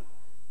by one.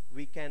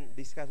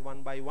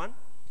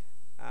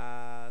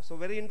 So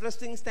very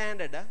interesting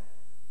standard,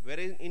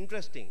 very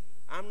interesting.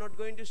 I'm not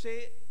going to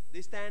say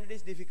this standard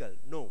is difficult.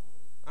 No,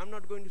 I'm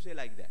not going to say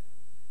like that.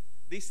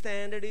 This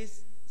standard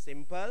is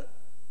simple.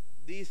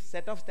 These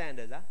set of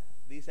standards,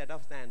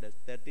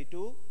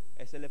 32,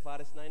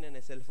 SLFRS 9 and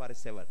SLFRS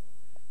 7.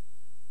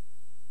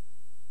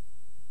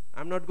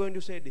 I'm not going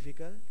to say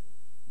difficult,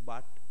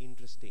 but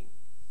interesting.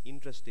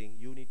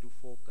 You need to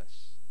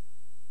focus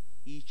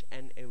each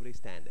and every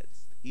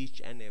standards.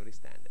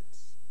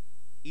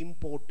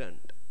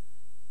 Important.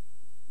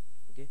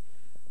 Okay.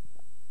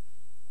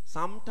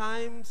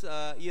 Sometimes,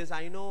 yes,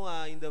 I know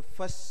in the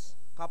first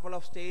couple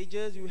of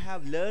stages you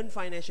have learned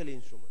financial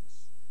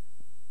instruments,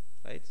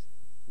 right?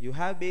 You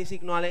have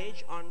basic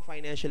knowledge on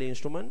financial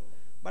instrument,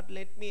 but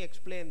let me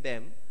explain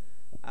them.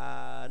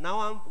 Now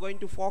I'm going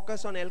to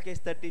focus on LKS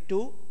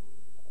 32.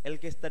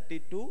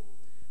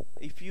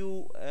 If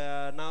you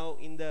now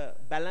in the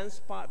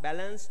balance,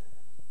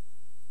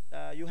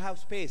 you have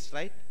space,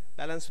 right?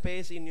 Balance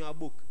space in your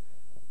book.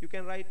 You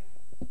can write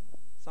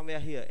somewhere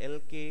here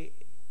LKAS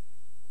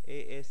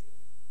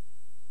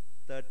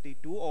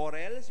 32, or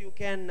else you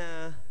can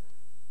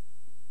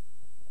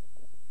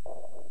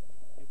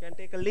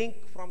take a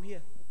link from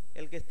here,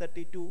 LKS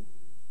 32.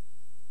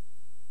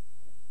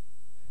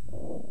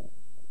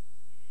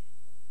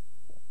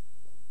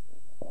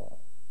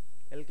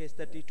 LKS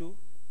 32.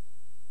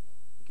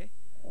 Okay.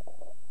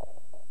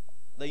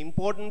 The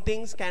important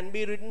things can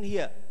be written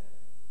here.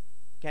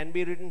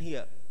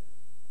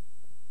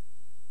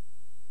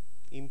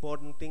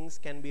 Important things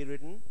can be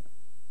written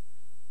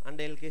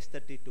under LKS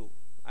 32.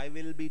 I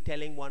will be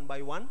telling one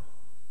by one.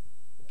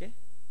 Okay.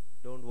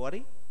 Don't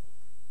worry.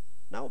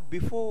 Now,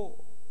 before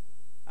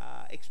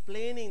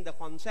explaining the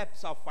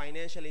concepts of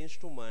financial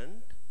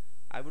instrument,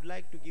 I would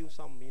like to give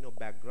some, you know,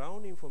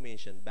 background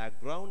information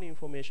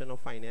of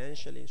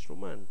financial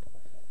instrument.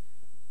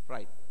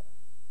 Right.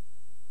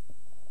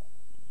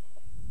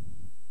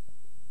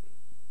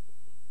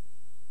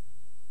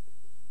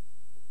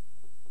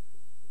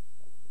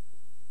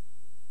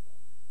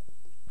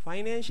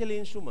 Financial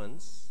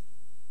instruments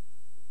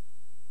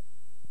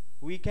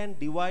we can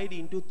divide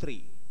into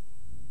three.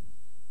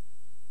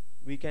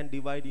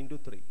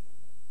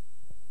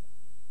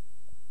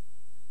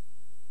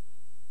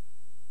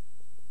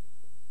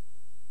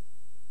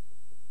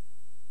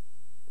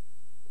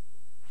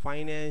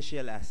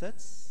 Financial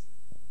assets,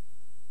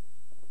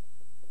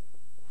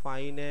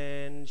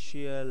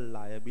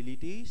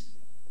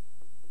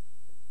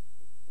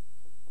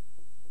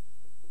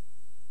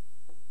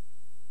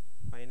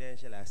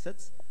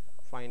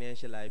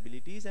 financial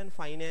liabilities, and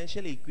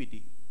financial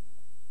equity.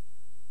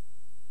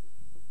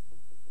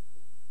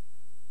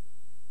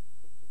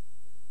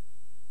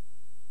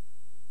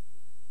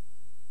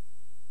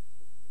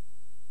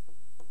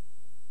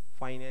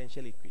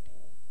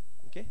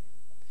 Okay.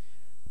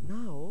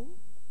 Now,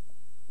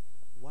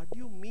 what do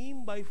you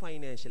mean by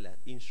financial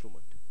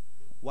instrument?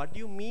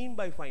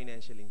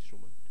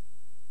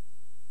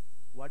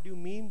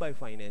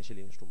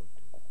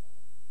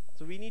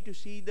 So we need to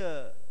see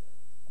the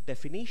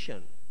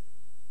definition,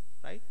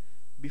 right?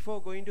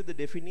 Before going to the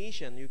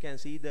definition, you can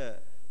see the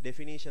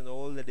definition.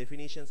 All the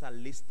definitions are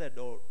listed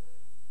or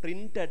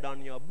printed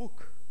on your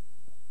book,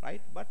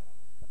 right? But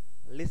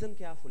listen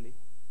carefully.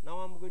 Now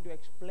I'm going to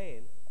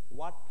explain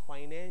what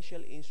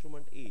financial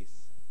instrument is.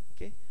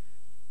 Okay?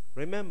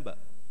 Remember,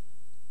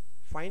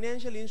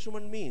 financial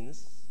instrument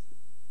means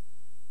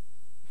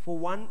for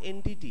one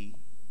entity,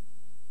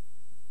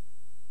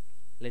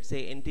 let's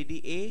say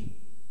entity A,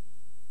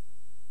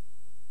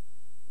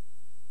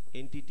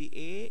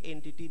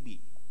 entity B.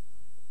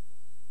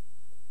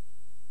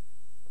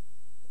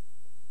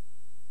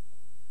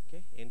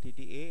 Okay,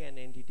 entity A and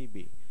entity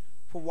B.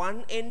 For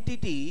one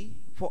entity,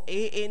 for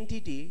A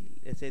entity,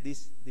 let's say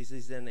this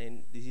is an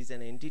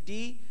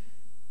entity.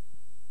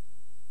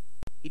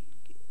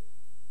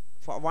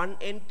 For one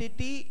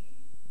entity,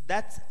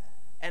 that's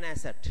an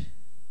asset.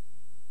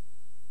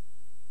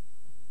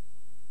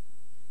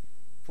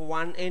 For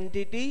one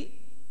entity,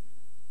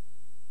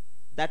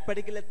 that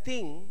particular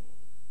thing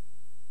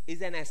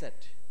is an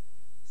asset.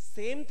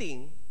 Same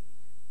thing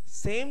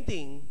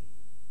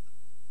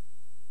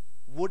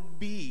would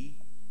be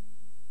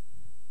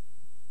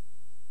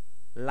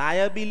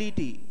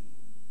liability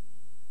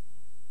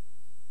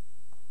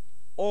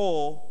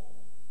or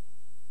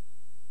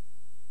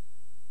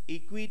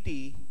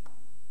equity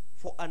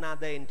for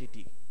another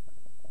entity,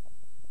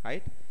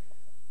 right?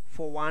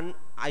 For one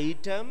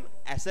item,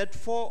 asset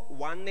for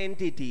one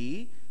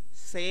entity,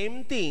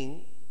 same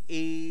thing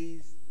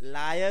is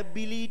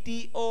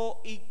liability or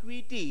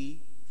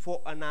equity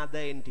for another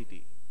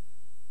entity.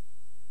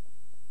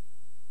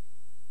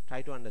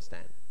 Try to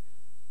understand.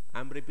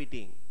 I'm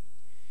repeating.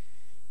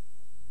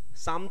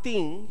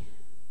 Something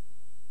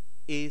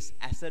is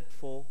asset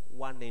for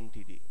one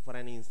entity, for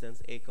an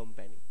instance a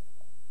company.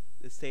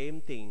 The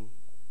same thing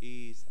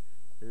is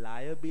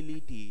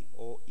liability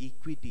or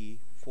equity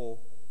for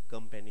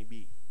company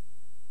B.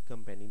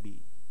 Company B.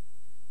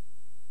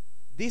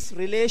 This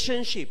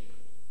relationship,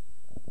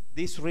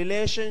 there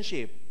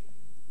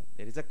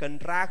is a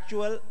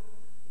contractual,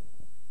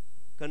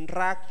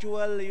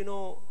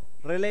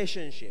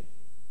 relationship.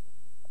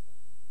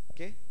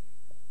 Okay?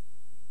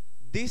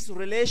 This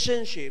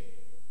relationship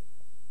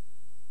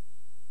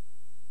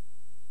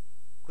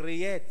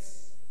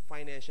creates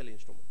financial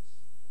instruments.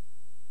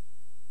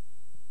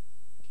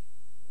 Okay.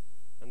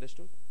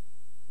 Understood?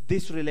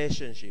 This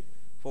relationship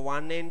for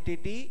one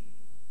entity,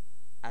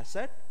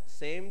 asset,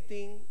 same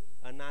thing,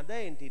 another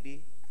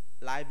entity,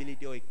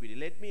 liability or equity.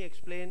 Let me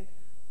explain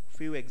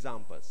few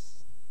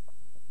examples.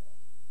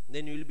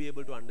 Then you will be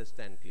able to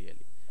understand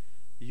clearly.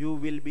 You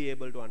will be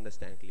able to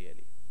understand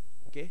clearly.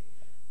 Okay?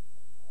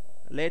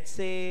 Let's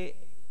say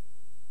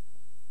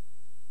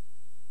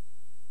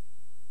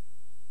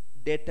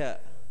debtors.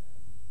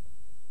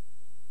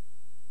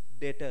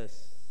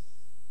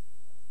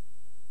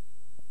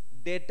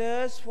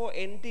 Debtors for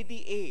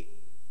entity A,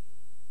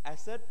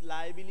 asset,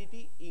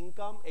 liability,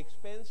 income,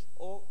 expense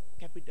or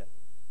capital.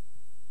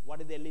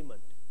 What is the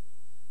element?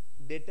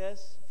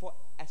 Debtors for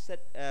asset,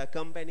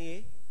 company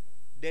A.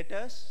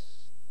 Debtors,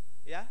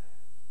 yeah?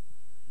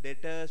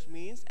 Debtors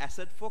means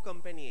asset for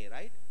company A,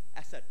 right?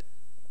 Asset.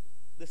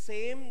 The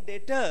same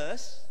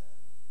debtors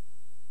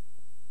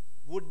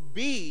would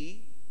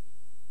be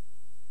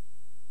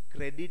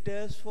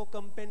creditors for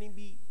company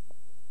B,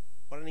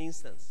 for an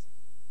instance.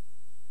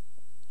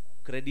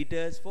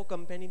 Creditors for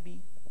company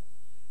B.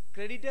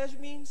 Creditors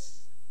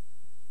means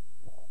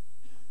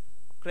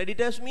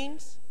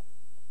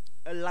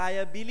a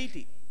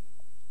liability.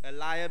 A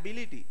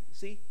liability.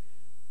 See,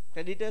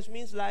 creditors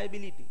means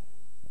liability.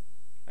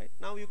 Right?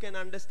 Now you can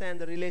understand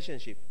the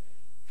relationship.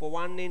 For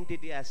one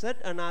entity asset,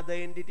 another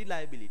entity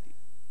liability.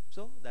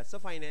 So that's a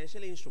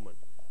financial instrument.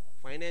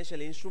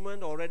 Financial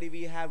instrument already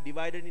we have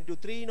divided into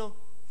three,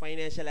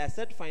 financial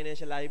asset,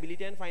 financial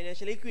liability and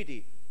financial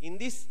equity. In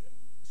this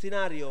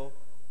scenario,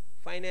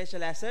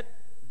 financial asset,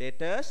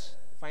 debtors,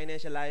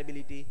 financial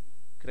liability,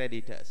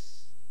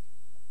 creditors.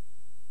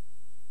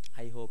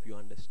 I hope you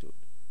understood.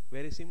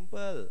 Very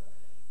simple.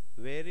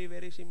 Very,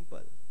 very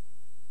simple.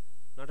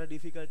 Not a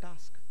difficult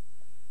task.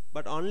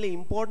 But only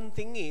important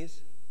thing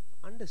is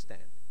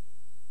understand.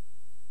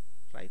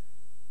 Right?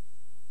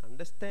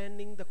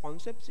 Understanding the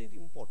concepts is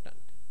important.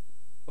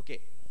 Okay.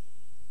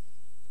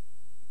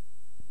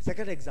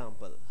 Second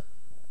example.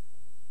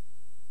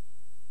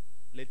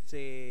 Let's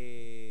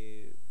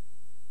say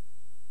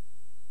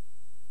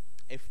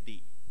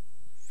FD,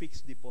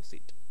 fixed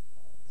deposit.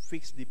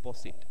 Fixed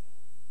deposit.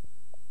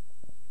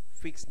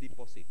 Fixed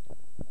deposit.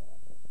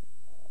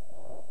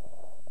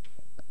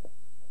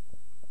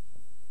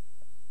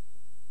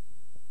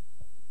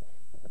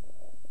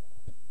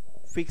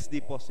 Fixed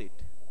deposit.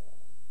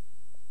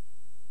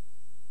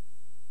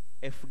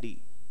 FD.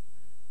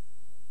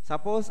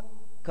 Suppose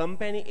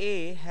company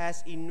A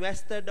has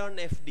invested on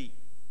FD.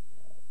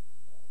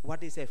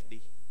 What is FD?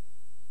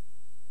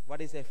 What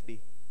is FD?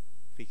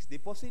 Fixed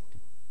deposit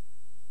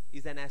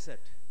is an asset.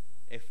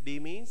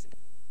 FD means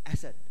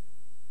asset.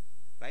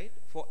 Right?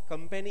 For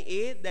company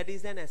A, that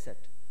is an asset.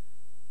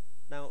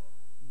 Now,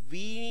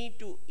 we need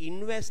to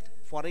invest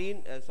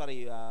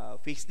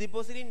fixed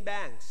deposit in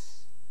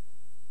banks.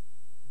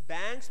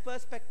 Bank's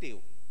perspective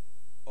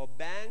or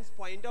bank's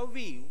point of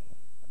view,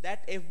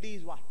 that FD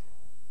is what?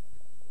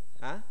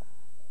 Huh?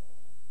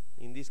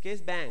 In this case,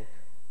 bank.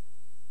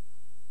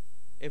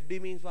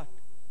 FD means what?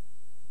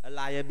 A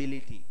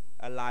liability.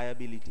 A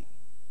liability.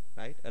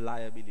 Right? A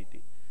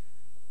liability.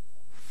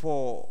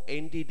 For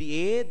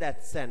entity A,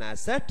 that's an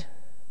asset.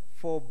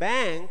 For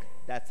bank,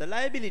 that's a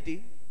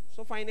liability.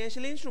 So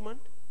financial instrument.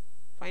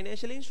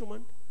 Financial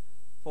instrument.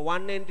 For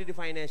one entity,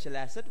 financial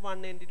asset.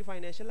 One entity,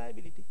 financial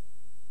liability.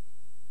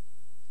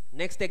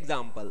 Next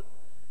example.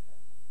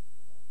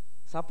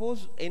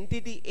 Suppose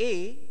entity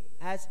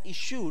A has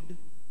issued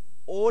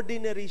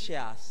ordinary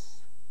shares.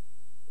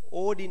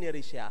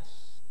 Ordinary shares.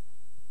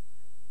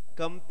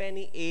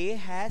 Company A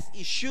has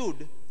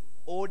issued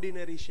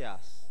ordinary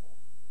shares.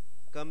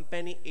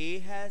 Company A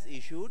has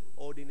issued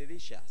ordinary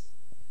shares.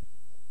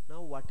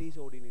 Now what is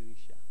ordinary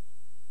share?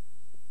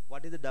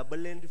 What is the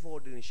double entry for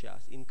ordinary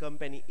shares? In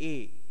company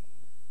A,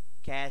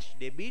 cash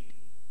debit,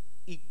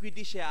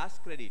 equity shares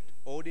credit.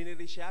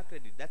 Ordinary share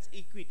credit. That's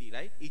equity,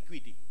 right?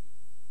 Equity.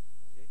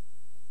 Okay.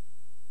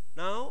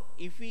 Now,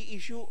 if we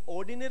issue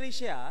ordinary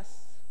shares,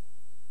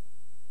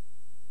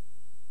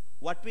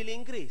 what will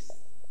increase?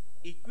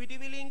 Equity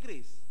will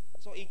increase.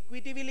 So,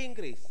 equity will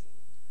increase.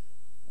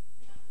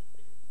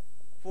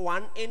 For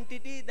one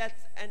entity,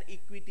 that's an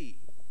equity.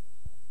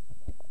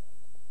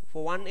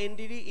 For one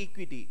entity,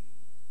 equity.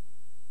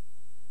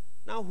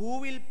 Now, who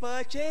will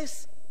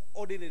purchase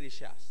ordinary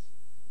shares?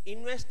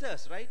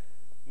 Investors, right?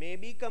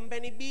 Maybe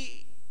company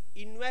B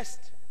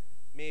invest.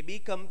 Maybe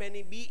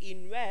company B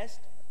invest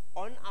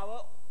on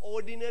our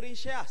ordinary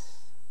shares.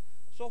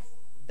 So,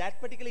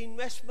 that particular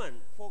investment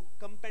for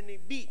company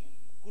B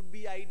could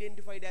be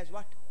identified as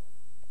what?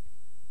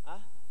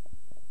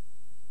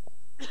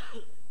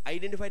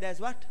 Identified as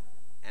what?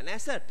 An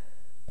asset.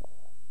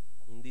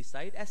 In this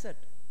side, asset.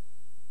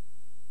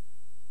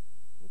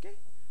 Okay?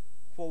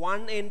 For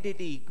one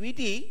entity,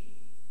 equity,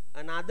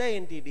 another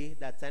entity,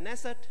 that's an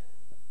asset.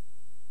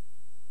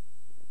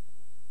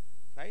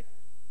 Right?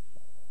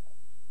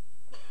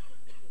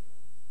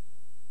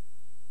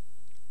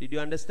 Did you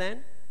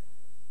understand?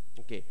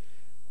 Okay.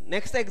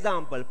 Next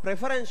example,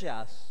 preference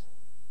shares.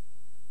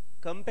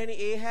 Company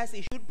A has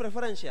issued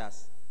preference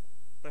shares.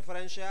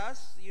 Preference shares,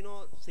 you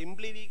know,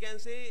 simply we can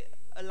say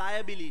a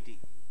liability.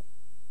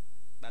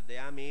 But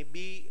there may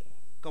be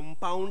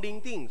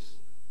compounding things.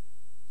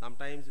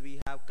 Sometimes we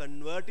have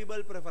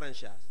convertible preference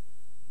shares.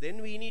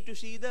 Then we need to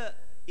see the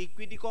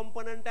equity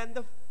component and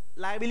the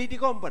liability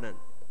component.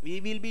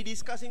 We will be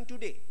discussing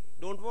today.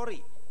 Don't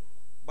worry.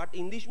 But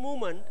in this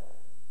moment,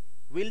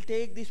 we'll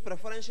take this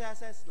preference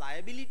shares as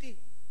liability.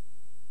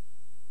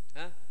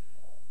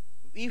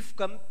 If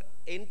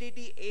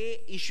entity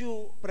A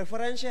issue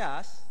preference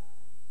shares,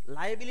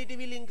 liability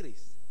will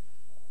increase.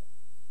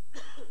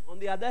 On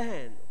the other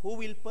hand, who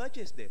will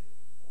purchase them?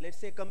 Let's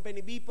say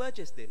company B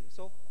purchased them.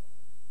 So,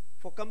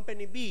 for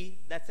company B,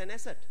 that's an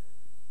asset.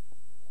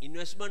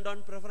 Investment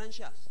on preference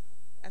shares,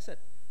 asset.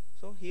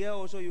 So, here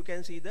also you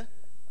can see the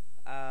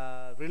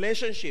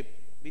relationship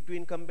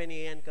between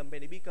company A and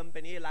company B.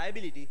 Company A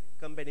liability,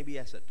 company B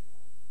asset.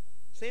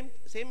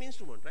 Same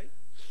instrument, right?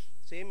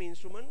 Same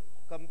instrument,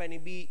 company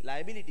B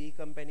liability,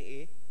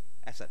 company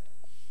A asset.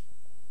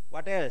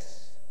 What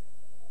else?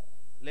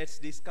 Let's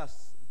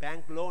discuss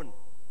bank loan.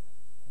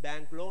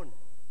 Bank loan.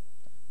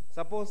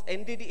 Suppose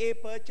entity A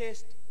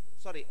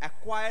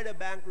acquired a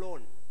bank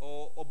loan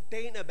or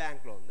obtain a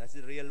bank loan. That's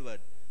the real word.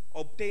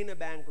 Obtain a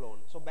bank loan.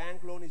 So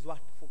bank loan is what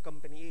for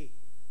company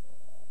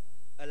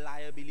A? A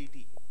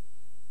liability.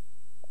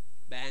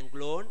 Bank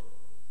loan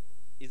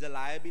is a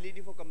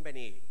liability for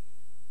company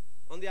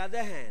A. On the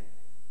other hand,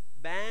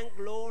 bank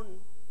loan,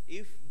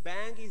 if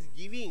bank is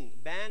giving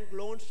bank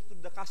loans to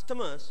the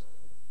customers,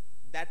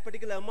 that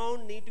particular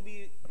amount need to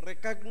be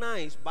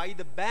recognized by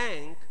the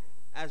bank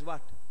as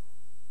what?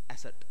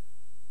 Asset.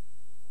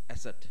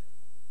 Asset.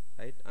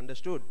 Right?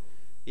 Understood?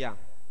 Yeah.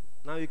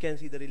 Now you can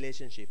see the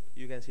relationship.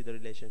 You can see the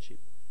relationship.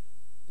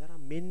 There are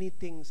many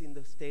things in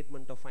the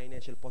statement of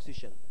financial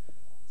position.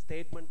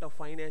 Statement of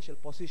financial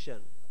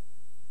position.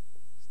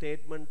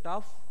 Statement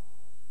of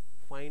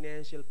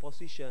financial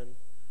position.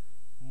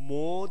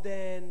 More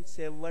than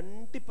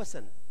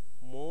 70%.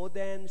 More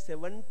than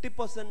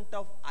 70%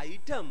 of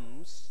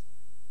items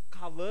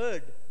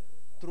covered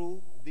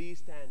through these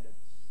standards.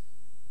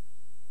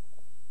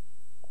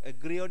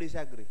 Agree or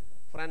disagree?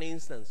 For an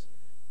instance,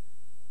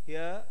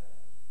 here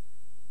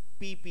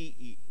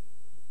PPE.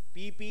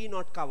 PPE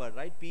not covered,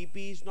 right?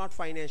 PPE is not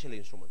financial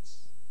instruments.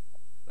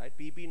 Right?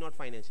 PPE not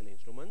financial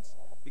instruments.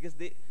 Because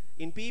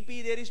in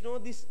PPE there is no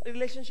this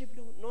relationship,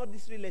 no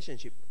this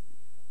relationship.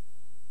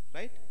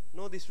 Right?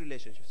 No this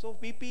relationship. So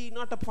PPE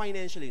not a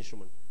financial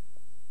instrument.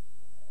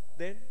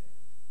 Then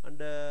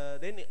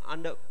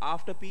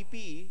after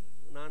PPE,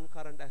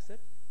 non-current asset,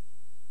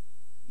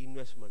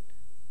 investment.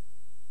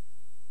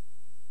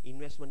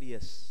 Investment,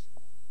 yes.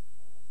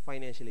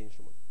 Financial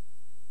instrument.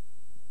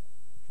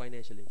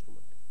 Financial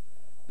instrument.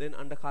 Then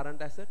under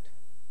current asset,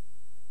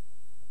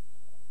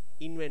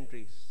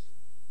 inventories.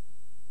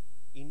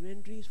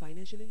 Inventory is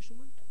financial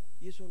instrument?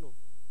 Yes or no?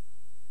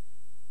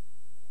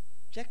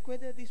 Check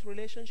whether this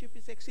relationship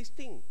is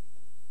existing.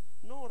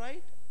 No,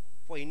 right?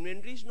 For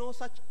inventories, no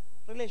such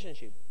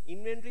relationship.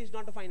 Inventory is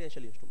not a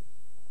financial instrument.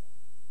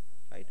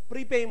 Right?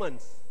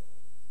 Prepayments.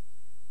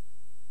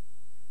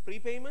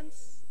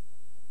 Prepayments,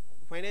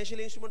 financial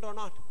instrument or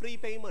not?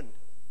 Prepayment.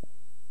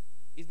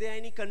 Is there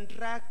any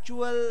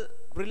contractual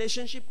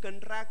relationship,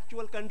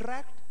 contractual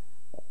contract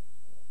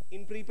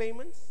in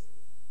prepayments?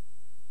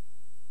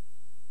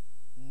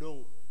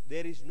 No,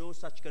 there is no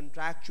such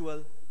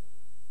contractual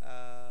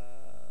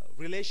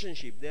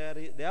relationship.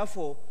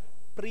 Therefore,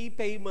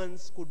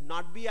 prepayments could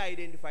not be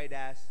identified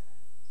as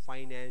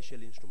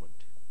financial instrument,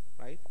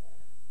 right?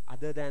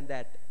 Other than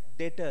that,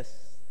 debtors,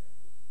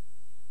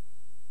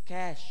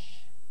 cash.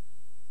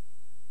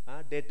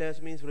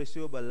 Debtors means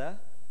receivable,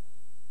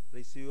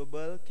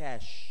 receivable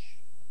cash,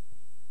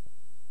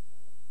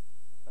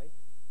 right?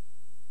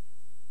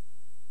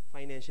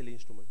 Financial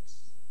instruments,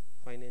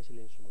 financial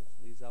instruments.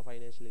 These are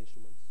financial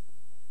instruments.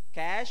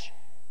 Cash,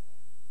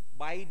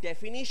 by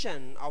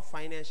definition of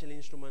financial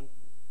instrument,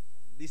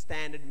 the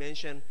standard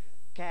mention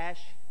cash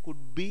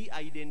could be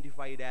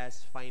identified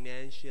as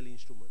financial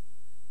instrument,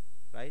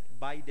 right?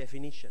 By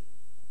definition,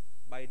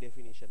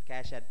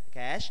 cash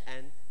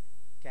and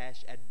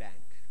cash at bank.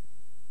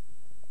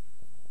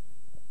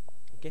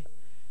 Okay.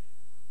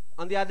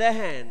 On the other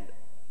hand,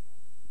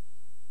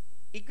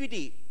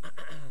 equity.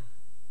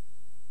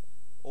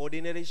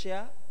 Ordinary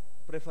share,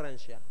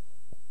 preference share.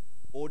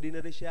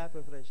 Ordinary share,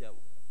 preference share.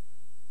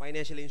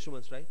 Financial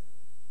instruments, right?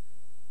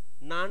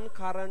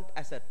 Non-current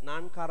asset,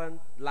 non-current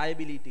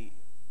liability.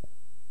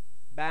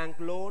 Bank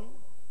loan,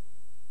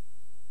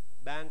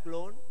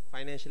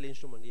 financial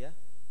instrument, yeah.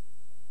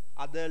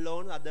 Other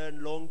loans, other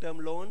long-term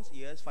loans,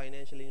 yes,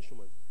 financial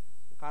instrument.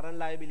 Current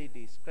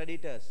liabilities,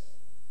 creditors,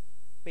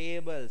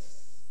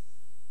 payables,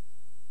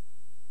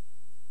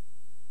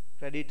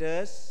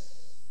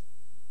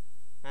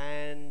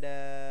 and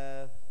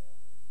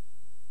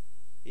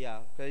yeah,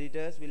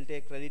 creditors, will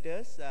take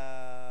creditors,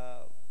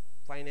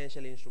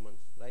 financial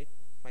instruments, right?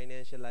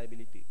 Financial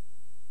liability.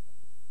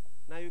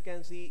 Now you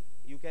can see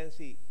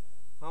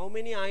how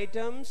many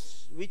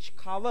items which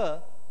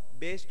cover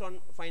based on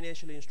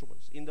financial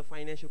instruments in the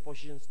financial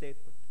position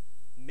statement.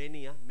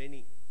 Many,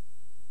 many.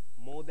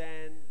 More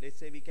than, let's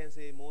say, we can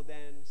say more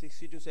than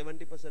 60 to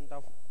 70%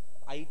 of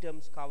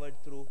items covered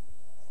through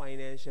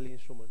financial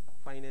instrument.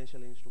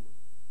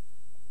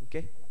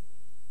 Okay.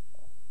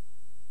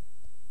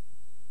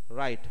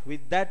 Right.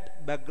 With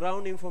that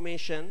background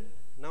information,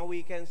 now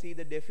we can see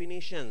the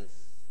definitions.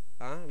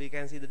 We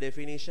can see the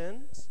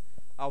definitions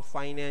of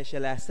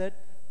financial asset,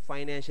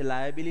 financial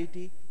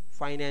liability,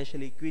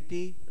 financial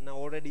equity. Now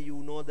already you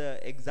know the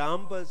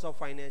examples of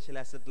financial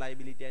asset,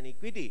 liability and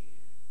equity,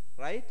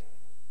 right?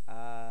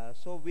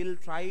 So we'll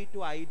try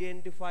to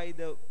identify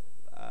the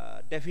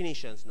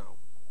definitions now.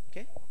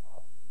 Okay.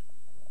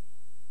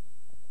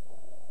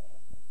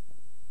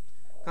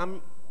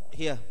 Come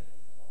here.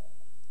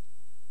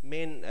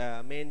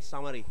 Main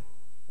summary.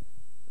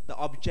 The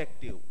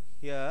objective.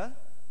 Here,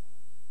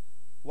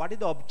 what is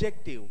the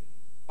objective?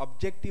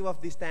 Objective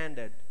of the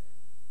standard.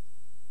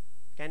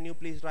 Can you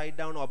please write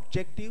down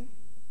objective?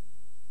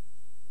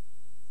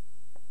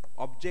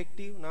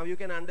 Objective. Now you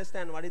can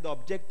understand what is the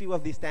objective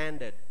of the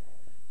standard.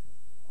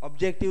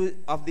 Objective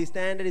of the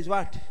standard is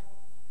what?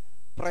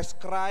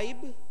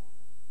 Prescribe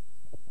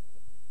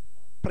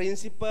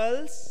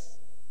principles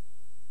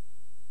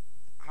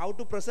how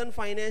to present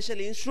financial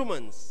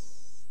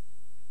instruments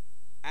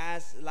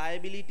as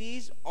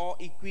liabilities or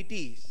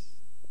equities,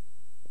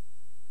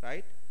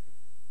 right?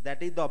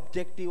 That is the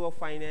objective of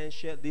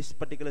this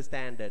particular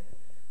standard,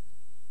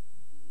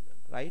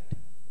 right?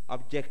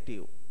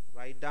 Objective.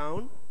 Write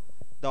down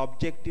the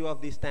objective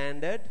of the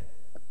standard.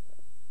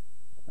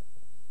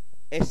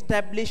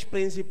 Establish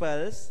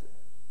principles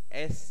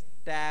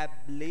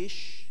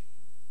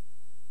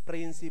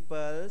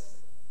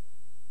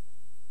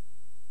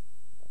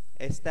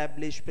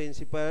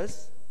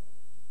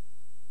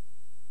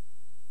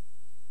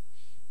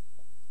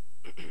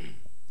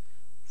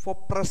for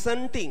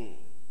presenting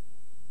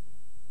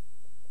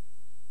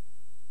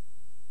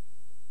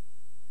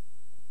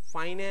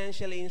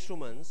financial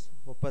instruments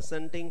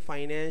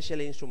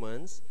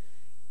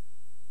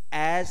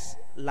as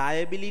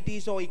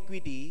liabilities or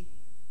equity,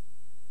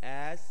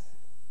 as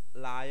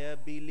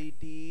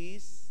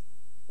liabilities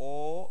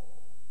or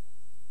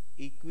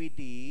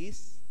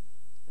equities,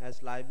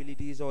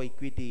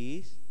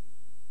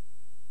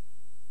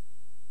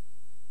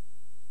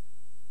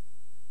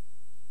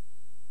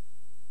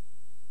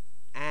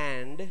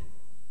 and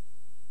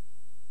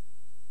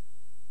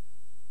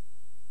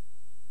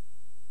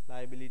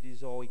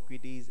liabilities or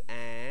equities,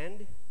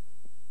 and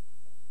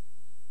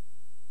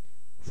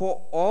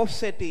for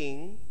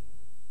offsetting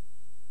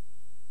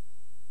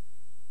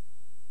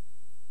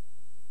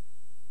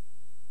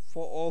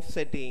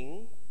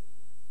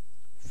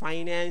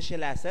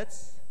financial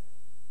assets,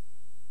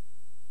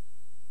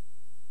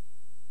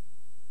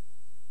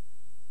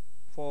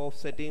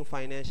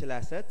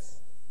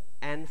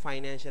 and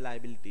financial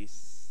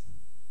liabilities.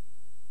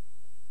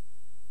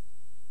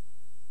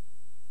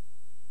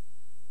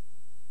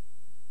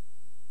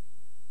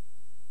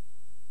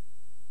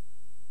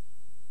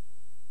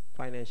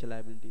 Financial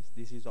liabilities.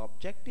 This is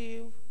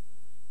objective.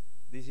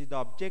 This is the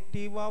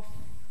objective of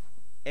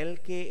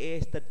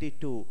LKAS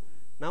 32.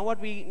 Now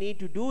what we need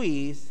to do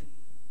is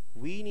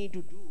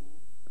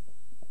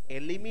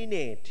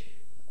eliminate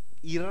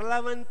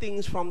irrelevant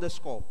things from the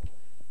scope.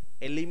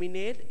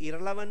 Eliminate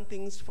irrelevant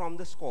things from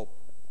the scope.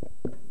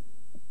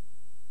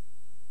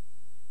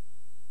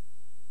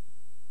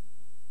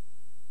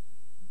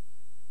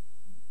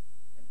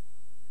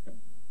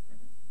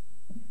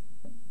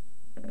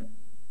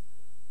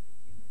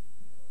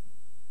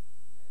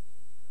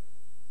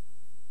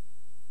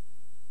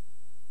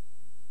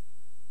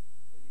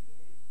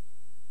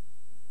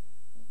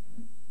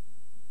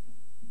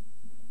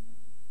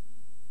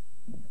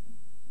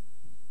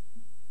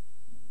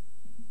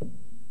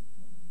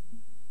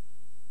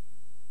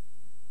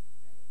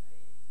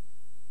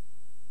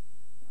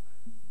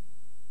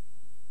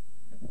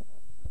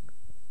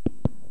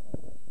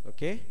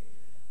 Okay.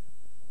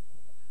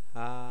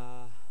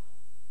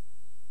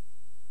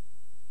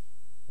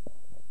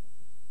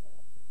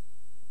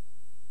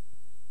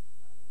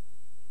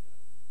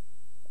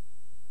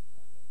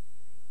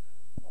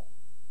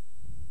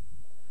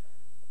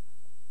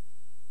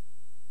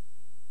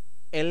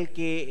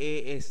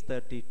 LKAS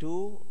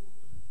 32,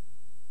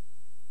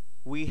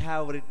 we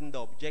have written the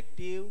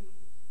objective,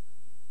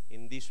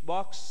 in this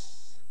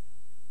box,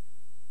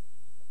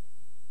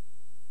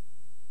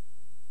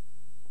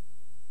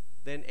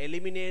 then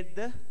eliminate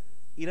the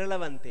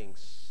irrelevant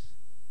things.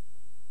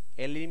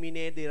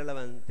 Eliminate the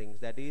irrelevant things,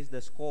 that is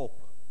the scope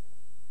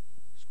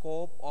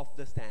of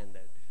the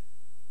standard.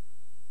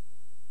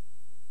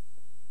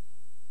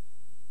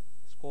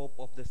 Scope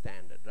of the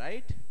standard,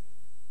 right?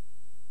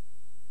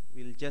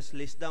 We'll just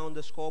list down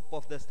the scope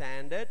of the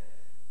standard.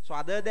 So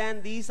other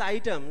than these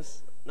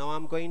items, now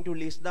I'm going to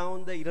list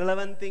down the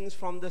irrelevant things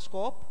from the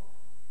scope.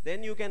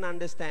 Then you can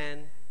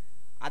understand,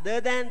 other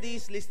than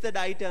these listed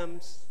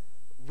items,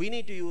 we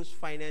need to use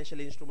financial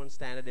instrument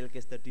standard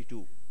LKS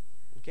 32.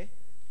 Okay?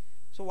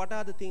 So what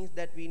are the things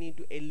that we need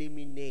to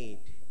eliminate?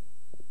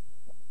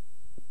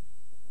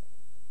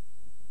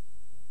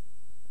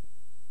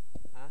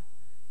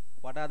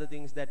 What are the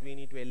things that we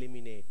need to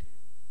eliminate?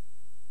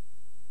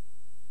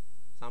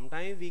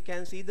 Sometimes we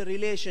can see the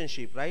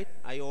relationship, right?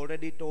 I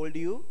already told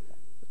you,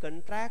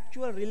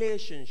 contractual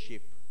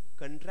relationship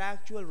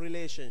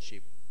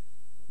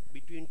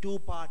between two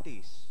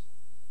parties,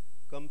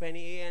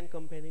 company A and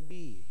company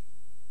B,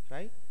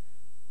 right?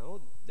 Now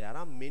there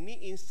are many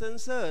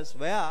instances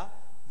where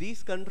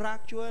this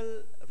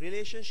contractual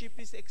relationship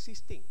is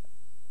existing,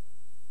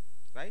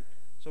 right?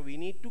 So we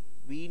need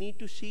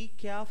to see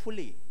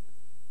carefully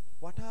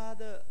what are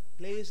the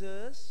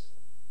places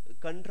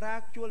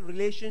contractual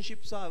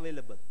relationships are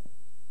available.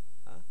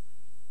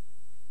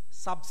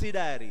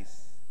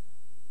 Subsidiaries,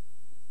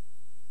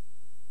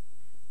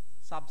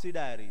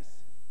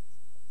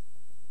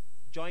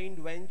 joint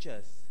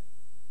ventures,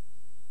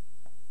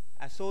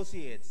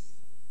 associates.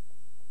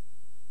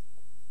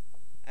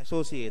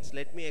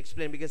 Let me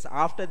explain, because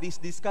after this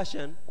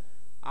discussion,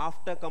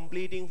 after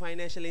completing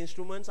financial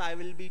instruments, I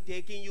will be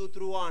taking you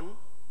through on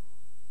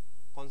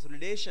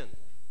consolidation.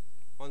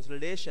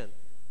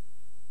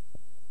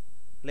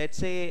 Let's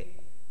say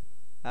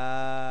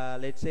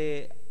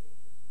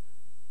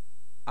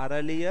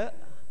Aralia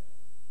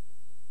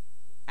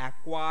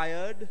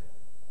acquired,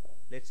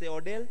 let's say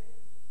Odell.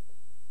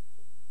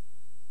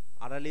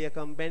 Aralia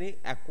company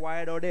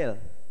acquired Odell.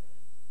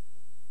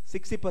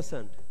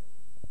 60%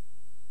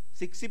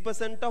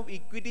 of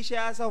equity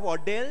shares of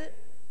Odell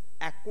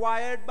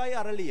acquired by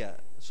Aralia.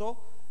 So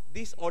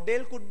this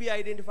Odell could be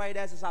identified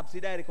as a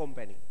subsidiary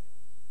company,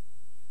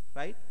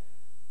 right?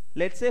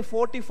 Let's say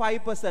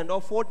 45%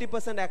 or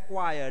 40%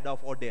 acquired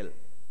of Odell.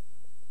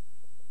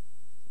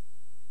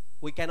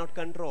 We cannot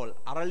control.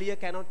 Aralia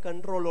cannot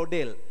control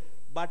Odell,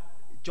 but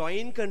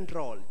joint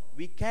control.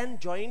 We can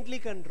jointly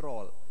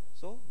control.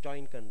 So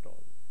joint control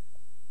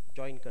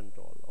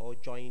or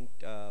joint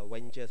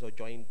ventures or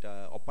joint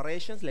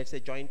operations. Let's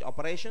say joint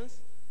operations,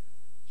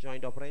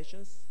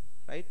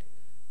 right?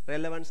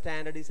 Relevant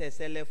standard is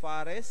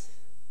SLFRS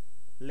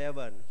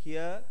 11.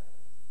 Here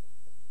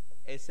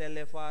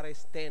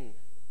SLFRS 10.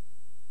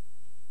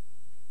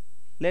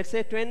 Let's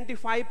say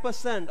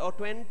 25% or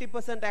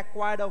 20%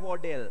 acquired of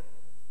Odell.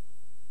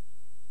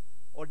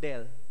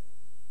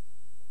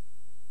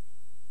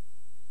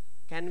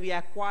 Can we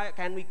acquire,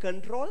 can we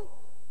control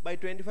by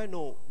 25?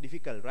 No,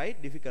 difficult,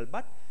 right? Difficult.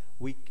 But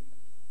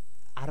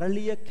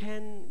Aralia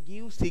can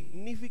give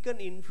significant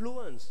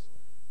influence.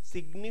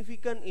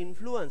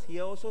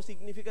 Here also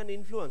significant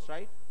influence,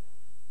 right?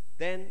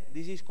 Then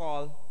this is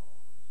called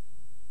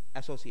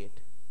associate.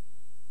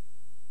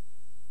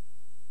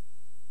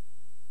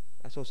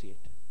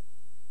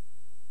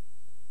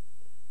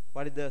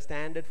 What is the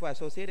standard for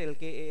associate?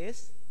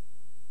 LKAS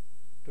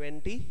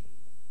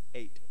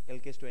 28.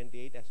 LKS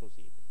 28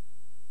 associate.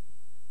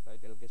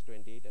 Right, LKS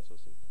 28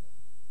 associate.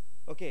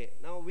 Okay,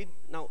 now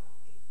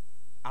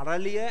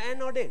Aralia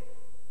and Odell,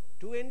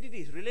 two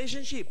entities,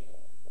 relationship,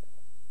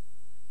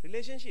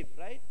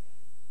 right?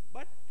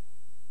 But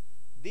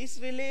this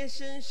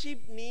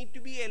relationship need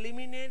to be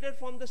eliminated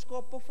from the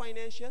scope of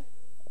financial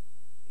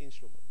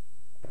instrument.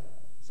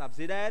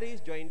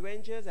 Subsidiaries, joint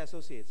ventures,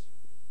 associates.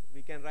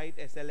 We can write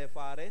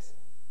SLFRS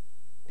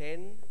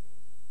 10,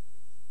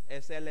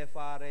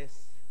 SLFRS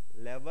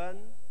 11,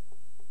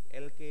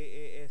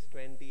 LKAS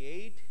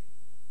 28,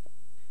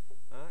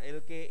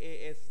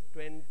 LKAS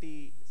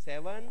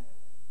 27,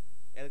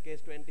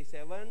 LKAS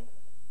 27.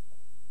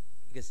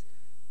 Because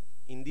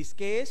in this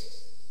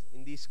case,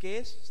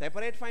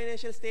 separate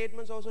financial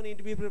statements also need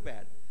to be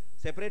prepared.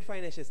 Separate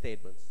financial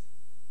statements.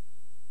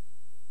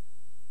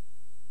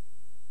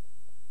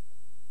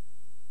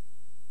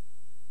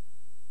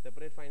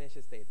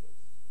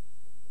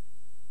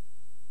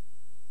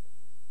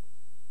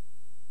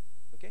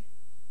 Okay?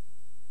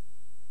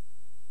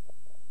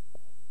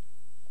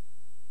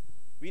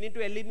 We need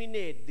to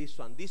eliminate this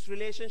one. This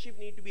relationship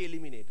need to be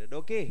eliminated.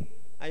 Okay?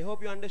 I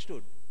hope you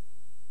understood.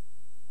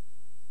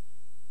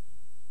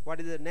 What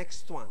is the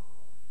next one?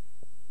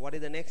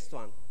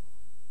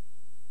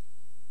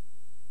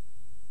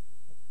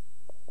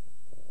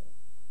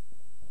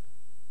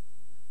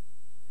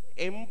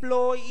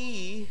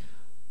 Employee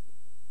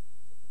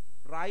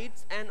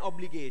rights and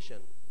obligation.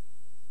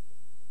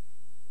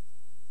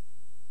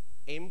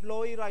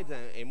 Employee rights,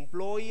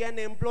 employee and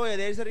employer,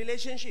 there is a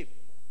relationship,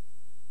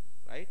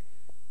 right?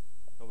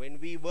 When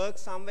we work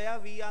somewhere,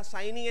 we are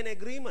signing an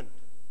agreement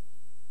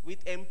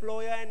with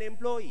employer and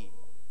employee.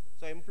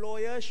 So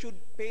employer should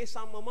pay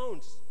some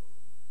amounts,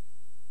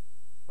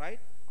 right?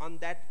 On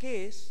that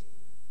case,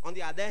 on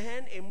the other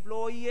hand,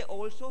 employee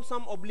also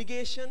some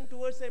obligation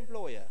towards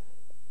employer,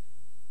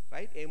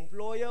 right?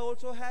 Employer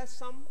also has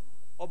some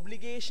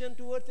obligation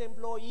towards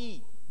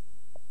employee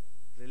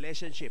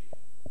relationship,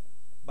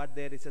 but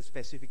there is a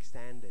specific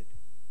standard.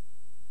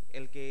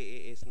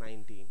 LKAS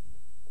 19.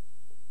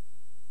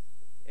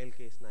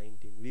 LKS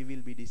 19. We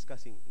will be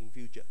discussing in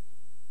future.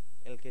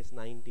 LKS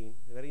 19.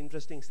 Very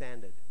interesting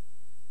standard.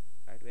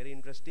 Right? Very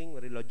interesting,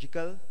 very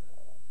logical.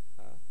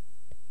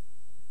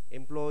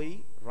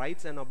 Employee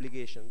rights and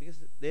obligation. Because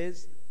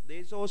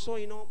there's also,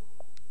 you know,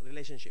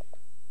 relationship.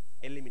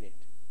 Eliminate.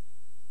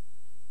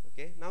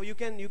 Okay. Now you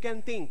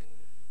can think.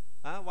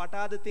 What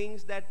are the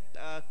things that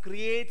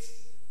creates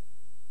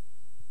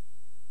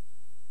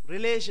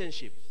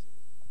relationships?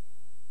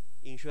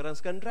 Insurance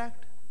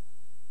contract,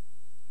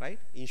 right?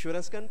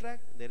 Insurance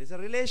contract, there is a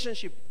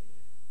relationship,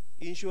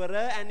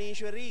 insurer and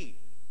insuree,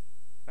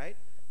 right?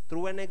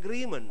 Through an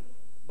agreement,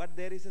 but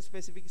there is a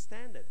specific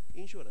standard,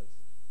 insurance.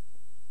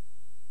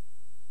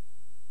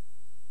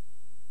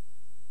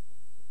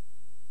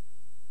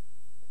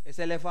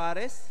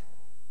 SLFRS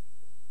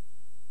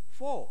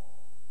 4.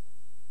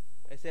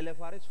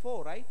 SLFRS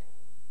 4, right?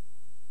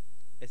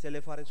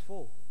 SLFRS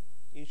 4,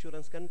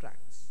 insurance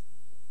contracts.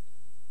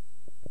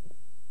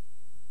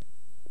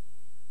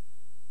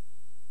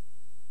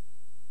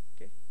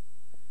 Okay.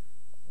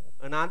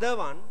 Another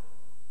one,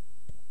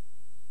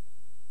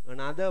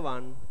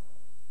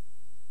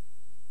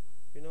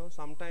 you know,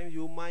 sometimes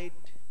you might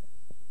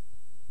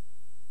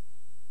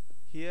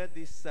hear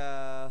this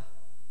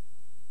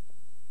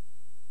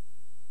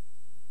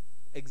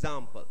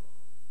example.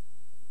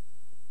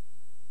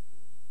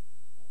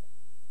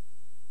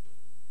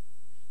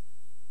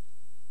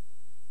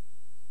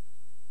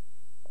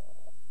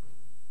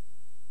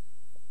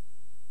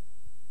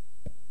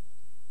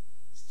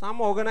 Some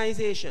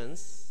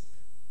organizations,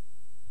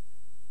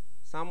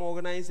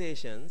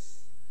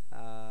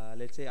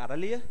 let's say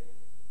Aralia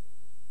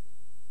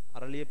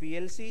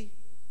PLC,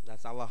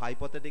 that's our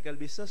hypothetical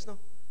business now.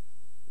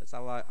 That's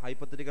our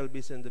hypothetical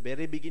business. In the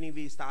very beginning,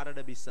 we started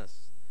a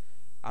business.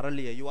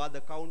 Aralia, you are the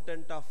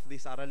accountant of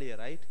this Aralia,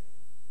 right?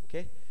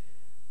 Okay.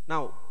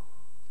 Now,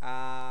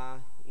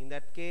 in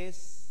that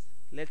case,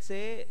 let's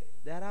say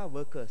there are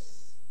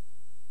workers.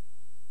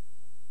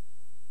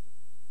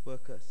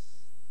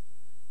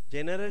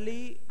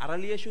 Generally,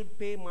 Aralia should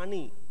pay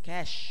money,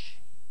 cash,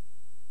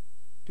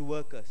 to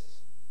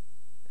workers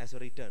as a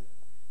return.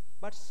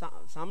 But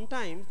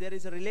sometimes there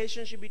is a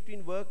relationship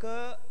between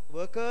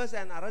workers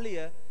and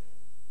Aralia.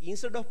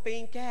 Instead of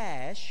paying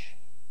cash,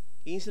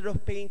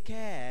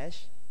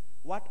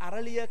 what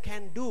Aralia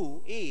can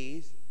do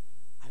is,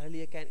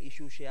 Aralia can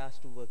issue shares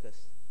to workers.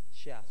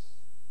 Shares.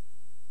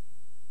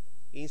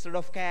 Instead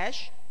of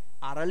cash,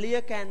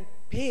 Aralia can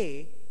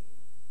pay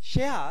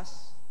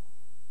shares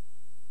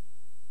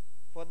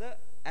for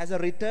as a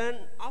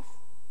return of,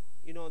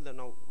 you know, the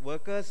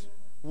workers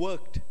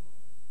worked,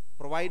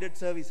 provided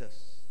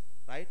services,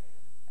 right?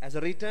 As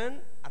a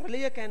return,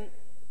 Aralia can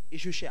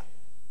issue share.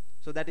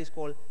 So that is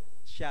called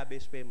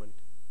share-based payment.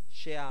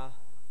 Share-based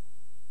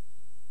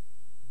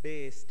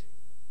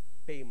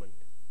payment.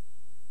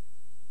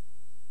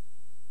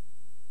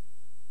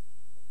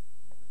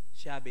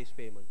 Share-based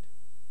payment.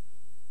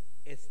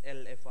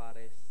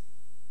 SLFRS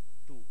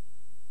 2.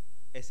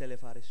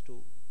 SLFRS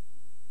 2.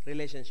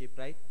 Relationship,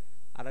 right?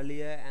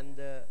 Aralia and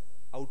the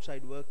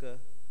outside worker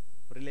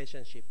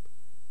relationship.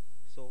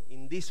 So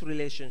in this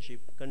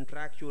relationship,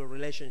 contractual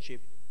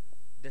relationship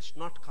does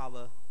not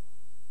cover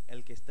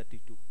LKS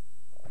 32.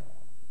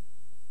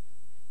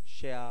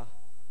 Share-based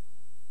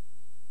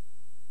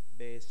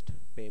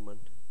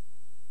payment.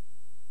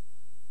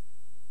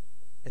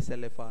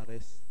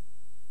 SLFRS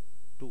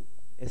 2.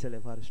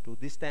 SLFRS 2.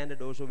 This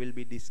standard also will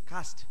be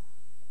discussed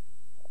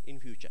in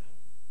future.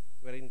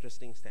 Very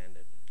interesting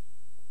standard.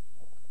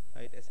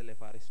 Right,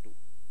 SLFRS 2.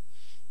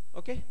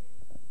 Okay.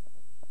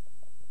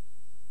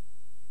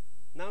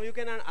 Now you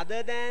can,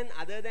 other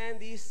than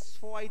these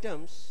 4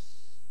 items,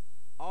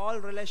 all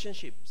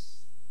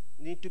relationships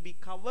need to be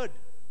covered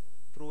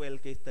through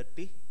LK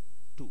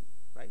 32,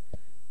 right?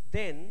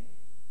 Then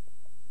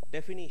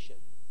definitions.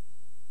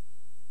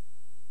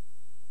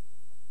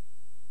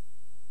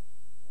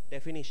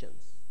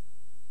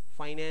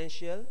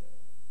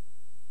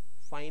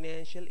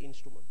 Financial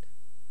instrument.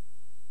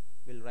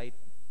 We'll write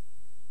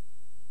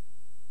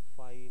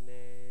financial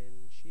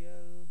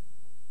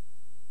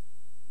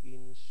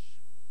instrument.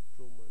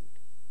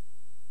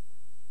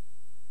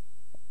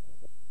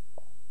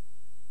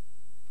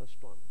 First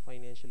one,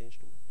 financial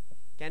instrument.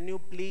 Can you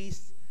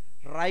please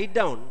write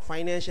down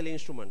financial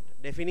instrument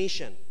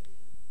definition?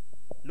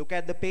 Look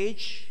at the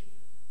page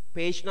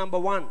number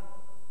 1.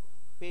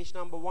 Page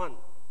number 1.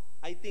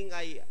 I think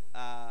I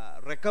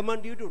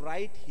recommend you to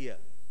write here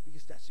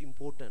because that's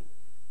important.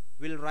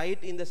 We'll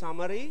write in the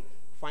summary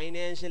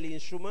financial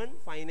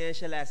instrument,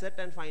 financial asset,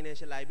 and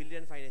financial liability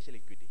and financial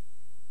equity.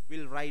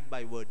 will write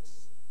by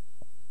words.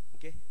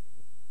 Okay?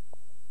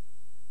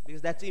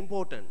 Because that's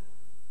important.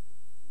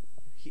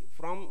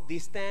 From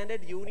this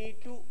standard, you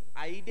need to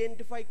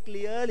identify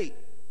clearly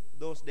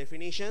those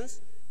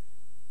definitions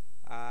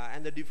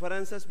and the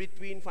differences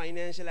between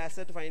financial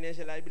asset,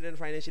 financial liability, and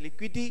financial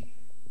equity.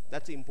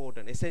 That's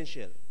important,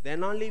 essential.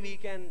 Then only we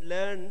can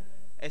learn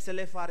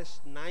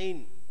SLFRS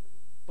 9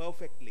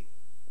 perfectly.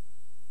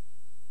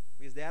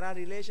 Because there are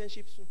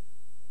relationships,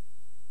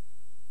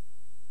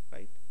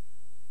 right?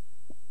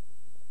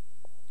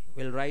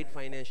 We'll write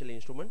financial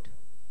instrument.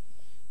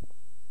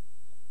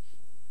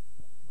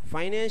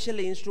 Financial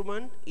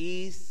instrument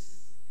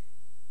is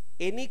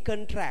any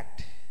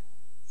contract.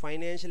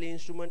 Financial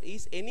instrument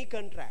is any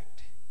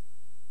contract.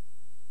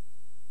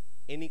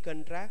 Any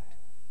contract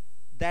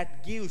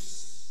that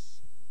gives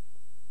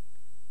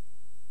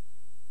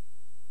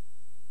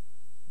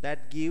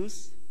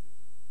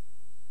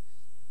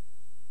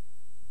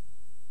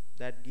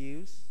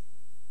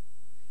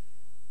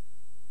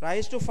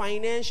rise to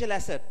financial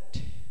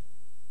asset.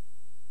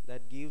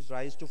 That gives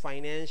rise to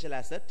financial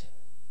asset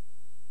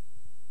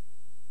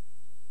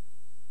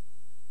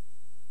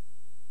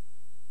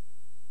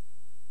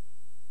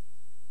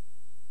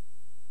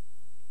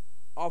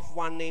of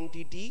one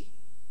entity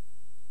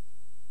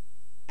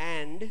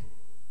and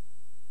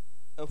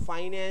a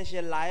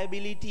financial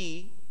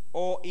liability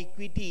or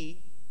equity,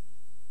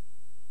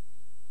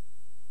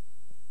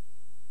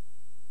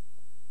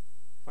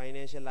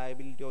 financial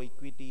liability or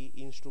equity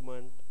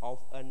instrument of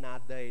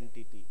another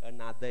entity.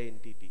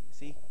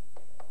 See,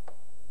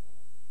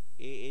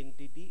 A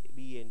entity,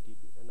 B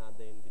entity,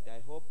 another entity. I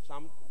hope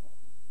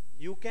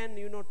you can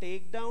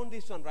take down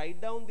this one,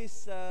 write down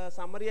this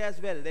summary as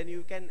well, then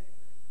you can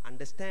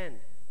understand,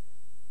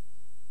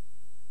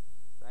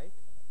 right?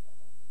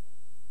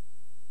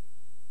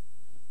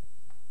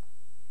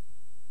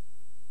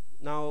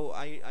 Now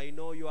I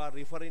know you are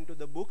referring to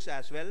the books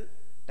as well,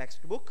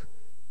 textbook.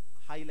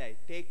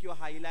 Highlight, take your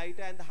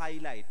highlighter and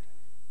highlight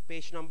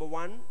page number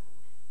 1,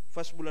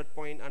 first bullet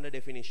point under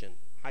definition,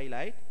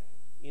 highlight.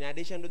 In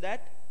addition to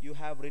that, you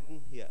have written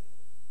here,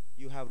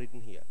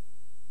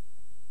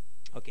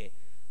 okay.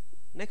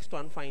 Next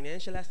one,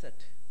 financial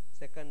asset.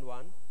 Second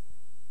one,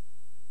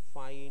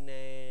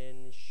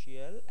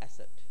 financial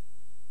asset.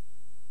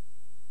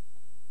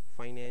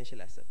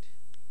 Financial asset,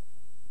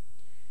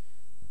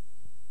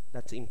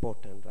 that's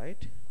important,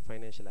 right?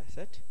 Financial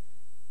asset.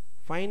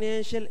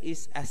 Financial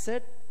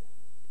asset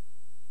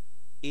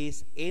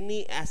is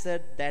any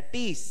asset that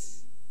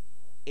is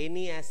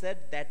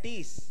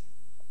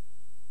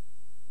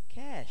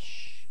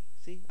cash.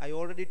 See, I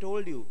already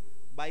told you,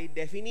 by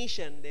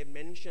definition they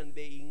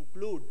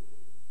include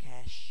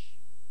cash.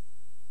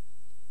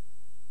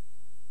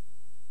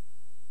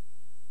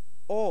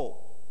 Or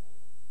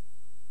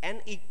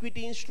an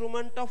equity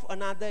instrument of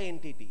another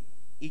entity.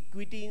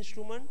 Equity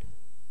instrument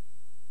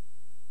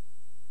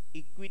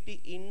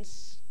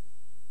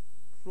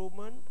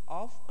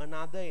of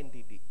another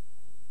entity.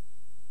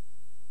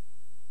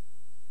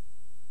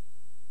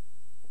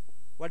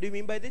 What do you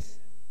mean by this?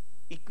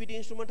 Equity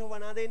instrument of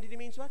another entity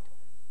means what?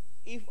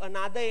 If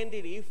another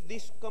entity, if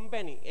this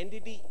company,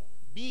 entity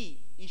B,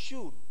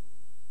 issued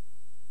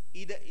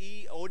either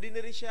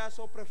ordinary shares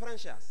or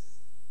preference shares,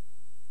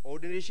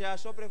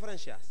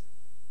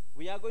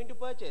 we are going to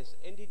purchase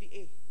entity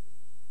A,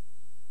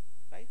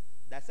 right?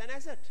 That's an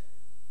asset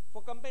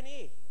for company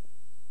A.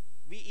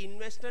 We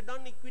invested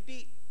on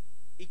equity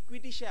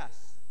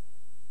shares,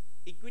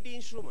 equity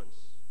instruments,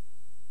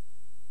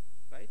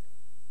 right?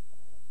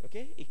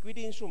 Okay,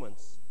 equity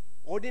instruments,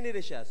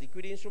 ordinary shares.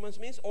 Equity instruments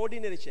means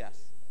ordinary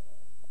shares.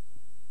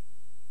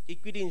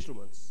 Equity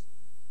instruments,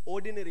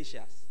 ordinary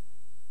shares.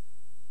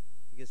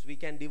 Because we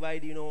can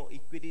divide,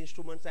 equity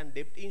instruments and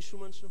debt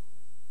instruments. No?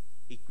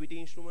 Equity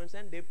instruments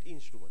and debt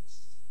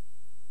instruments.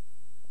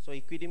 So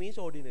equity means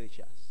ordinary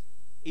shares.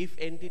 If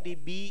entity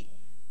B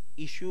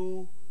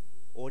issue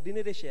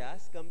ordinary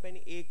shares,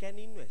 company A can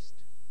invest.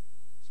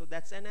 So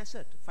that's an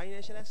asset,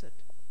 financial asset.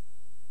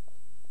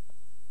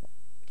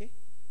 Okay.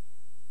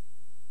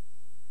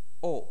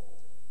 O,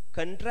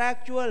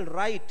 contractual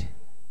right,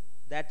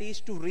 that is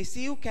to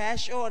receive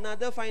cash or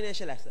another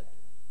financial asset.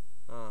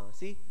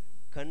 See,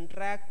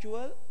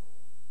 contractual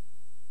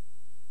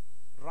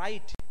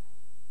right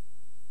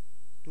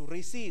to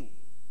receive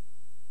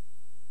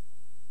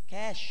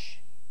cash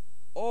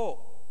or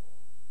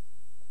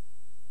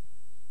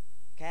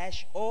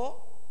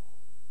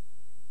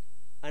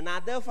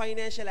another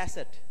financial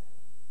asset.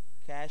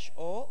 Cash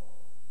or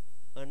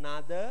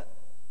another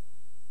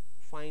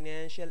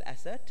financial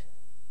asset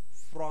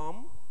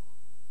from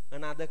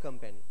another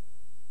company,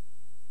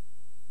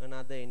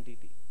 another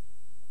entity.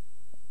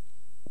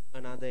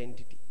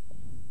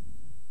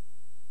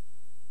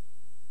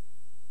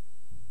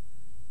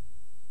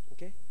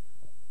 Okay.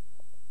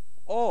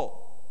 Or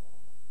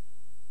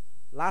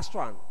last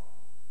one.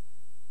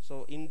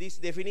 So in this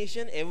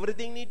definition,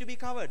 everything need to be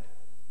covered.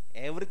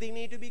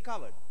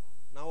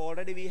 Now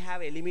already we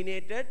have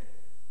eliminated,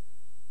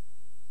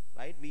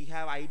 right? We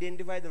have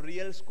identified the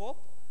real scope.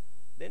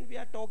 Then we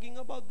are talking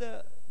about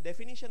the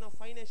definition of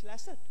financial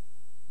asset,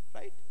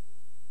 right?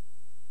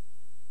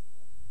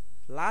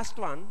 Last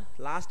one,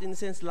 last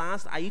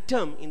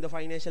item in the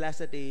financial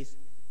asset is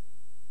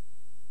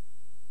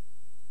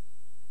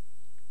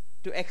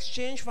to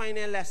exchange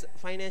financial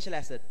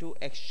asset, to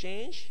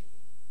exchange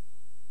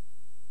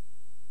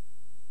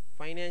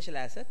financial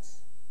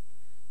assets,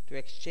 to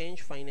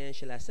exchange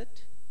financial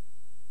asset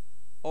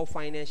or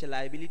financial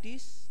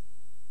liabilities,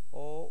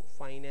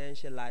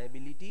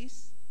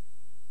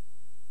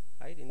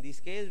 right? In this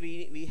case,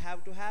 we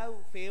have to have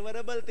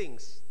favorable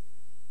things,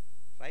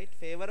 right?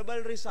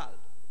 Favorable result,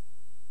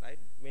 right?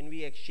 When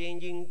we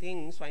exchanging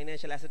things,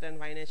 financial asset and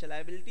financial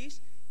liabilities,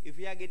 if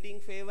we are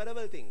getting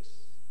favorable things,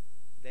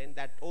 then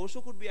that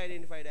also could be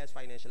identified as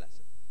financial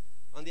asset.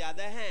 On the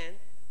other hand,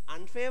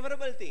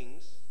 unfavorable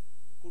things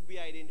could be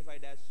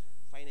identified as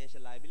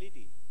financial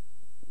liability.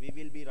 We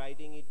will be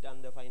writing it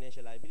under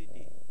financial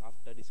liability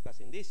after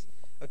discussing this.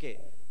 Okay,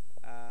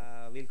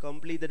 we'll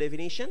complete the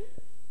definition.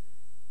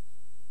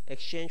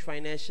 Exchange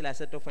financial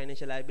asset or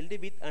financial liability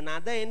with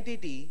another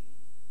entity,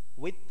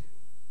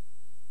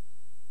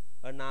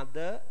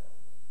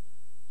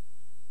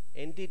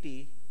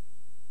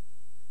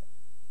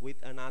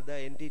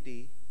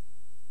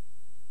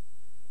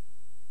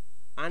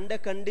 under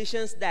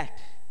conditions that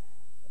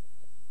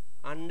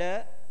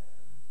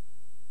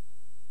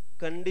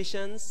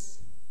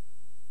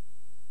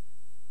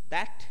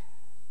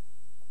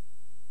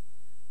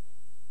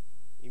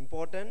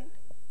important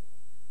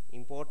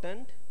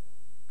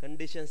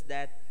conditions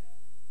that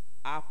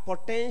are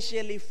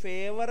potentially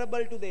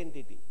favorable to the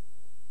entity,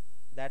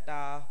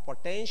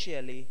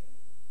 potentially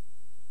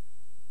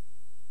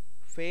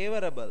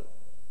favorable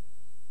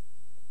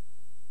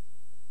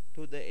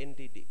to the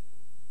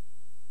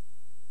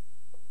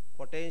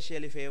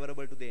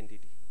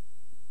entity.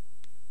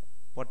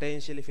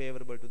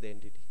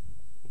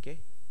 Okay,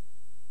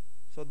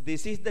 so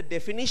this is the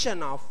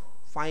definition of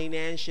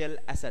financial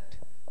asset.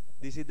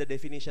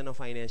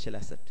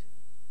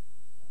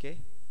 Okay,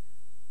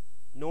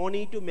 no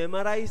need to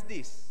memorize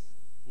this,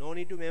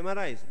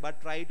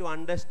 but try to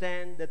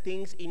understand the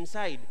things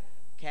inside.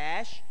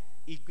 Cash,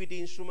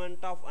 equity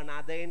instrument of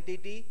another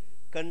entity,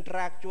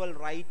 contractual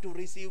right to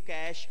receive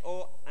cash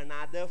or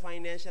another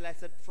financial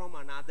asset from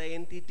another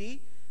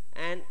entity,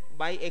 and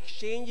by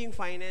exchanging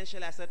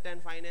financial asset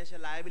and financial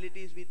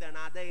liabilities with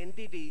another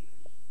entity,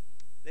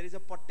 there is a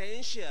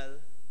potential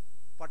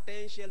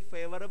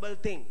favorable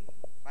thing,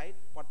 right?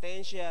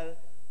 Potential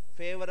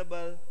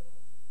favorable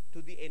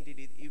to the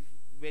entity.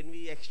 When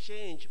we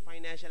exchange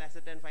financial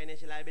asset and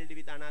financial liability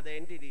with another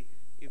entity,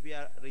 if we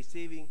are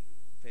receiving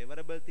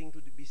favorable thing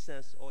to the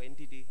business or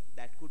entity,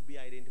 that could be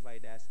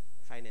identified as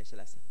financial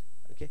asset.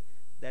 Okay,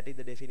 that is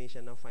the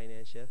definition of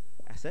financial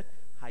asset.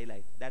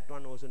 Highlight that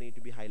one, also need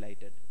to be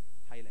highlighted.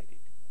 Highlight it,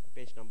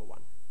 page number 1.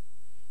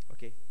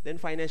 Okay, then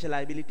financial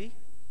liability.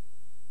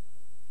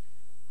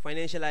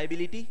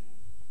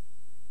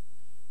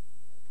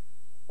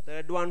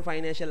 Third one,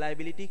 financial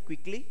liability,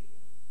 quickly.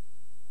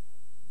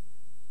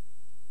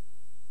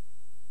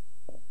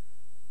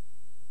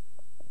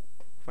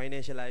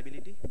 Financial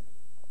liability.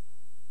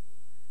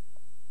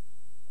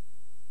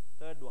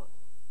 Third one.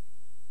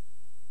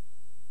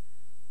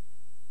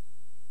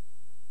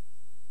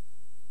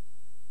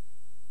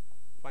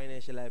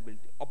 Financial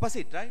liability.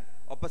 Opposite, right?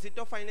 Opposite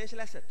of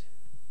financial asset.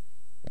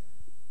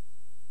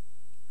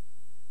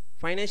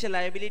 Financial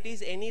liability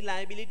is any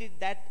liability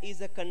that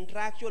is a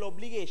contractual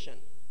obligation.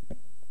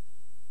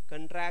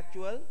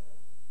 Contractual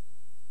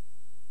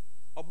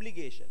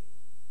obligation.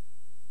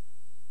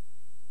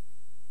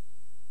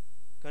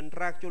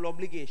 Contractual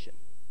obligation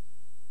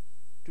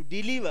to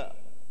deliver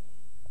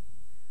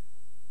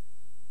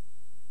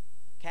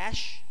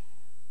cash.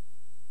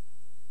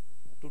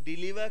 To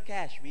deliver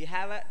cash, we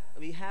have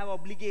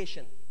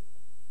obligation.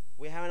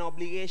 We have an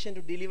obligation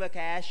to deliver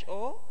cash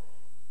or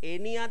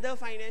any other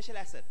financial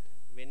asset.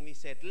 When we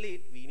settle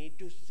it, we need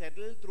to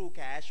settle through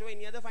cash or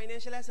any other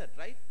financial asset,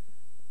 right?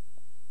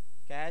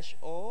 Cash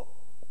or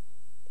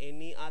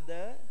any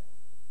other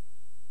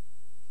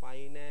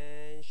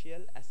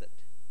financial asset.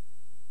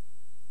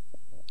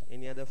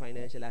 Any other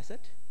financial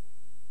asset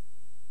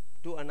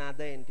to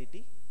another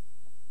entity.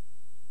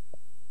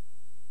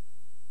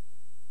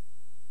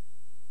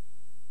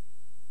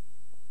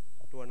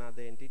 To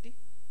another entity,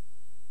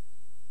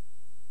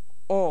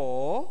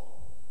 or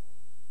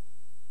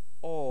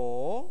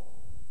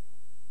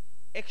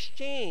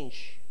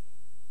exchange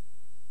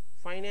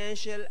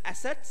financial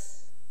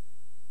assets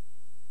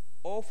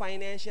or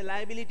financial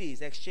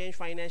liabilities. Exchange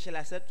financial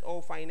assets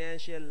or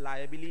financial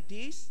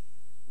liabilities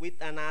with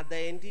another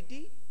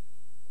entity.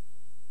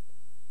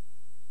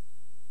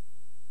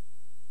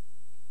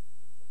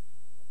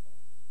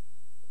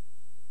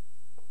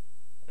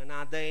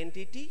 Another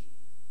entity.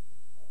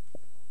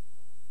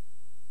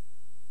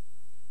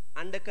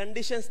 Under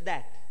conditions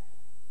that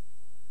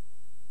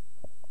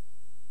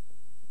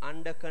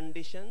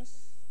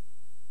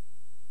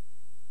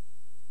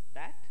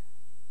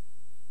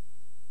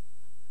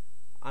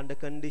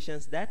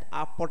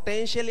are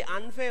potentially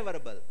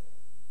unfavorable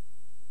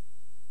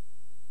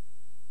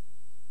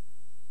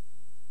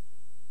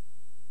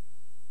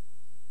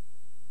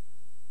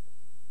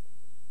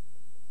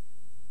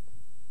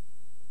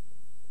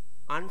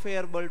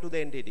unfavorable to the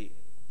entity,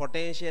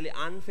 potentially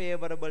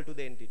unfavorable to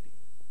the entity,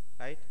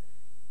 right?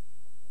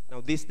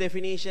 Now this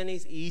definition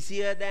is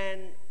easier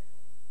than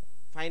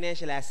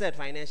financial asset.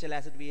 Financial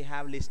asset we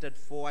have listed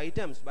 4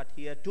 items, but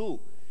here 2,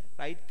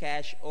 right?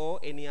 Cash or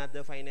any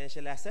other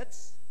financial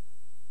assets,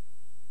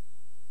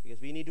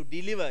 because we need to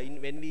deliver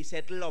when we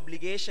settle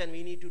obligation,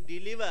 we need to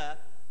deliver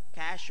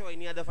cash or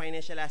any other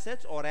financial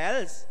assets, or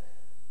else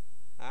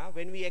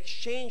when we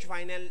exchange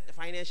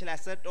financial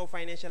asset or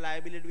financial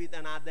liability with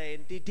another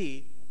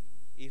entity,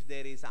 if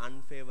there is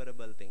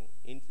unfavorable thing,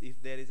 if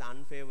there is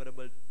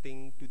unfavorable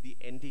thing to the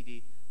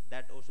entity,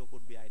 that also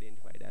could be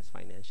identified as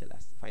financial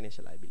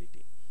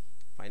liability.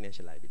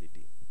 Financial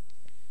liability.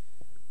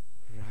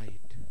 Right.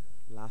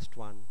 Last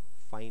one,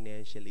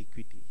 financial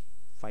equity.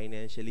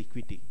 Financial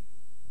equity.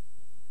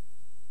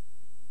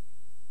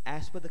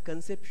 As per the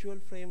conceptual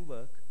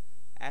framework,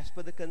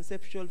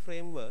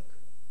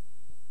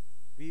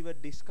 we were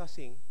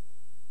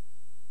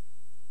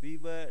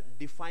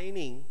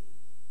defining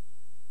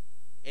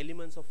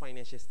elements of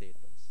financial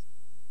statements,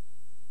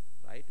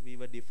 right? We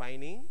were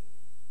defining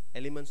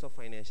elements of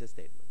financial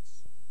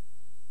statements.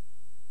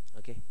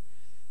 Okay.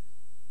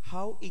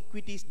 How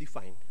equity is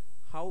defined?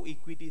 How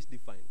equity is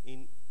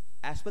defined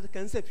as per the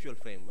conceptual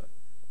framework,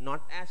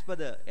 not as per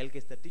the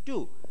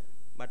LK32,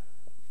 but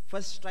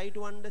first try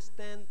to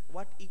understand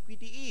what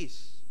equity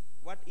is.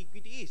 What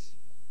equity is,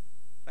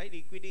 right?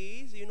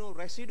 Equity is,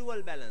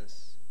 residual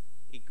balance.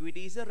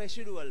 Equity is a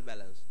residual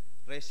balance.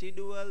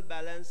 Residual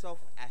balance of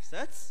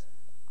assets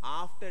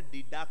after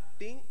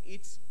deducting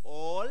its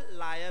all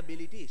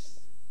liabilities.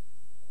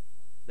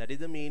 That is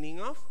the meaning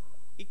of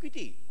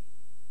equity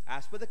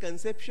as per the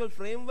conceptual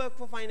framework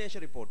for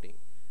financial reporting.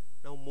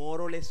 Now more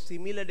or less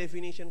similar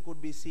definition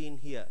could be seen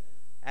here.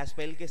 As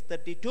per LKS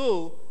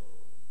 32,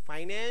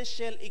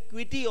 financial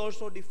equity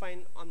also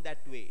defined on that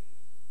way,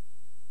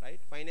 right?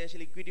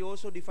 Financial equity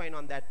also defined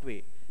on that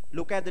way.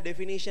 Look at the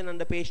definition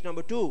under page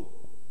number 2.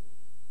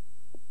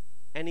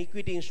 An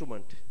equity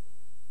instrument.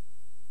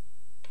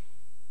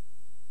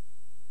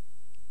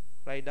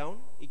 Write down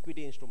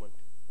equity instrument.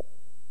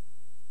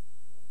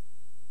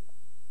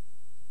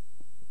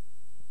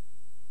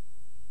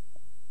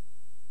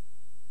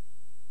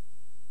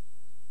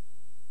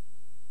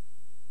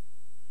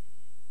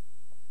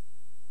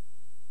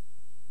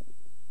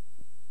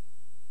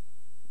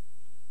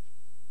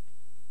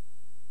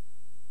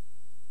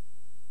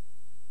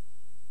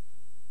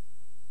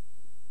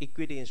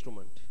 Equity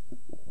instrument.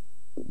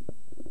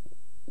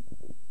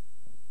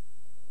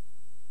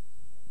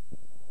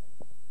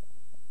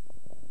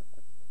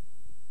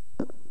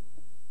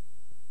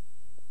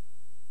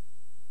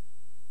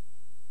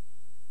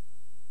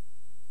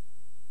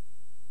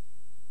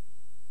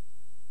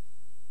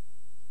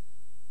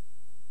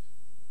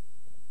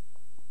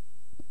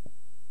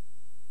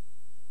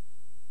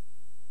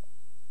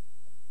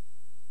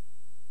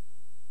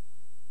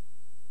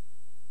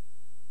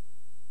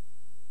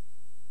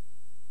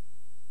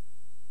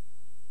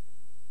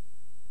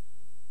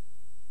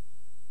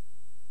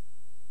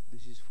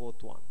 This is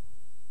 4th one.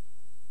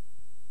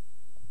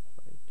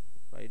 Right.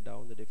 Write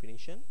down the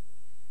definition.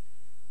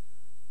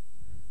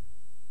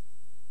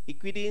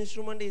 Equity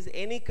instrument is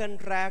any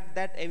contract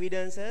that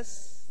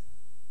evidences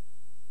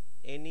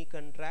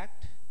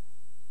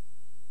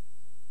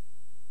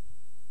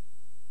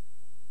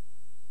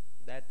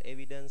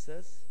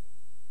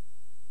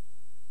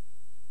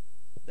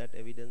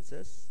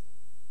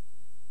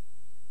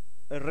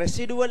a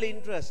residual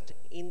interest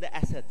in the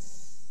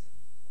assets.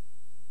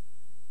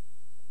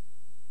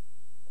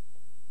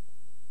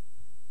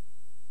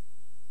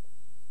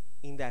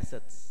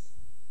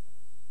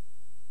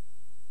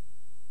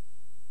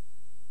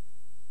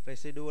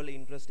 Residual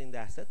interest in the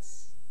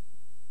assets.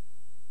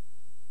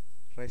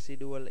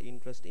 Residual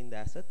interest in the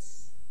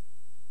assets.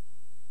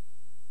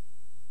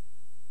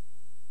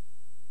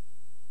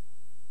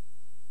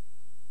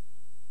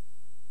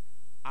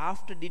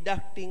 After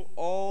deducting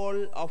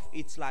all of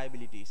its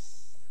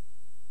liabilities.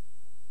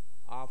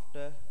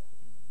 After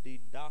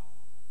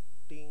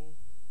deducting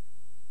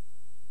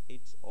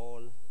its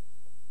all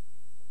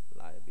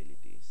liabilities.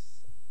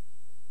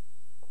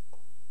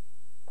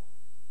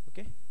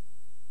 Okay,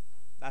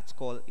 that's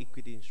called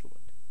equity instrument.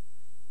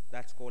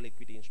 That's called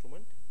equity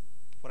instrument.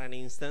 For an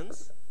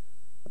instance,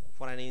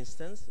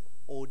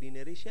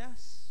 ordinary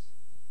shares,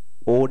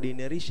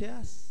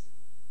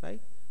 right?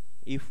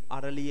 If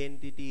Arali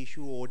entity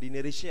issue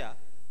ordinary share,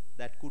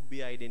 that could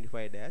be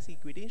identified as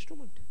equity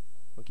instrument.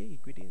 Okay,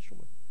 equity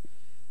instrument.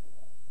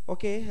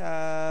 Okay,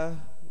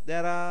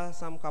 there are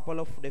some couple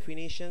of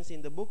definitions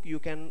in the book. You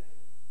can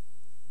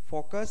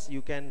focus,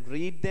 you can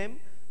read them.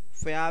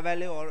 Fair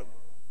value, or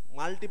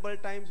multiple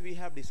times we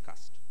have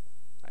discussed,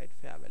 right?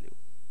 Fair value.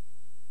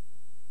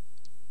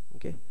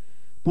 Okay.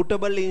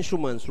 Putable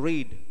instruments,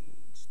 read.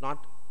 It's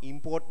not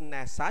important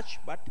as such,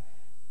 but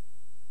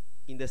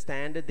in the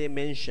standard they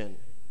mention,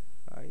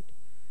 right?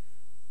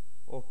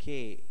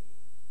 Okay.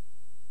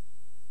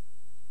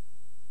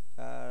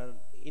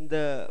 In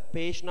the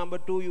page number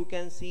 2, you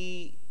can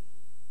see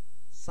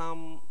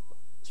some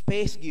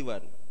space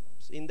given.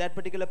 in that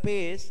particular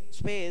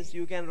space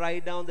you can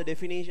write down the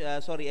definition,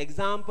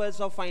 examples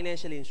of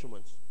financial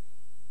instruments.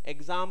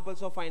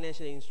 Examples of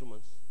financial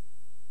instruments,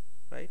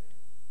 right?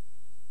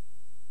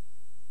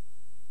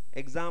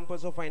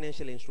 Examples of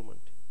financial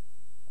instrument.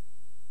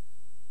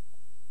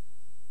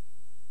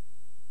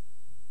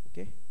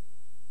 Okay.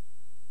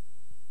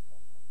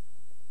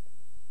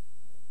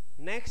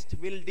 Next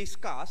we'll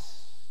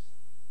discuss,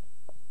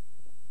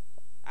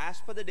 as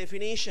per the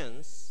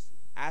definitions,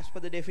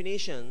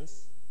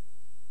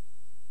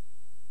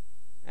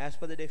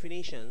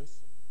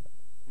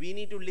 we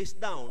need to list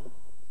down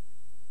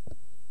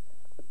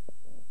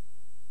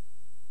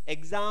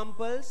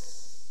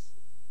examples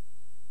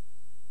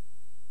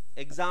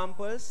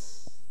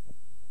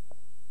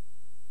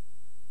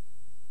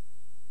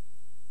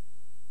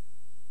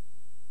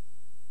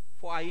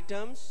for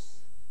items.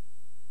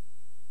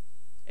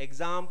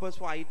 Examples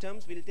for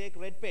items, we'll take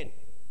red pen.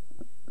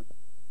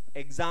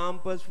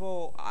 Examples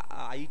for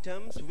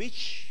items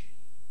which,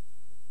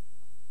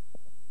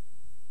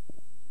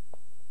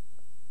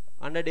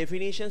 under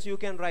definitions you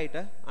can write,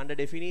 under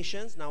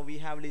definitions, now we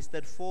have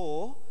listed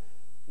 4.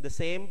 The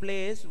same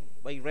place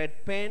by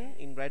red pen,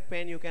 in red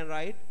pen you can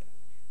write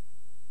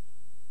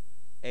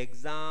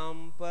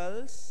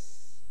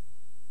examples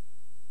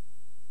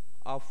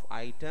of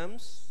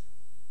items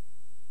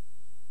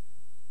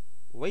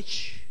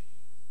which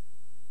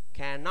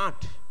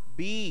cannot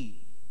be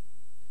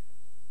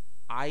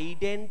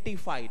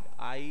identified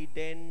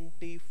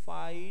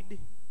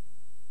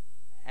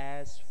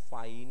as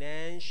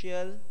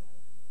financial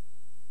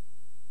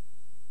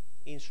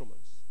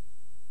instruments.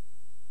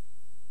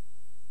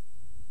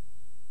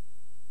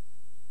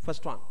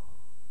 First one,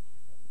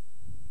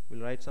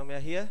 we'll write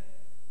somewhere here.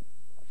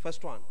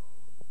 First one,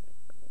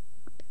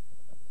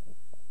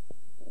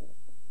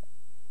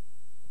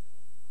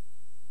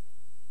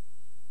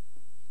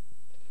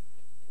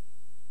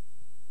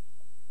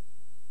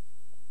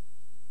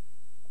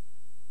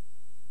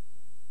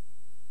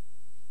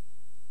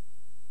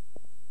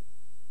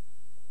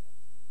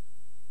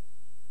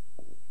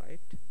 right?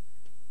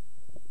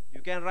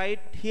 You can write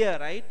here,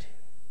 right?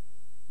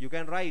 You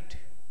can write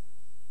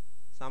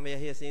somewhere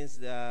here, since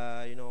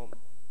you know,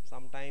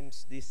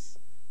 sometimes this,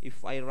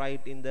 if I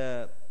write in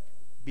the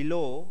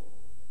below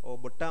or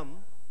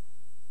bottom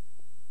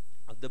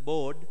of the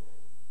board,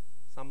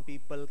 some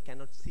people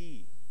cannot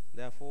see.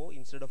 Therefore,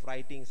 instead of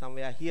writing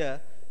somewhere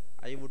here,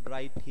 I would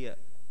write here,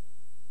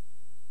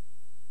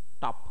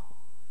 top.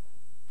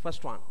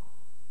 First one,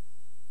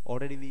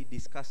 already we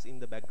discussed in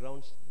the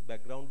background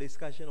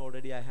discussion,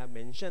 already I have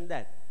mentioned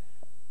that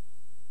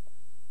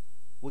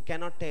we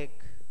cannot take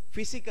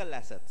physical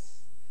assets.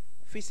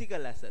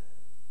 Physical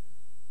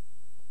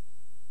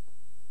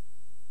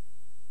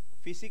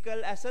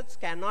assets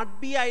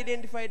cannot be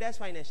identified as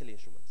financial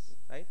instruments,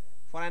 right?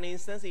 For an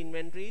instance,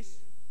 inventories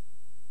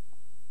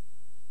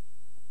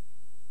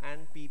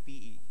and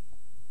PPE.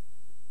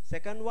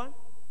 Second one,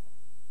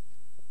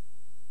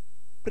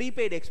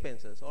 prepaid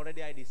expenses.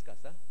 Already I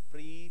discussed,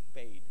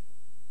 prepaid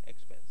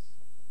expense.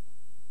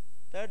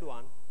 Third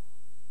one,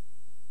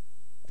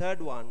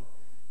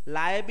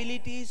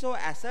 liabilities or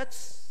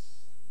assets.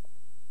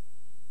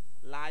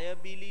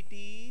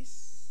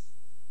 Liabilities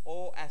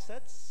or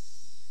assets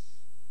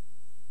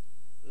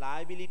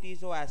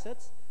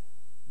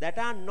that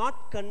are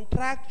not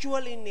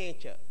contractual in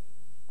nature.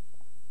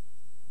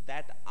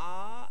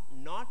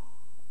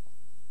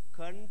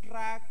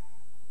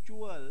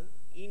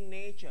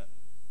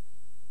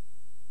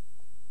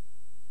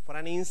 For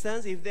an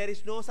instance, if there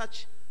is no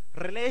such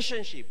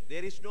relationship,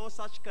 there is no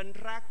such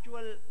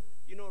contractual,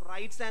 you know,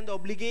 rights and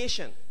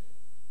obligation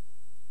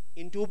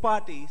in two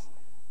parties,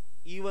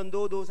 even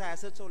though those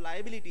assets or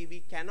liability, we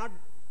cannot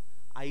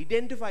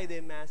identify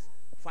them as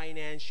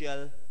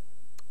financial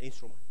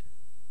instrument.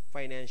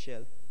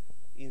 Financial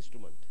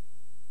instrument.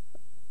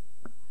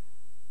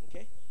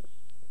 Okay?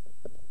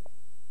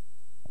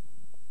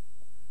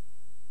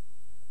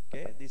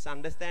 Okay, this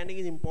understanding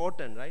is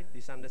important, right?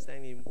 This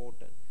understanding is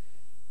important.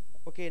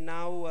 Okay,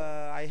 now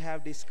I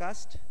have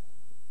discussed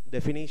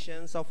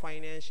definitions of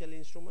financial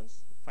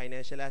instruments,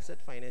 financial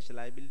asset, financial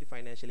liability,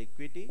 financial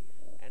equity,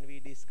 and we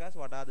discuss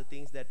what are the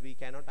things that we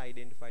cannot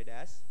identify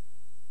as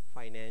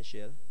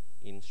financial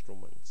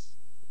instruments.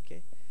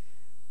 Okay.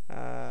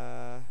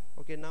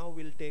 Okay, now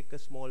we'll take a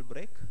small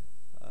break.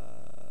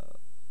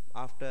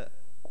 After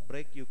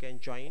break, you can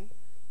join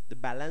the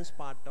balance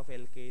part of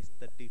LKS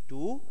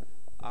 32.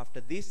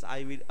 After this,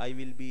 I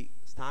will be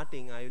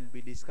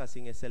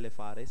discussing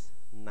SLFRS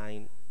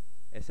 9.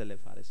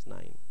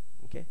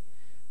 Okay.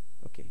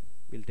 Okay,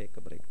 we'll take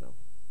a break now.